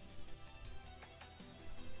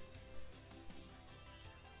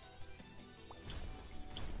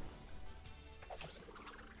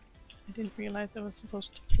 I didn't realize I was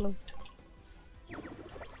supposed to float.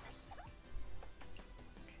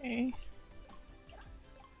 Okay.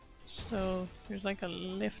 So, there's like a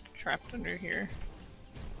lift trapped under here.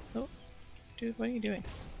 Oh, dude, what are you doing?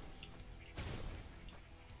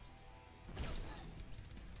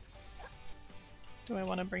 Do I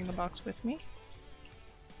want to bring the box with me?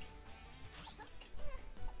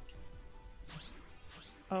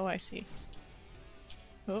 Oh, I see.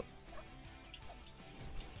 Oh.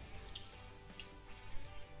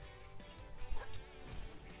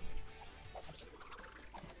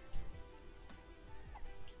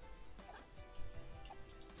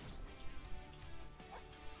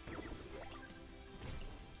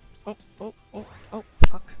 Oh, oh, oh, oh,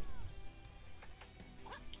 fuck.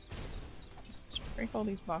 Let's break all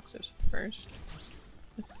these boxes first.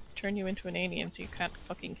 Let's turn you into an alien so you can't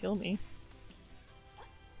fucking kill me.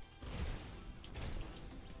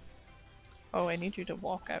 Oh, I need you to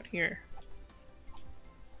walk out here.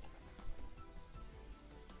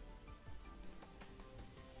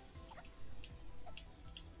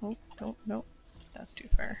 Oh, don't, no. That's too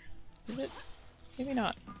far. Is it? Maybe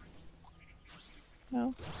not.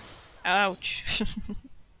 No? Ouch!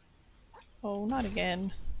 Oh, not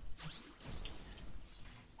again.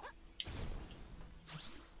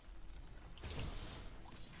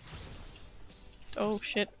 Oh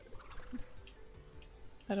shit.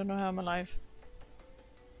 I don't know how I'm alive.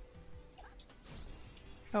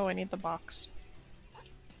 Oh, I need the box.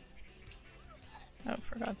 Oh,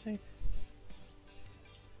 for God's sake.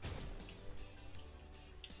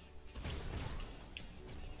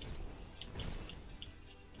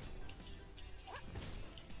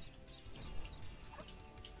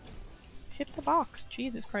 Hit the box!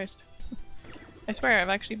 Jesus Christ. I swear, I've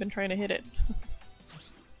actually been trying to hit it.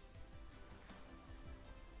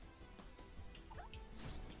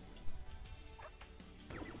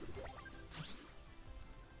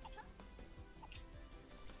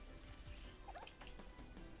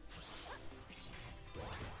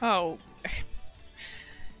 Oh.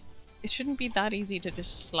 It shouldn't be that easy to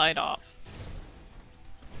just slide off.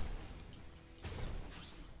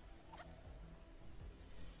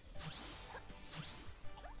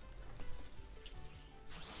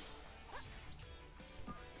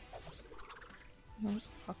 Oh,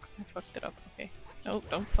 fuck. I fucked it up. Okay. No,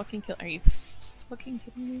 don't fucking kill- Are you fucking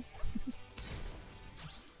kidding me?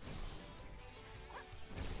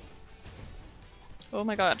 Oh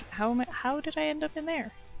my god. How did I end up in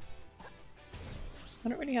there? I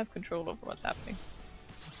don't really have control over what's happening.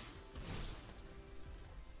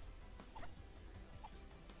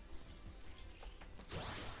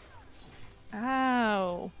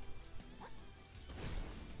 Ow.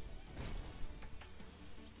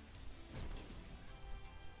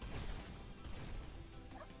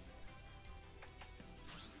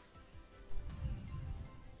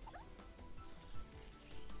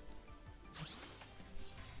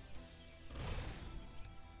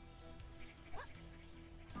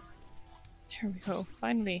 There we go.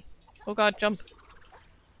 Finally. Oh god, jump.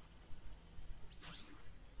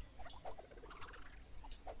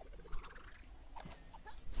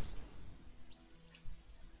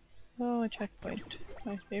 Oh, a checkpoint.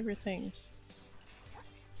 My favorite things.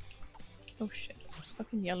 Oh shit.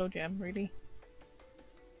 Fucking yellow gem, really?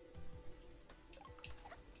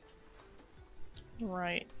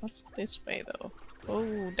 Right. What's this way though?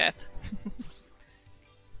 Oh, death.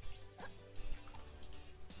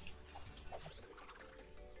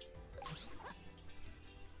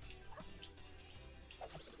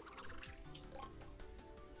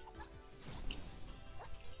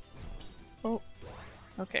 Oh.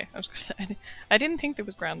 Okay, I was gonna say. I didn't think there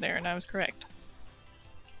was ground there, and I was correct.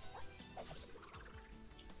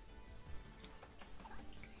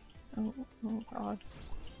 Oh, oh god.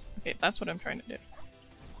 Okay, that's what I'm trying to do.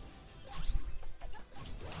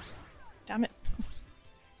 Damn it.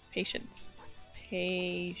 Patience.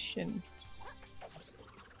 Patience.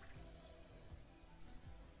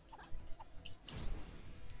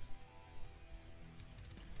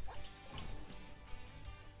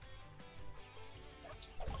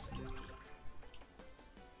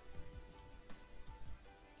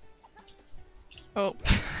 Oh.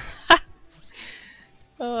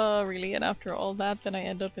 Oh, really? And after all that, then I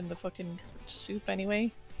end up in the fucking soup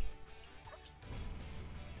anyway?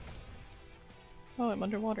 Oh, I'm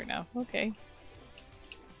underwater now. Okay.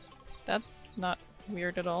 That's not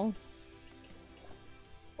weird at all.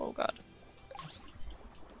 Oh god.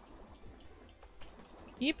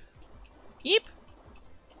 Yeep! Yeep!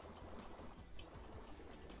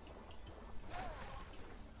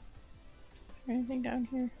 Anything down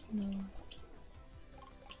here? No.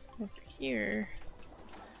 Over here.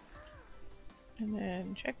 And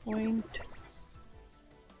then checkpoint.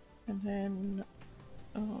 And then...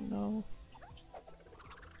 oh no.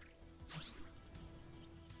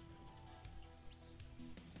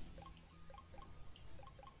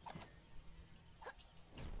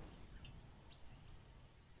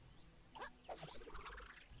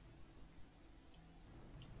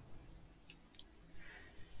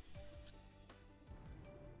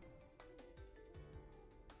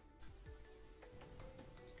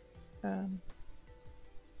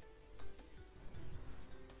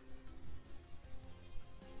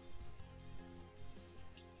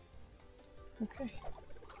 Okay.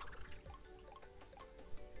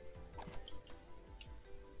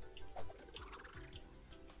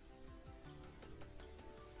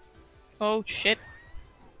 Oh shit!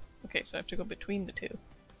 Okay, so I have to go between the two.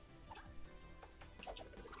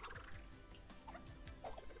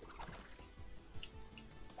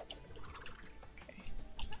 Okay.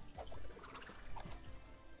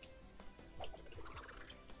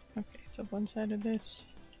 Okay, so one side of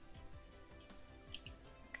this.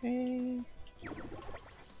 Okay.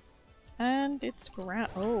 And it's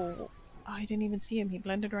ground. Oh, I didn't even see him. He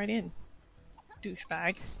blended right in.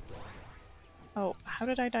 Douchebag. Oh, how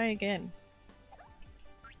did I die again?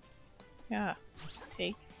 Yeah,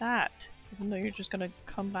 take that. Even though you're just gonna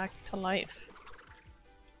come back to life.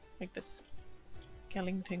 Like the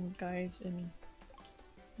skeleton guys in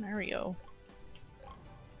Mario.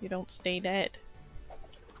 You don't stay dead.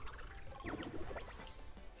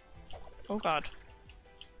 Oh god.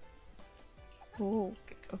 Oh,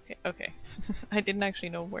 okay, okay. I didn't actually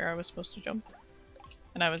know where I was supposed to jump.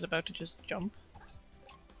 And I was about to just jump.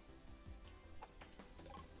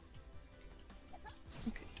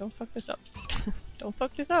 Okay, don't fuck this up. Don't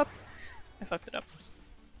fuck this up! I fucked it up.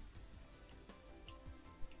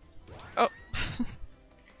 Oh!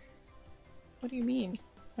 What do you mean?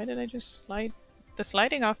 Why did I just slide? The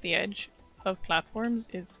sliding off the edge of platforms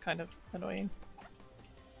is kind of annoying.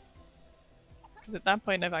 Because at that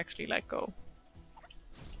point I've actually let go.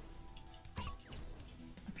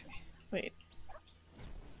 Okay, wait.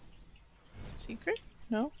 Secret?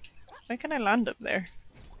 No? Why can I land up there?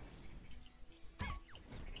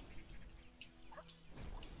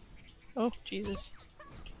 Oh, Jesus.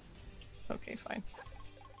 Okay, fine.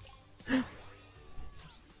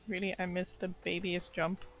 Really, I missed the babyest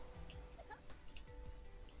jump.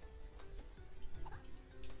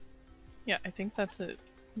 Yeah, I think that's a...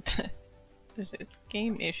 There's a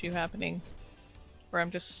game issue happening. Where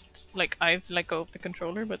I'm just, like, I've let go of the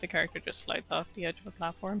controller, but the character just slides off the edge of a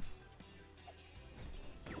platform.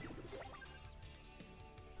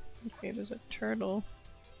 Okay, there's a turtle.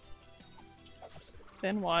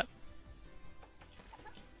 Then what?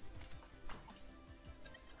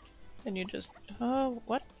 Then you just... Oh,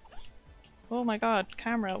 what? Oh my god,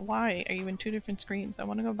 camera, why are you in two different screens? I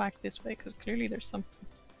want to go back this way, because clearly there's something.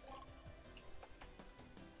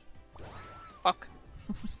 Fuck.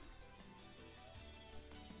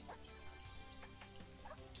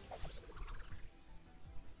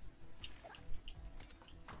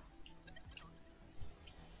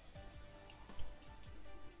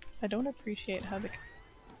 I don't appreciate how the...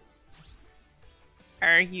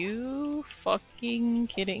 Are you fucking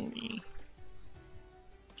kidding me?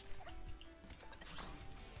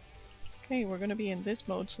 Okay, we're gonna be in this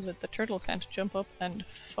mode so that the turtle can't jump up and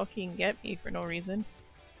fucking get me for no reason.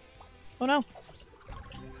 Oh no!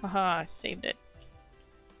 Haha, I saved it.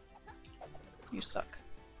 You suck.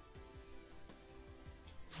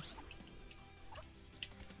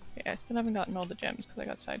 Okay, I still haven't gotten all the gems because I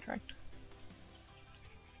got sidetracked.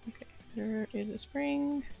 Okay, there is a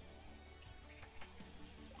spring.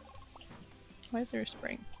 Why is there a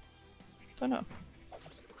spring? Don't know.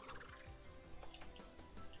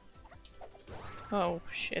 Oh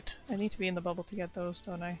shit, I need to be in the bubble to get those,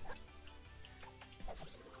 don't I?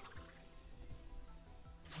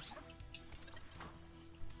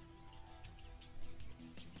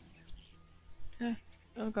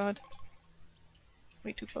 Oh god.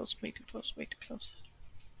 Way too close, way too close, way too close.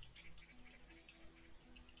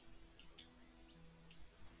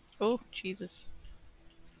 Oh, Jesus.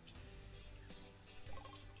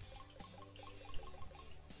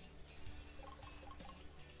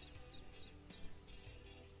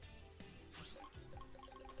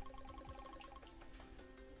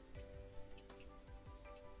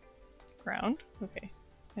 Ground? Okay.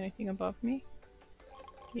 Anything above me?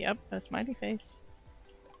 Yep, a smiley face.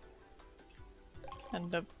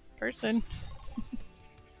 And a person.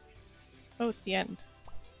 Oh, it's the end.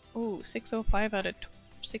 Oh, 605 out of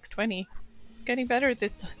 620. Getting better at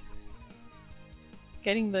this.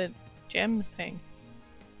 Getting the gems thing.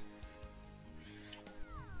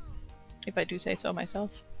 If I do say so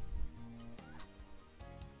myself.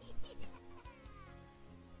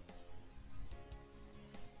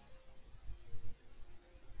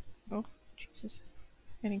 Oh, Jesus.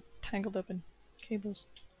 Getting tangled up in cables.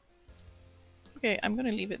 Okay, I'm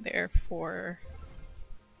gonna leave it there for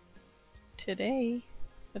today.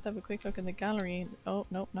 Let's have a quick look in the gallery. Oh,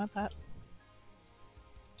 nope, not that.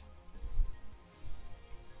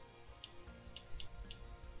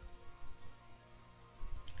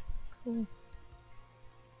 Cool. Is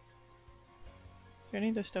there any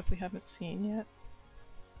other stuff we haven't seen yet?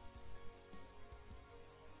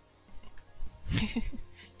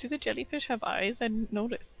 Do the jellyfish have eyes? I didn't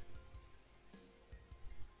notice.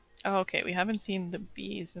 Oh, okay, we haven't seen the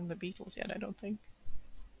bees and the beetles yet, I don't think.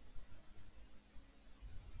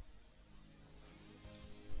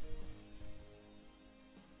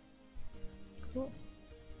 Cool.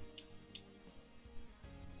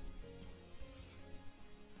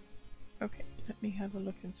 Okay, let me have a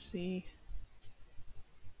look and see.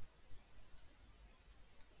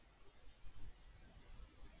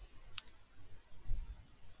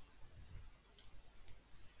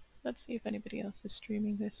 Let's see if anybody else is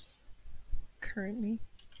streaming this currently.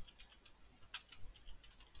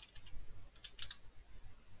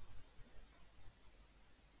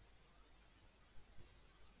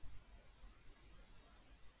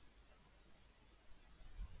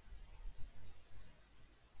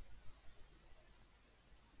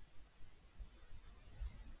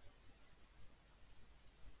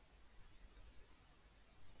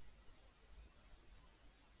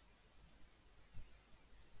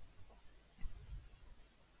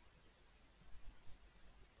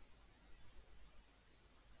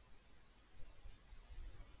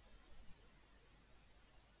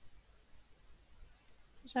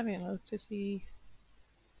 Just having a look to see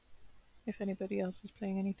if anybody else is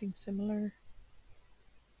playing anything similar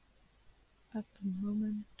at the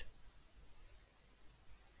moment.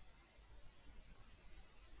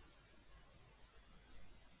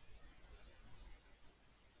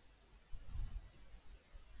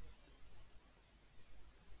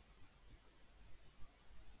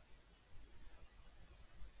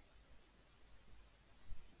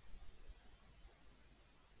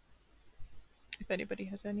 if anybody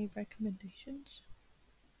has any recommendations.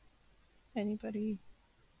 Anybody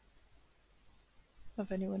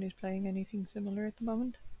of anyone who's playing anything similar at the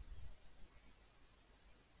moment?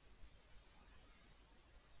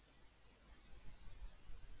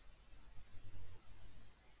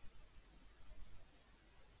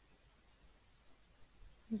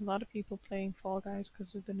 There's a lot of people playing Fall Guys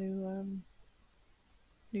because of the new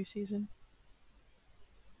season.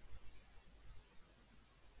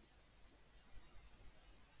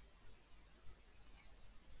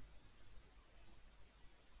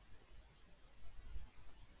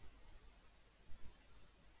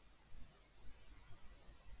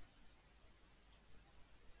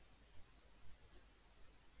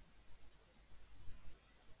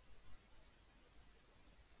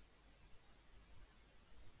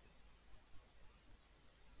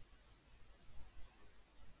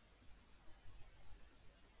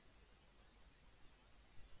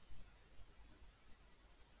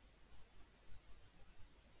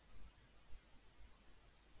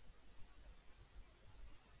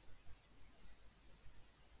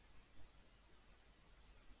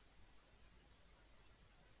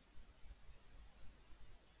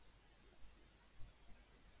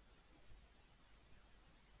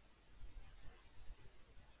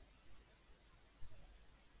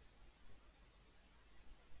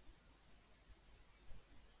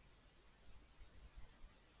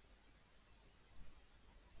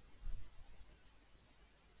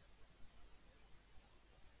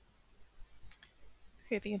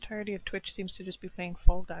 Okay, the entirety of Twitch seems to just be playing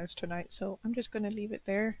Fall Guys tonight, so I'm just going to leave it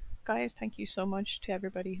there. Guys, thank you so much to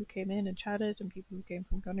everybody who came in and chatted and people who came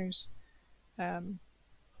from Gunner's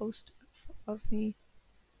host of me.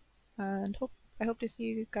 And I hope to see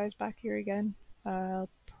you guys back here again. I'll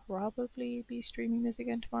probably be streaming this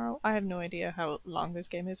again tomorrow. I have no idea how long this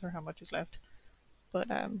game is or how much is left, but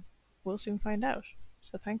we'll soon find out.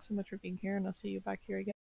 So thanks so much for being here, and I'll see you back here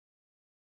again.